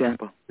 In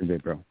Tampa. Green Bay,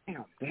 bro.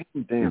 Damn. Green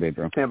Bay,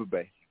 bro. Tampa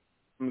Bay.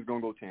 I'm just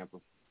gonna go Tampa.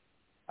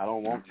 I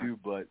don't want to,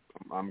 but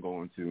I'm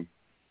going to.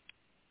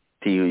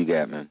 T, who you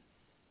got, man?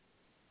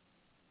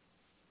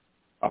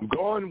 I'm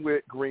going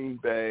with Green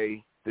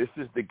Bay. This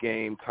is the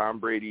game Tom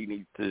Brady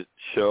needs to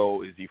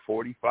show. Is he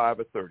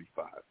 45 or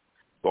 35?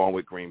 Going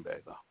with Green Bay,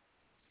 though.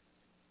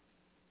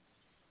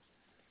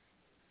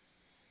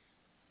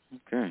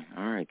 Okay.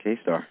 All right.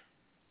 K-Star.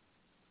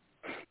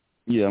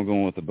 Yeah, I'm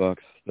going with the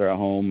Bucs. They're at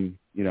home.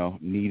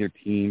 Neither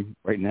team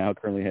right now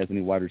currently has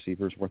any wide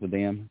receivers worth a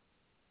damn.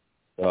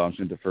 So I'm just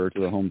going to defer to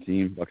the home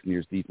team.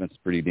 Buccaneers defense is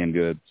pretty damn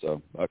good,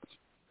 so Bucs.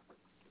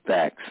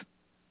 Facts.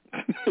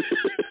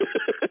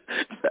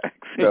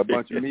 Got a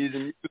bunch of me's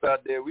and you's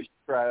out there. We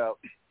should try out.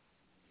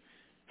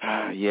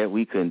 Yeah,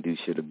 we couldn't do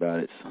shit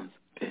about it, sons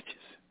of bitches.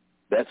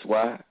 That's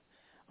why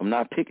I'm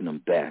not picking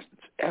them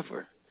bastards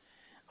ever.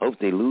 Hope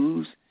they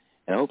lose,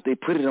 and I hope they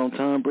put it on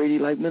Tom Brady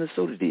like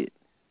Minnesota did.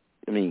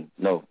 Aaron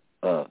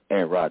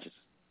Rodgers.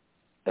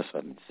 That's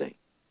what I meant to say.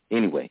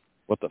 Anyway,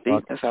 what the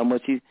fuck? That's how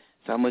much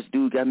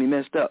dude got me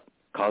messed up,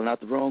 calling out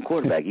the wrong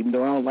quarterback, even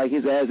though I don't like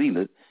his ass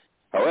either.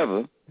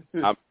 However,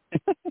 I'm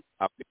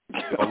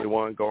the only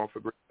one going for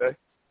Green Bay.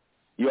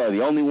 You are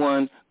the only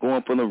one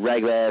going for the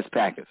regular-ass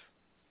Packers.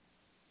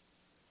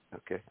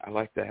 Okay, I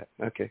like that.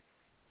 Okay.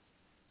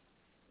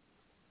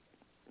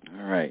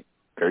 All right.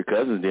 Kirk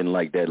Cousins didn't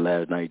like that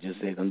last night.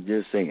 I'm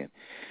just saying.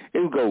 It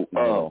would go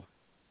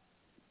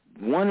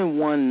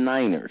 1-1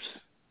 Niners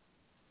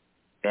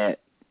at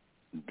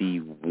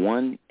the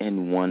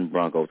 1-1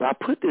 Broncos. I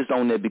put this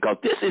on there because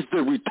this is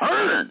the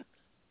return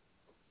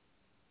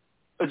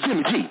of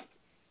Jimmy G.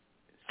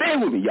 Stay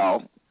with me,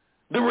 y'all.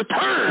 The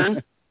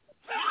return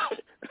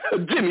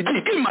of Jimmy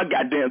G. Give me my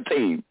goddamn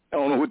team. I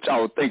don't know what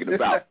y'all were thinking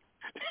about.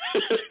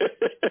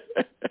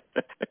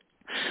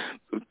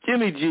 So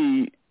Jimmy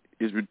G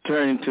is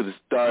returning to the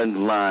starting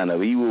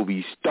lineup. He will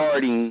be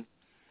starting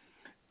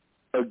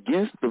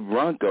against the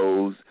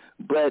Broncos,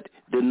 but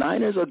the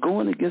Niners are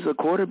going against a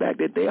quarterback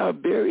that they are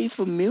very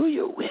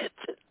familiar with.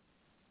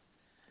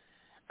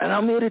 And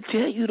I'm here to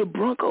tell you the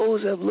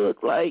Broncos have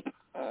looked like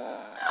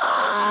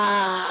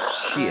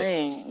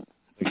shit.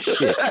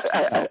 Shit.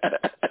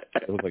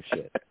 It looks like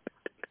shit.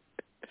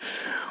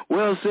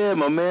 Well said,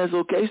 my man.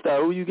 So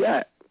K-Star, who you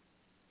got?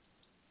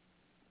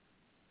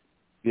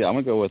 Yeah, I'm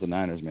going to go with the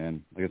Niners,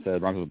 man. Like I said, the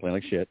Broncos are playing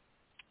like shit.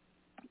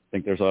 I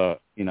think there's a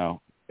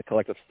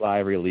collective sigh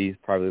of relief,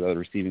 probably the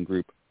receiving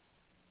group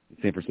in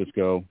San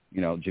Francisco.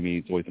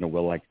 Jimmy's always been a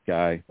well-liked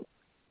guy.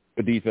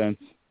 Good defense.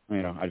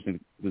 I just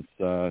think this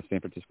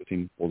San Francisco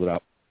team pulls it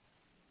out.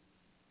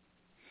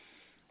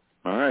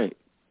 All right.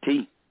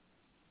 T.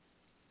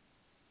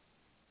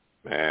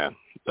 Man,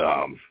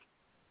 I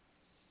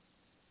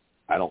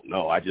don't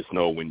know. I just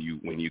know when you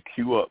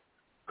queue up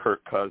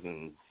Kirk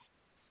Cousins,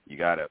 you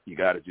gotta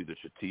do the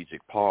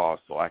strategic pause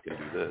so I can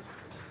do this.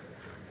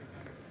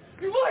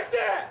 You like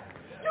that?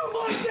 You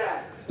like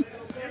that?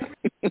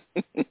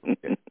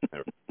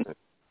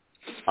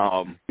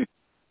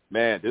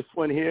 Man, this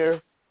one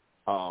here,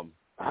 I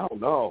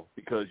don't know,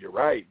 because you're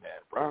right,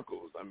 man.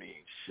 Broncos, I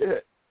mean,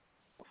 shit.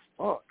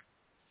 Fuck.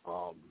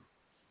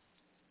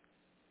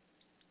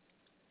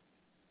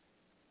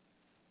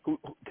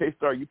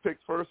 K-Star, you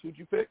picked first. Who'd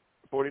you pick?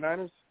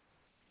 49ers?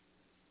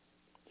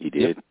 He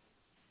did. Yep.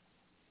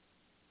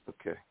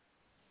 Okay.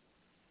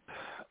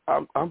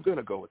 I'm going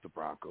to go with the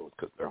Broncos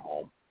because they're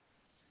home.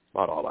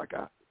 About all I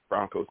got.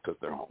 Broncos because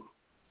they're home.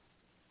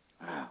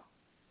 Wow.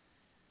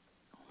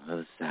 On the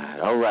other side.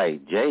 All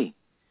right, Jay.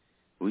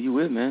 Who you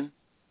with, man?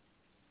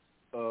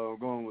 I'm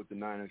going with the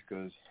Niners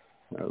because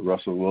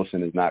Russell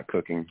Wilson is not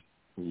cooking.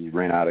 He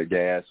ran out of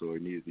gas or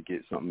he needs to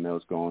get something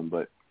else going,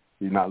 but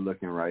he's not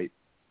looking right.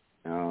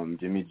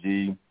 Jimmy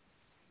G,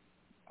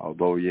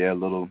 although, a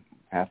little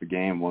half a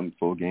game, one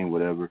full game,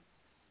 whatever,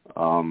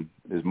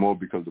 is more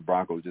because the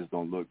Broncos just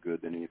don't look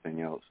good than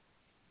anything else.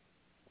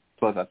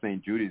 Plus, I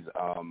think Judy's.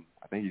 I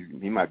think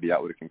he might be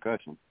out with a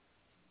concussion.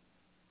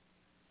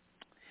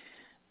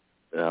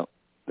 Well,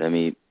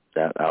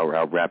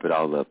 I'll wrap it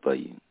all up for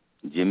you.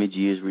 Jimmy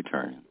G is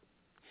returning.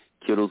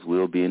 Kittles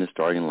will be in the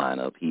starting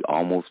lineup. He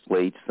almost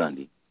played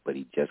Sunday, but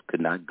he just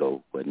could not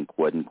go.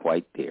 wasn't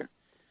quite there.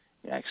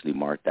 He actually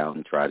marked out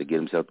and tried to get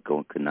himself to go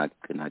and could not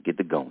get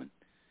the going.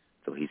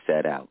 So he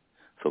sat out.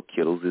 So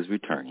Kittles is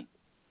returning.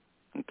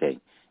 Okay.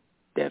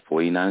 That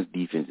 49ers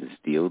defense is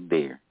still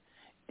there.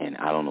 And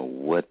I don't know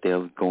what the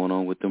hell's going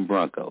on with them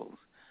Broncos.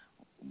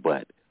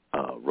 But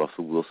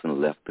Russell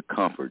Wilson left the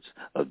comforts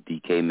of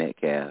DK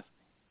Metcalf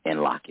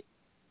and Lockett.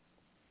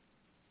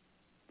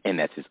 And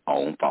that's his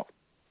own fault.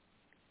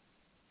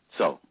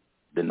 So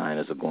the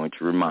Niners are going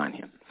to remind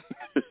him.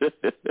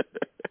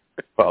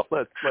 Well,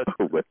 let's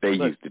what they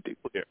used to do.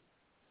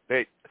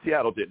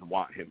 Seattle didn't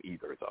want him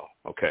either, though.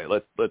 Okay,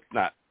 let's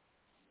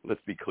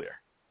be clear.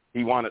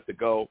 He wanted to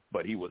go,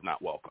 but he was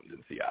not welcomed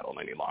in Seattle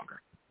any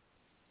longer.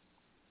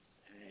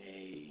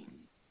 Hey.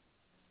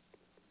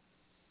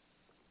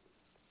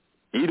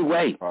 Either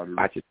way,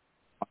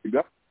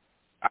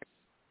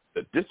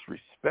 the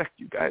disrespect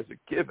you guys are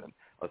giving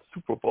a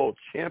Super Bowl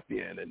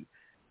champion and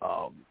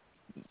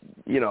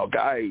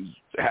guy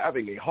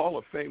having a Hall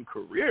of Fame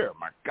career.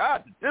 My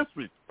God, the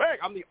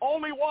disrespect. I'm the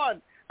only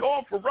one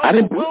going for Russell I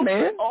didn't Wilson. boo,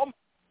 man.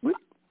 We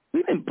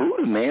didn't boo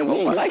him, man. We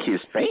ain't like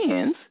his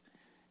fans.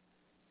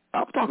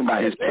 I'm talking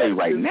about his play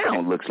right now.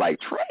 It looks like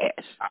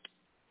trash.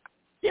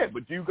 Yeah,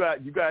 but you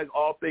guys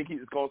all think he's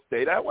going to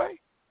stay that way?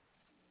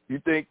 You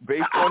think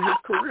based on his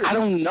career? I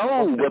don't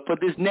know, but for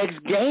this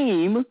next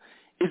game,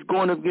 it's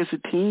going up against a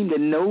team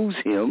that knows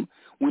him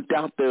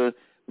without the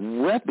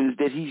weapons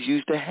that he's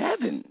used to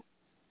having.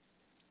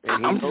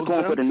 I'm just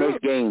going for the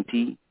next game,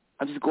 T.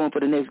 I'm just going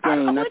for the next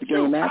game, not the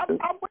game after.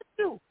 I'm with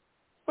you.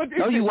 But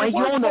no, you ain't.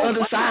 You're on the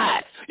other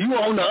side. You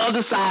on the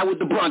other side with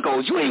the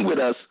Broncos. You ain't with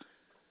us.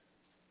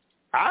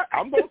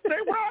 I'm going to stay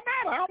where I'm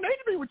at. I don't need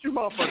to be with you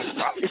motherfuckers.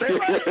 I'm stay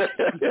right here.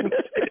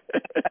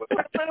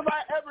 If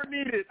I ever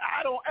need it,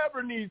 I don't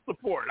ever need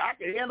support. I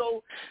can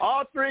handle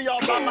all three of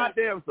y'all by my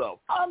damn self.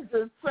 I'm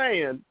just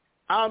saying,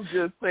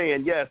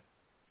 yes,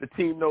 the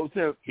team knows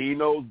him. He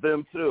knows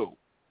them too.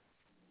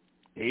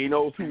 He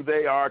knows who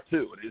they are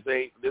too.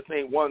 This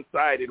ain't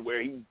one-sided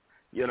where he's,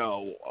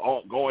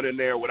 going in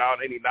there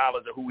without any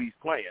knowledge of who he's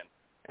playing.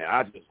 And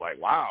I just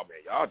like, wow, man,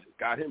 y'all just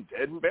got him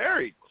dead and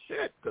buried.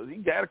 Shit, because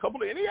he had a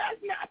couple of, and he has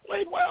not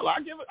played well. I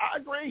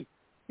agree.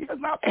 He has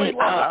not played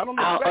well.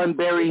 I'll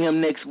unbury him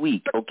next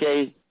week,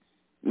 okay?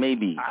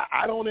 Maybe.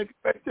 I don't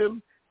expect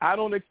him. I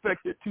don't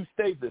expect it to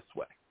stay this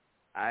way.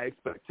 I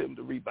expect him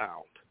to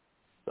rebound.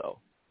 So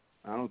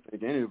I don't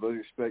think any of us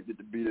expect it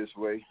to be this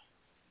way.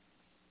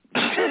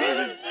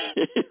 I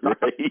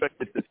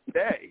expect it to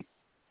stay.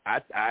 I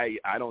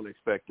don't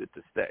expect it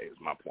to stay. Is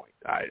my point.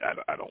 I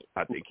don't.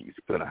 I think he's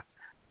gonna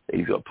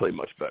play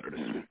much better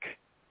this week.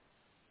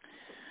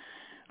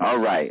 All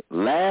right.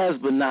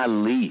 Last but not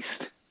least,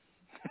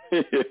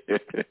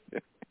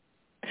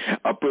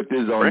 I put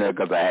this on there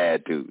because I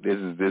had to. This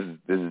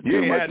is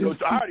too much. No,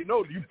 I already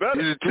know. You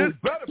better. This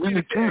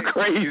is too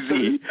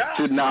crazy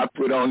to not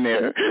put on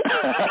there.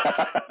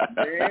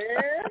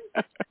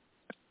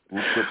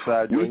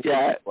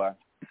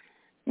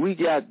 We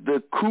got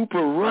the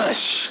Cooper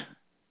Rush.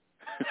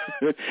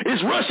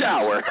 It's rush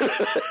hour.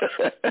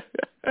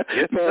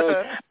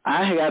 Man,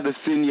 I got to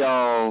send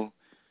y'all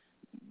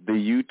the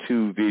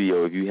YouTube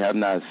video if you have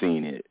not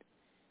seen it.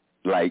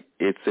 Like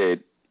it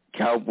said,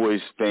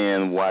 Cowboys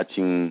fan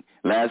watching.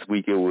 Last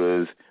week it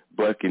was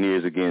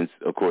Buccaneers against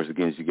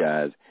you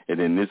guys, and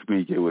then this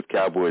week it was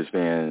Cowboys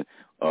fan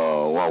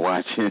while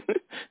watching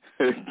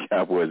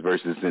Cowboys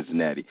versus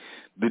Cincinnati.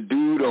 The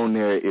dude on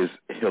there is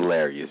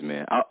hilarious,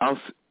 man.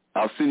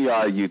 I'll send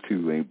y'all a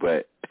YouTube link,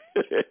 but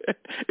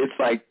it's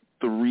like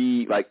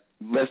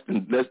less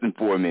than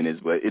 4 minutes,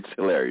 but it's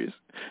hilarious.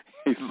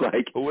 It's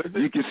like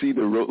you can see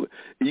the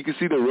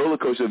roller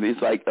coaster.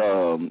 It's like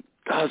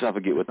gosh, I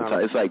forget what the title.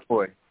 It's like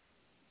boy.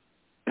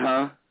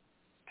 Huh?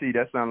 See,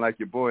 that sounds like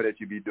your boy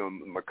that you be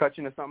doing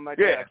McCutcheon or something like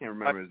that. I can't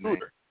remember his name.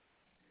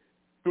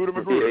 Scooter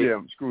McGruder.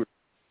 Yeah, Scooter.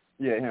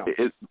 Yeah, him.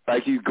 It's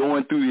like he's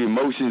going through the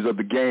emotions of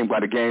the game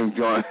while the game's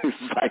going. It's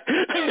like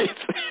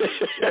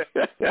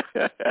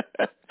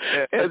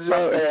it's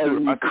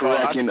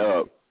cracking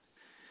up.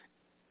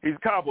 He's a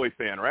Cowboy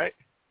fan, right?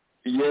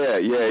 Yeah.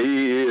 He's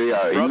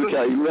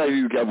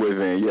a Cowboy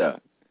fan. Yeah.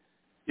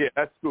 Yeah,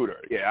 that's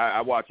Scooter. Yeah,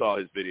 I watch all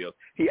his videos.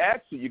 He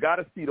actually, you got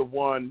to see the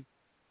one.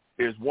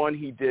 There's one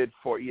he did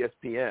for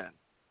ESPN.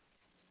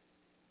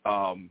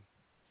 And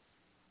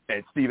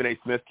Stephen A.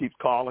 Smith keeps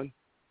calling.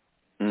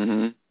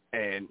 Mm-hmm.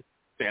 And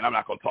saying, I'm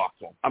not going to talk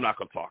to him.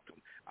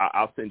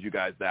 I'll send you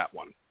guys that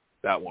one.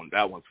 That one's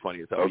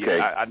funny as hell. Okay.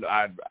 Yeah,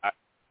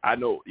 I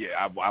know.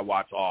 Yeah, I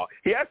watch all.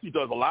 He actually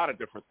does a lot of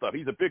different stuff.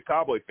 He's a big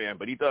Cowboy fan,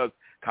 but he does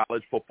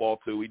college football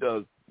too. He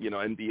does,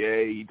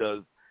 NBA. He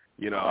does,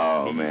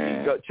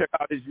 man. check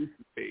out his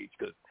YouTube page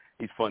because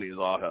he's funny as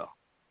all hell.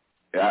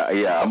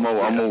 Yeah, I'm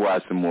gonna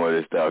watch some more of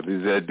this stuff.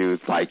 That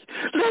dude's like,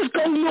 "Let's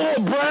go, Noah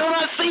Brown.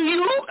 I see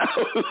you."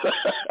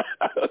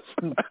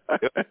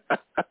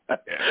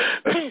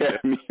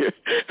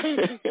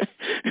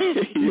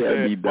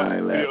 Yeah, he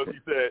dying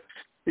laughing.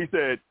 He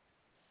said,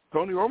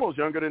 Tony Romo's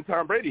younger than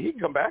Tom Brady. He can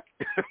come back.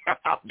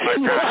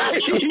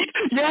 Right.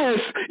 Yes.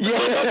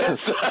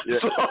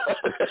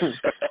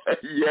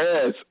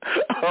 Yes.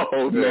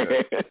 Oh,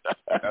 man.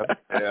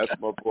 That's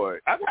my boy.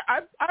 I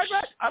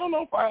don't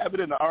know if I have it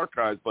in the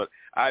archives, but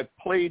I've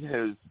played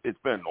his. It's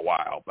been a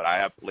while, but I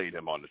have played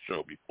him on the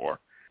show before.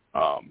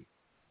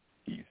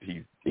 He's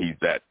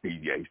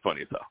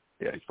funny as hell.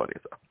 Yeah, he's funny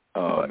as hell.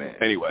 Oh, but man.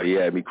 Anyway. He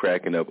had me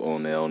cracking up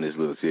on this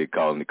little shit,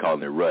 calling it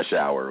rush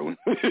hour.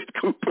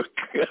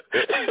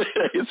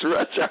 It's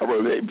rush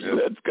hour, baby. Yeah.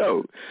 Let's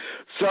go.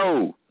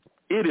 So,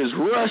 it is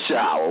rush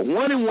hour.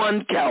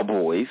 1-1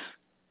 Cowboys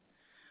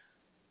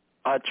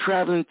are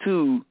traveling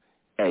to,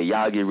 hey,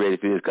 y'all get ready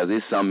for this because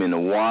there's something in the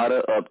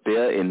water up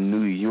there in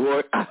New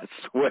York, I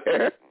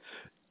swear.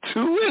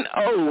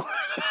 2-0.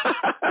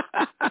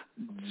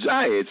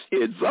 Giants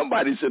shit.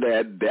 Somebody should have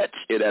had that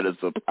shit at a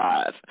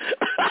surprise.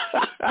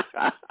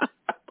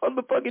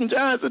 Motherfucking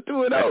Giants are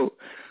 2-0.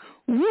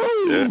 Woo,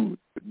 yeah.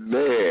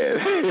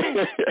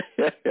 Man.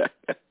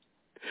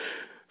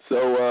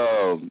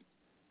 So,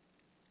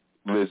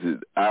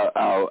 listen,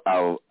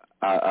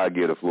 I'll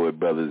get the Floyd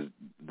brothers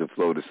the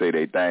flow to say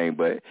their thing,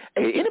 but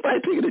hey, anybody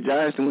picking the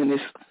Giants to win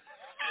this?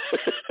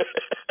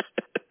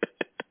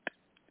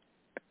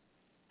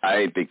 I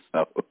ain't think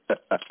so.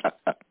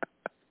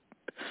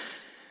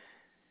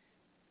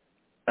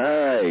 All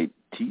right,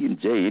 T and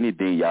J,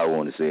 anything y'all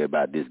want to say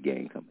about this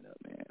game coming up,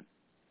 man?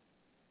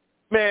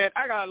 Man,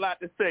 I got a lot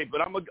to say,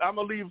 but I'm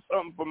gonna leave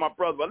something for my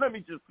brother. But let me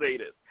just say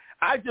this: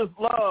 I just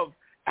love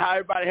how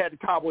everybody had the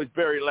Cowboys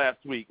buried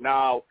last week.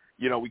 Now,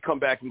 we come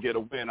back and get a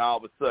win. All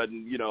of a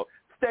sudden,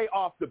 stay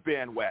off the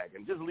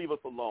bandwagon. Just leave us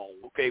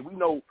alone, okay? We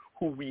know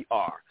who we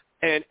are.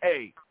 And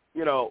hey,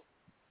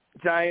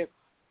 Giants,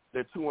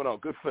 they're 2-0.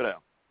 Good for them.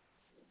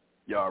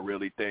 Y'all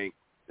really think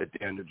that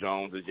Daniel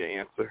Jones is your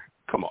answer?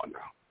 Come on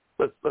now.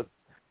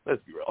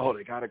 Let's be real. Oh,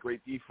 they got a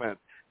great defense.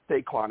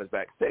 Saquon is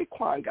back.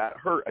 Saquon got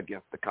hurt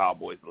against the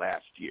Cowboys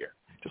last year.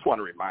 Just want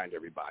to remind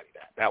everybody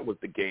that was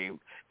the game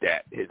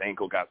that his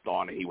ankle got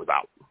thawed and he was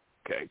out.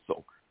 Okay,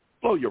 so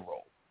slow your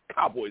roll.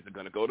 Cowboys are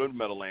going to go to the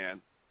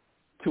Meadowlands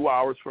 2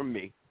 hours from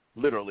me,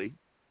 literally,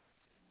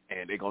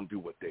 and they're going to do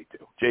what they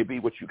do.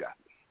 JB, what you got?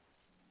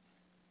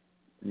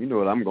 You know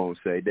what I'm going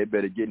to say. They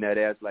better get in that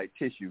ass like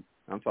tissue.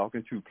 I'm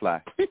talking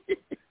 2-ply.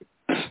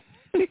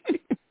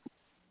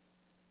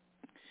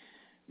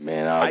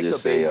 Man, I'll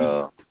just say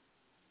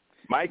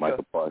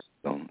Micah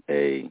Parsons.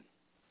 Hey,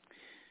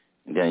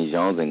 Danny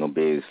Jones ain't going to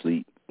be able to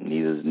sleep.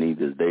 Neither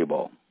is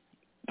Dayball.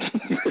 I'm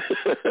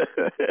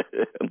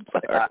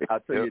sorry. I'll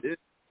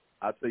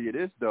tell you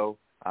this, though.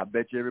 I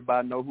bet you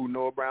everybody know who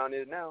Noah Brown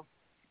is now.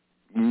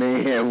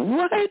 Man,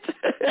 what?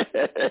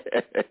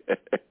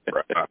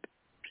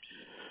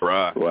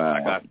 Bruh. Wow.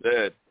 Like I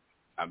said,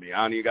 I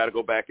don't even got to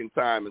go back in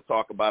time and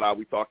talk about how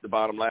we talked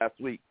about him last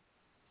week.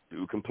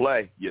 Dude can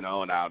play,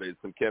 now there's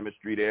some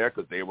chemistry there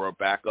because they were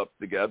backups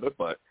together,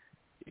 but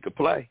he could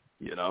play,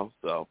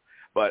 so.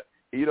 But,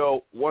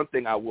 one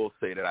thing I will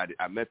say that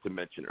I meant to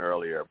mention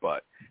earlier,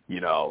 but,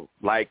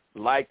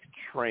 like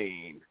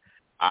Train,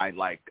 I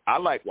like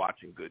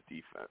watching good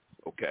defense,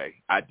 okay?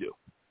 I do.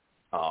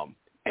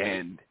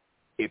 And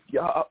if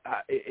y'all,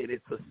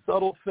 it's a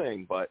subtle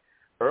thing, but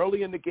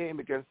early in the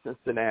game against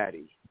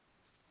Cincinnati,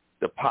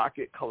 the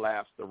pocket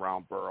collapsed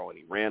around Burrow, and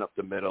he ran up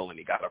the middle, and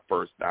he got a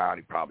first down.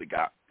 He probably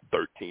got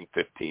 13,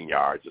 15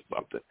 yards or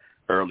something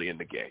early in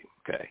the game,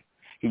 okay?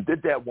 He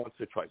did that once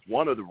or twice.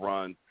 One of the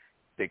runs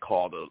they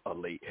called a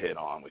late hit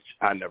on, which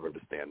I never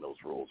understand those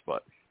rules,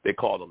 but they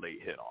called a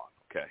late hit on,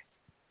 okay?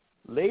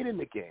 Late in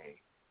the game,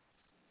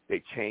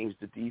 they changed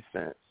the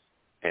defense,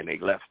 and they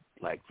left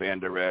like Van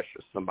Der Esch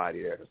or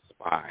somebody there to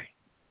spy.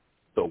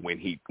 So when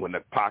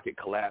the pocket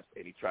collapsed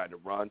and he tried to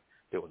run,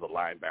 there was a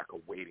linebacker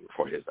waiting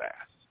for his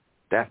ass.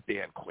 That's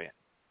Dan Quinn.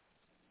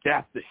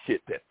 That's the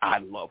shit that I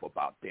love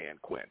about Dan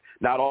Quinn.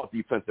 Not all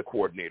defensive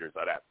coordinators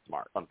are that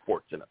smart,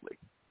 unfortunately,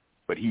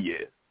 but he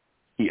is.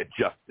 He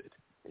adjusted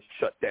and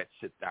shut that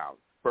shit down.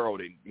 Burrow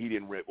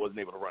wasn't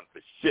able to run for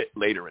shit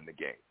later in the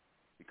game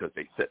because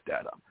they set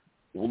that up.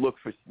 We'll look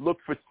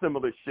for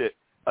similar shit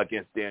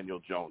against Daniel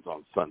Jones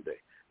on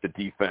Sunday. The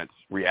defense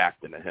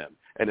reacting to him,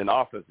 and then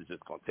offense is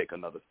just going to take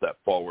another step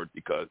forward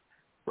because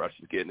Rush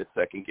is getting his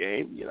second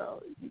game.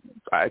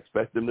 I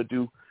expect them to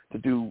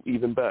do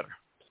even better.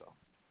 So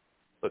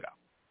look out.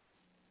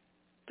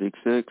 Big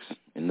 6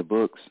 in the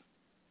books.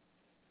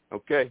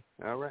 Okay.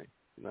 All right.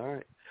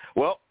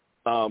 Well,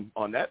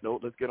 on that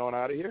note, let's get on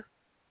out of here.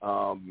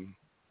 Our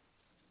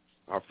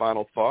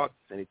final thoughts.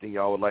 Anything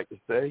y'all would like to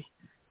say?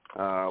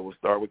 We'll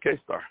start with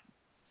K-Star.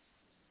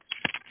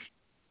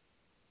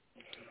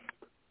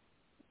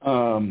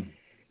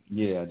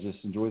 Yeah, just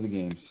enjoy the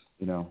games.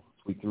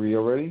 It's week 3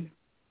 already.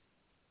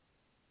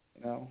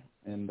 And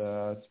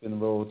it's been a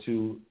little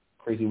 2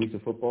 crazy weeks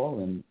of football,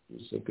 and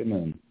it's a good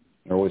man.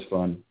 They're always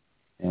fun.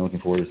 And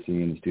looking forward to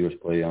seeing the Steelers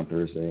play on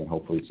Thursday, and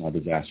hopefully it's not a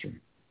disaster.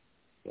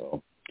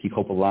 So keep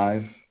hope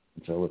alive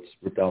until it's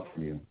ripped out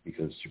from you,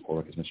 because your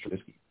quarterback is Mr.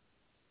 Trubisky.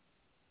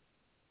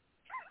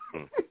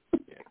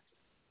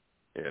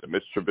 Yeah, the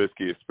Mitch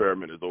Trubisky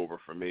experiment is over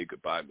for me.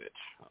 Goodbye, Mitch.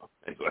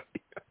 Anyway.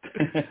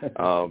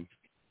 All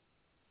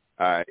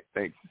right.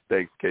 Thanks,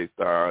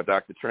 K-Star.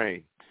 Dr.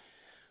 Train.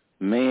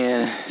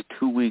 Man,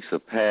 2 weeks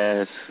have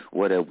passed.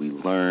 What have we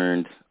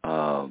learned?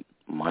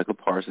 Michael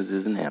Parsons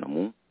is an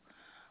animal.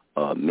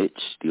 Mitch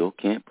still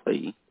can't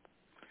play.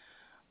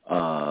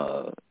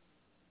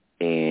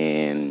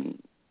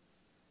 And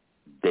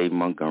Dave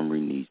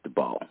Montgomery needs the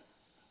ball.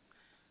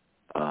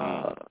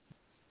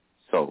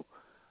 So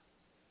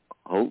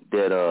hope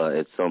that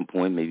at some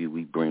point maybe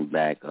we bring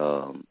back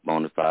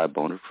Bonafide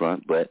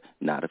Bonafront, but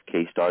not if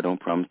K-Star don't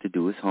promise to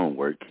do his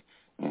homework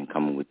and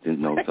come with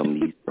some of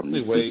these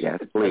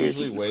weak-ass players.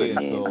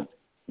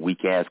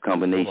 Weak-ass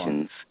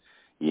combinations.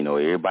 You know,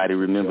 everybody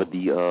remember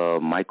the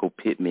Michael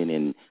Pittman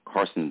and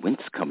Carson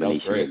Wentz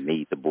combination that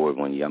made the board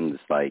one year. I'm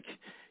just like,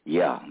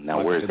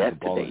 now where's that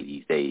today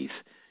these days?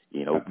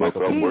 You know,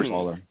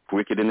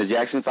 quicker than the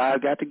Jackson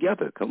 5 got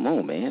together. Come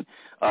on, man.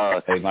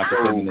 Hey,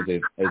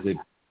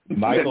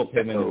 Michael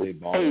Pittman is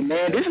a baller. Hey,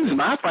 man, this is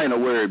my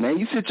final word, man.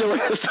 You sit your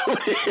ass over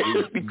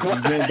there. Be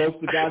quiet. You invoke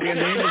the goddamn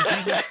name of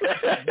Jesus.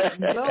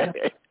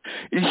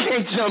 You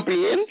can't jump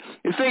in.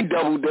 This ain't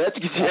double dutch.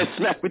 You just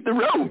smack with the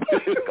rope.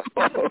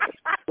 All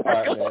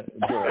right, man.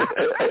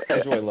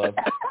 Enjoy love.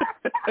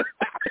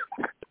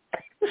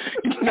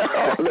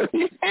 No, let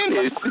me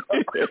finish.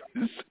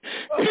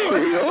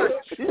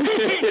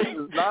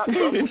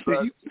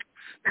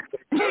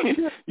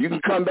 You can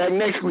come back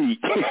next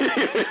week.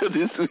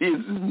 This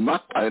is my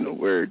final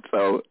word.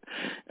 So,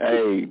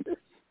 hey,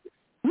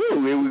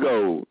 here we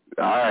go.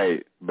 All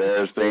right,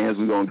 Bears fans,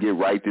 we're going to get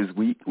right this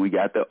week. We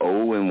got the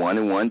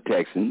 0-1-1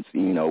 Texans.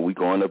 You know, we're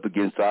going up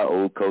against our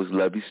old coach,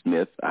 Lovie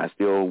Smith. I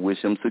still wish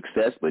him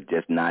success, but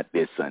just not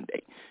this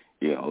Sunday.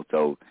 You know,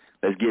 so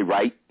let's get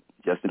right.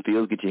 Justin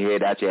Fields, get your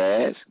head out your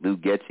ass.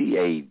 Luke Getsy,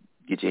 hey,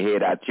 get your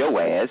head out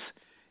your ass.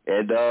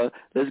 And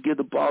let's give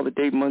the ball to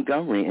Dave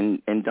Montgomery.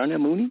 And Darnell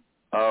Mooney,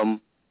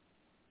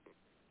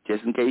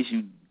 just in case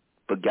you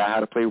forgot how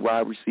to play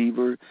wide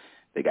receiver,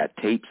 they got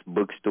tapes,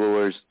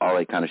 bookstores, all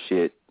that kind of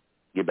shit.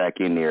 Get back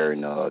in there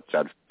and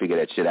try to figure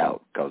that shit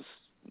out, because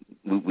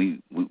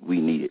we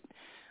need it.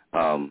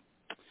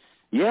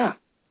 Yeah,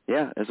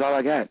 that's all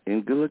I got.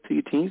 And good luck to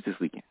your teams this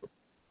weekend.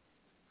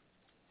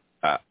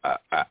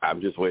 I'm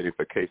just waiting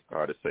for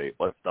K-Star to say,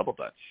 let's double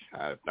dutch.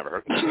 I've never heard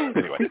of that.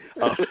 Anyway.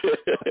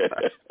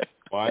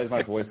 Why does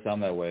my voice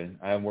sound that way?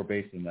 I have more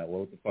bass than that.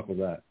 What the fuck was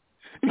that?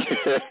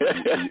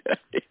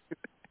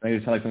 I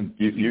just sound like some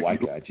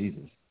white guy.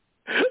 Jesus.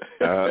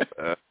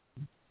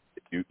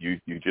 You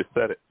just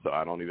said it, so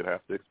I don't even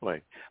have to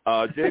explain.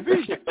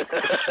 JB.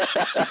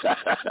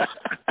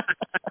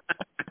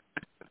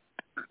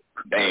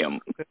 Damn.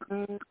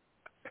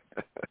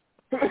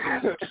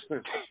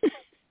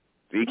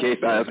 VK,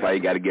 that's why you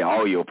got to get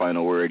all your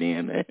final word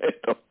in, man.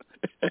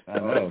 I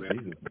know,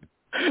 Jesus.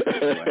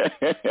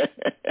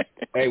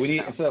 Hey, we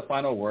need, instead of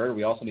final word,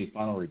 we also need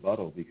final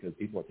rebuttal, because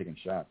people are taking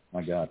shots.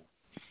 My God.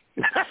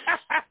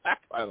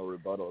 Final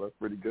rebuttal. That's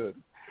pretty good.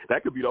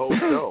 That could be the whole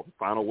show.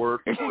 Final word,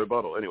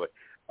 rebuttal. Anyway.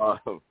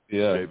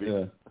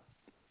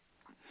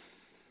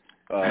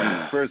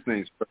 First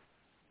things first,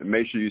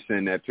 make sure you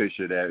send that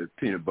picture of that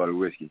peanut butter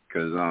whiskey,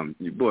 because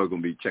your boy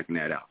going to be checking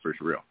that out for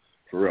real.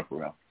 For real.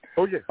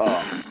 Oh, yeah.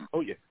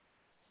 Yeah.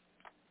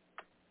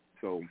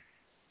 So,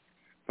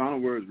 final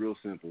word is real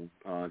simple.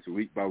 It's a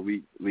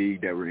week-by-week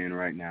league that we're in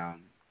right now.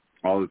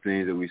 All the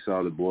things that we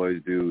saw the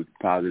boys do,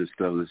 positive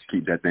stuff, let's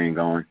keep that thing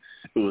going.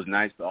 It was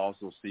nice to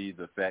also see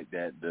the fact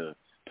that the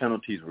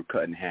penalties were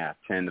cut in half,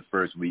 10 the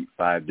first week,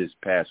 5 this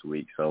past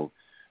week. So,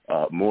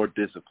 more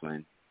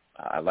discipline.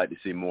 I'd like to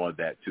see more of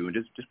that, too. And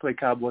just play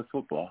Cowboy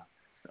football.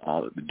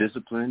 The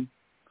discipline,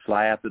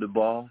 fly after the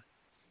ball,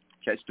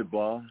 catch the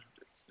ball,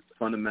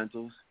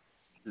 fundamentals,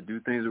 to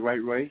do things the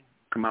right way,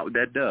 come out with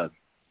that dub,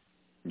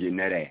 getting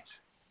that ass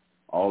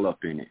all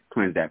up in it,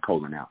 cleanse that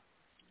colon out.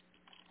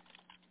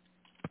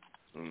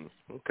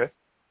 Okay.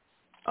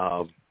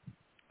 I'm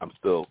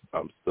still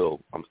on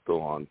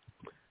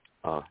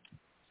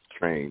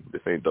train.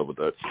 This ain't double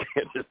dutch.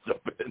 Can't just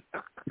jump in.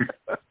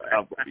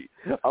 I'm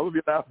gonna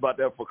be laughing about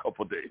that for a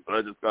couple of days, but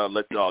I just gotta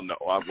let y'all know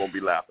I'm gonna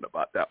be laughing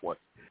about that one.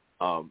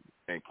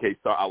 And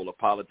K-Star, I will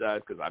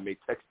apologize, because I may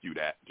text you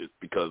that just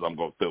because I'm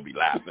gonna still be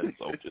laughing.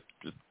 So just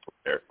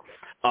prepare,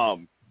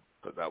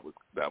 because that was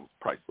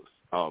priceless.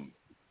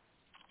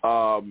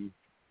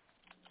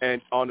 And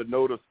on the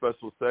note of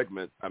special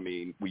segments, I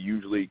mean, we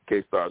usually,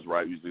 K-Star's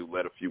right, usually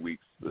let a few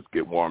weeks, let's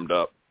get warmed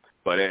up.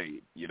 But,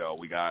 hey, we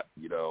got,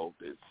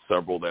 there's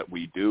several that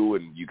we do,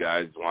 and you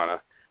guys want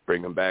to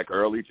bring them back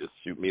early, just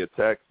shoot me a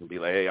text and be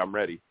like, hey, I'm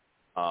ready.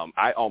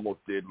 I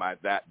almost did my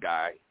That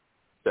Guy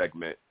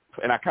segment,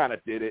 and I kind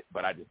of did it,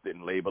 but I just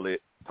didn't label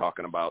it,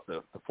 talking about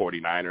the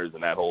 49ers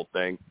and that whole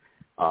thing.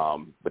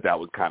 But that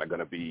was kind of going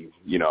to be,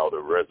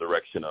 the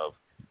resurrection of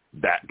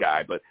That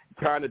Guy. But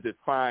trying to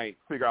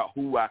figure out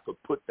who I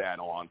could put that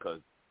on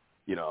because,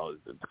 you know,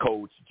 the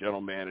coach,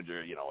 general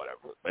manager, you know,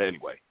 whatever. But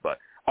anyway, but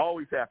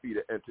always happy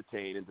to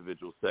entertain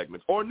individual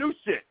segments or new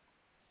shit.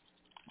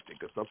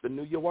 Think of something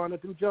new you want to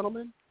do,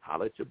 gentlemen?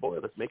 Holla at your boy.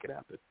 Let's make it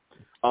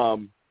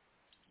happen.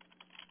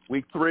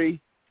 Week 3.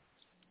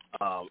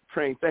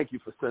 Train, thank you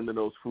for sending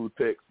those food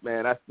pics.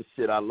 Man, that's the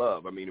shit I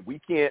love. I mean, if we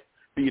can't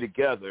be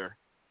together,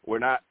 we're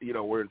not, you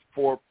know, we're in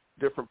 4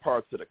 different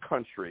parts of the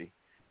country,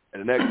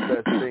 and the next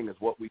best thing is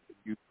what we can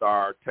use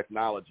our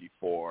technology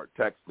for,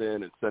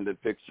 texting and sending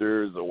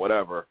pictures or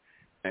whatever.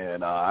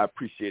 And I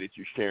appreciated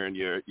you sharing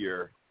your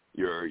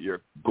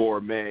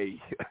gourmet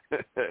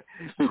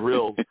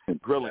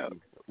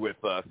grilling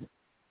with us.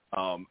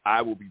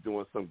 I will be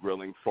doing some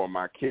grilling for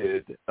my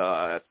kid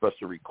at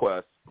special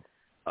request.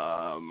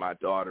 My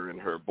daughter and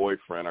her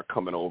boyfriend are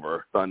coming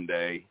over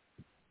Sunday,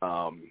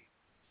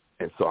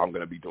 and so I'm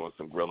going to be doing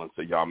some grilling.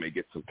 So y'all may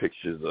get some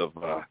pictures of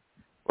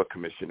what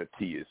Commissioner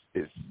T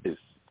is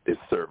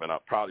serving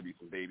up. Probably be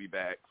some baby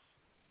backs,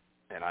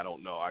 and I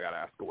don't know. I got to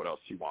ask her what else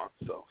she wants.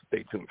 So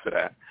stay tuned for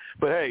that.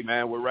 But hey,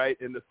 man, we're right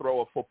in the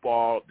throw of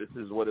football. This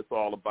is what it's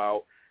all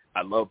about.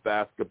 I love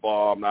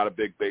basketball. I'm not a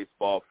big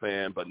baseball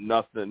fan, but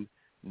nothing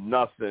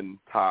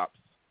tops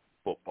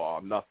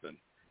football. Nothing.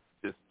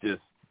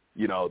 Just.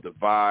 You know, the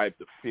vibe,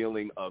 the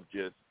feeling of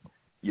just,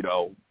 you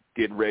know,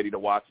 getting ready to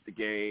watch the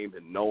game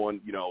and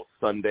knowing, you know,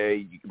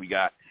 Sunday we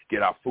got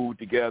get our food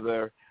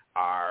together,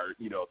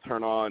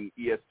 turn on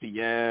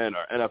ESPN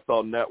or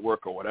NFL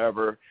Network or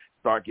whatever,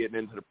 start getting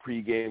into the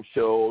pregame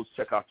shows,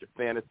 check out your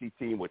fantasy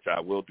team, which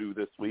I will do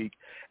this week,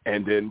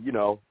 and then, you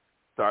know,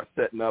 start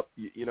setting up,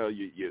 where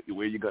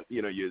you're going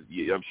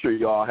to, I'm sure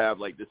you all have,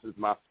 like, this is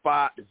my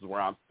spot, this is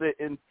where I'm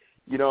sitting.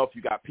 You know, if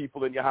you got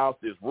people in your house,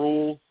 there's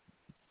rules.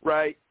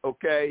 Right.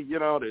 Okay. You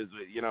know, there's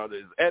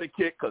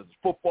etiquette because it's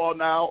football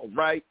now.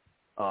 Right.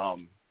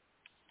 And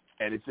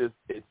it's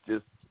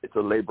a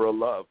labor of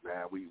love,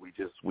 man.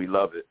 We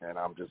love it. And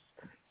I'm just,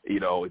 you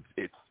know,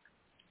 it's,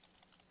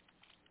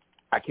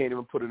 I can't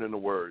even put it into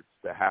words,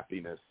 the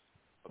happiness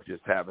of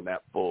just having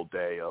that full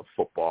day of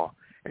football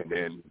and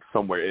then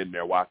somewhere in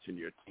there watching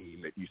your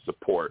team that you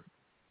support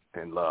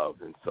and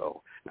love. And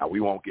so now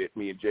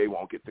me and Jay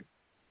won't get to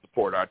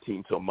support our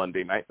team till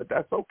Monday night, but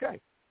that's okay.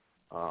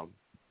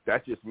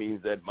 That just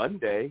means that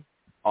Monday,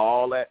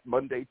 all that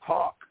Monday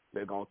talk,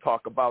 they're going to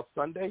talk about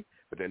Sunday,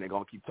 but then they're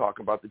going to keep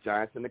talking about the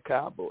Giants and the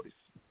Cowboys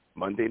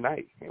Monday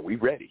night, and we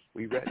ready.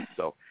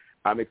 So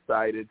I'm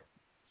excited.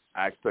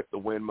 I expect to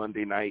win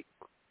Monday night,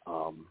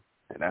 and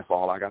that's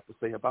all I got to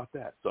say about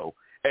that. So,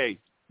 hey,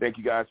 thank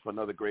you guys for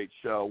another great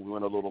show. We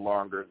went a little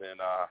longer than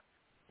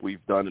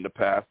we've done in the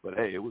past, but,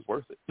 hey, it was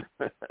worth it.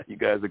 You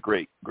guys are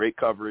great. Great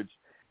coverage.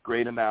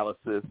 Great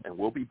analysis, and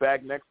we'll be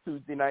back next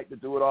Tuesday night to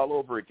do it all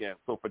over again.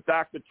 So for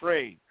Dr.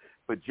 Train,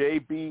 for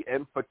JB,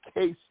 and for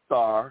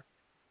K-Star,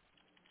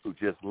 who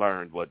just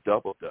learned what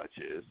double dutch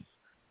is,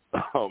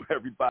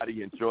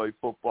 everybody enjoy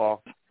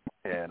football,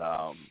 and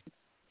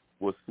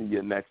we'll see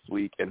you next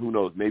week. And who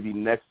knows, maybe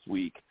next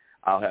week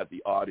I'll have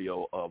the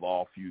audio of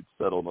all feuds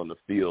settled on the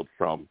field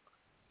from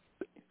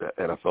the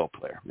NFL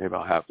player. Maybe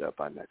I'll have that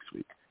by next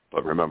week.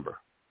 But remember,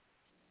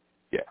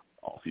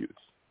 all feuds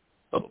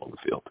settled on the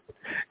field.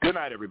 Good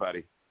night,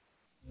 everybody.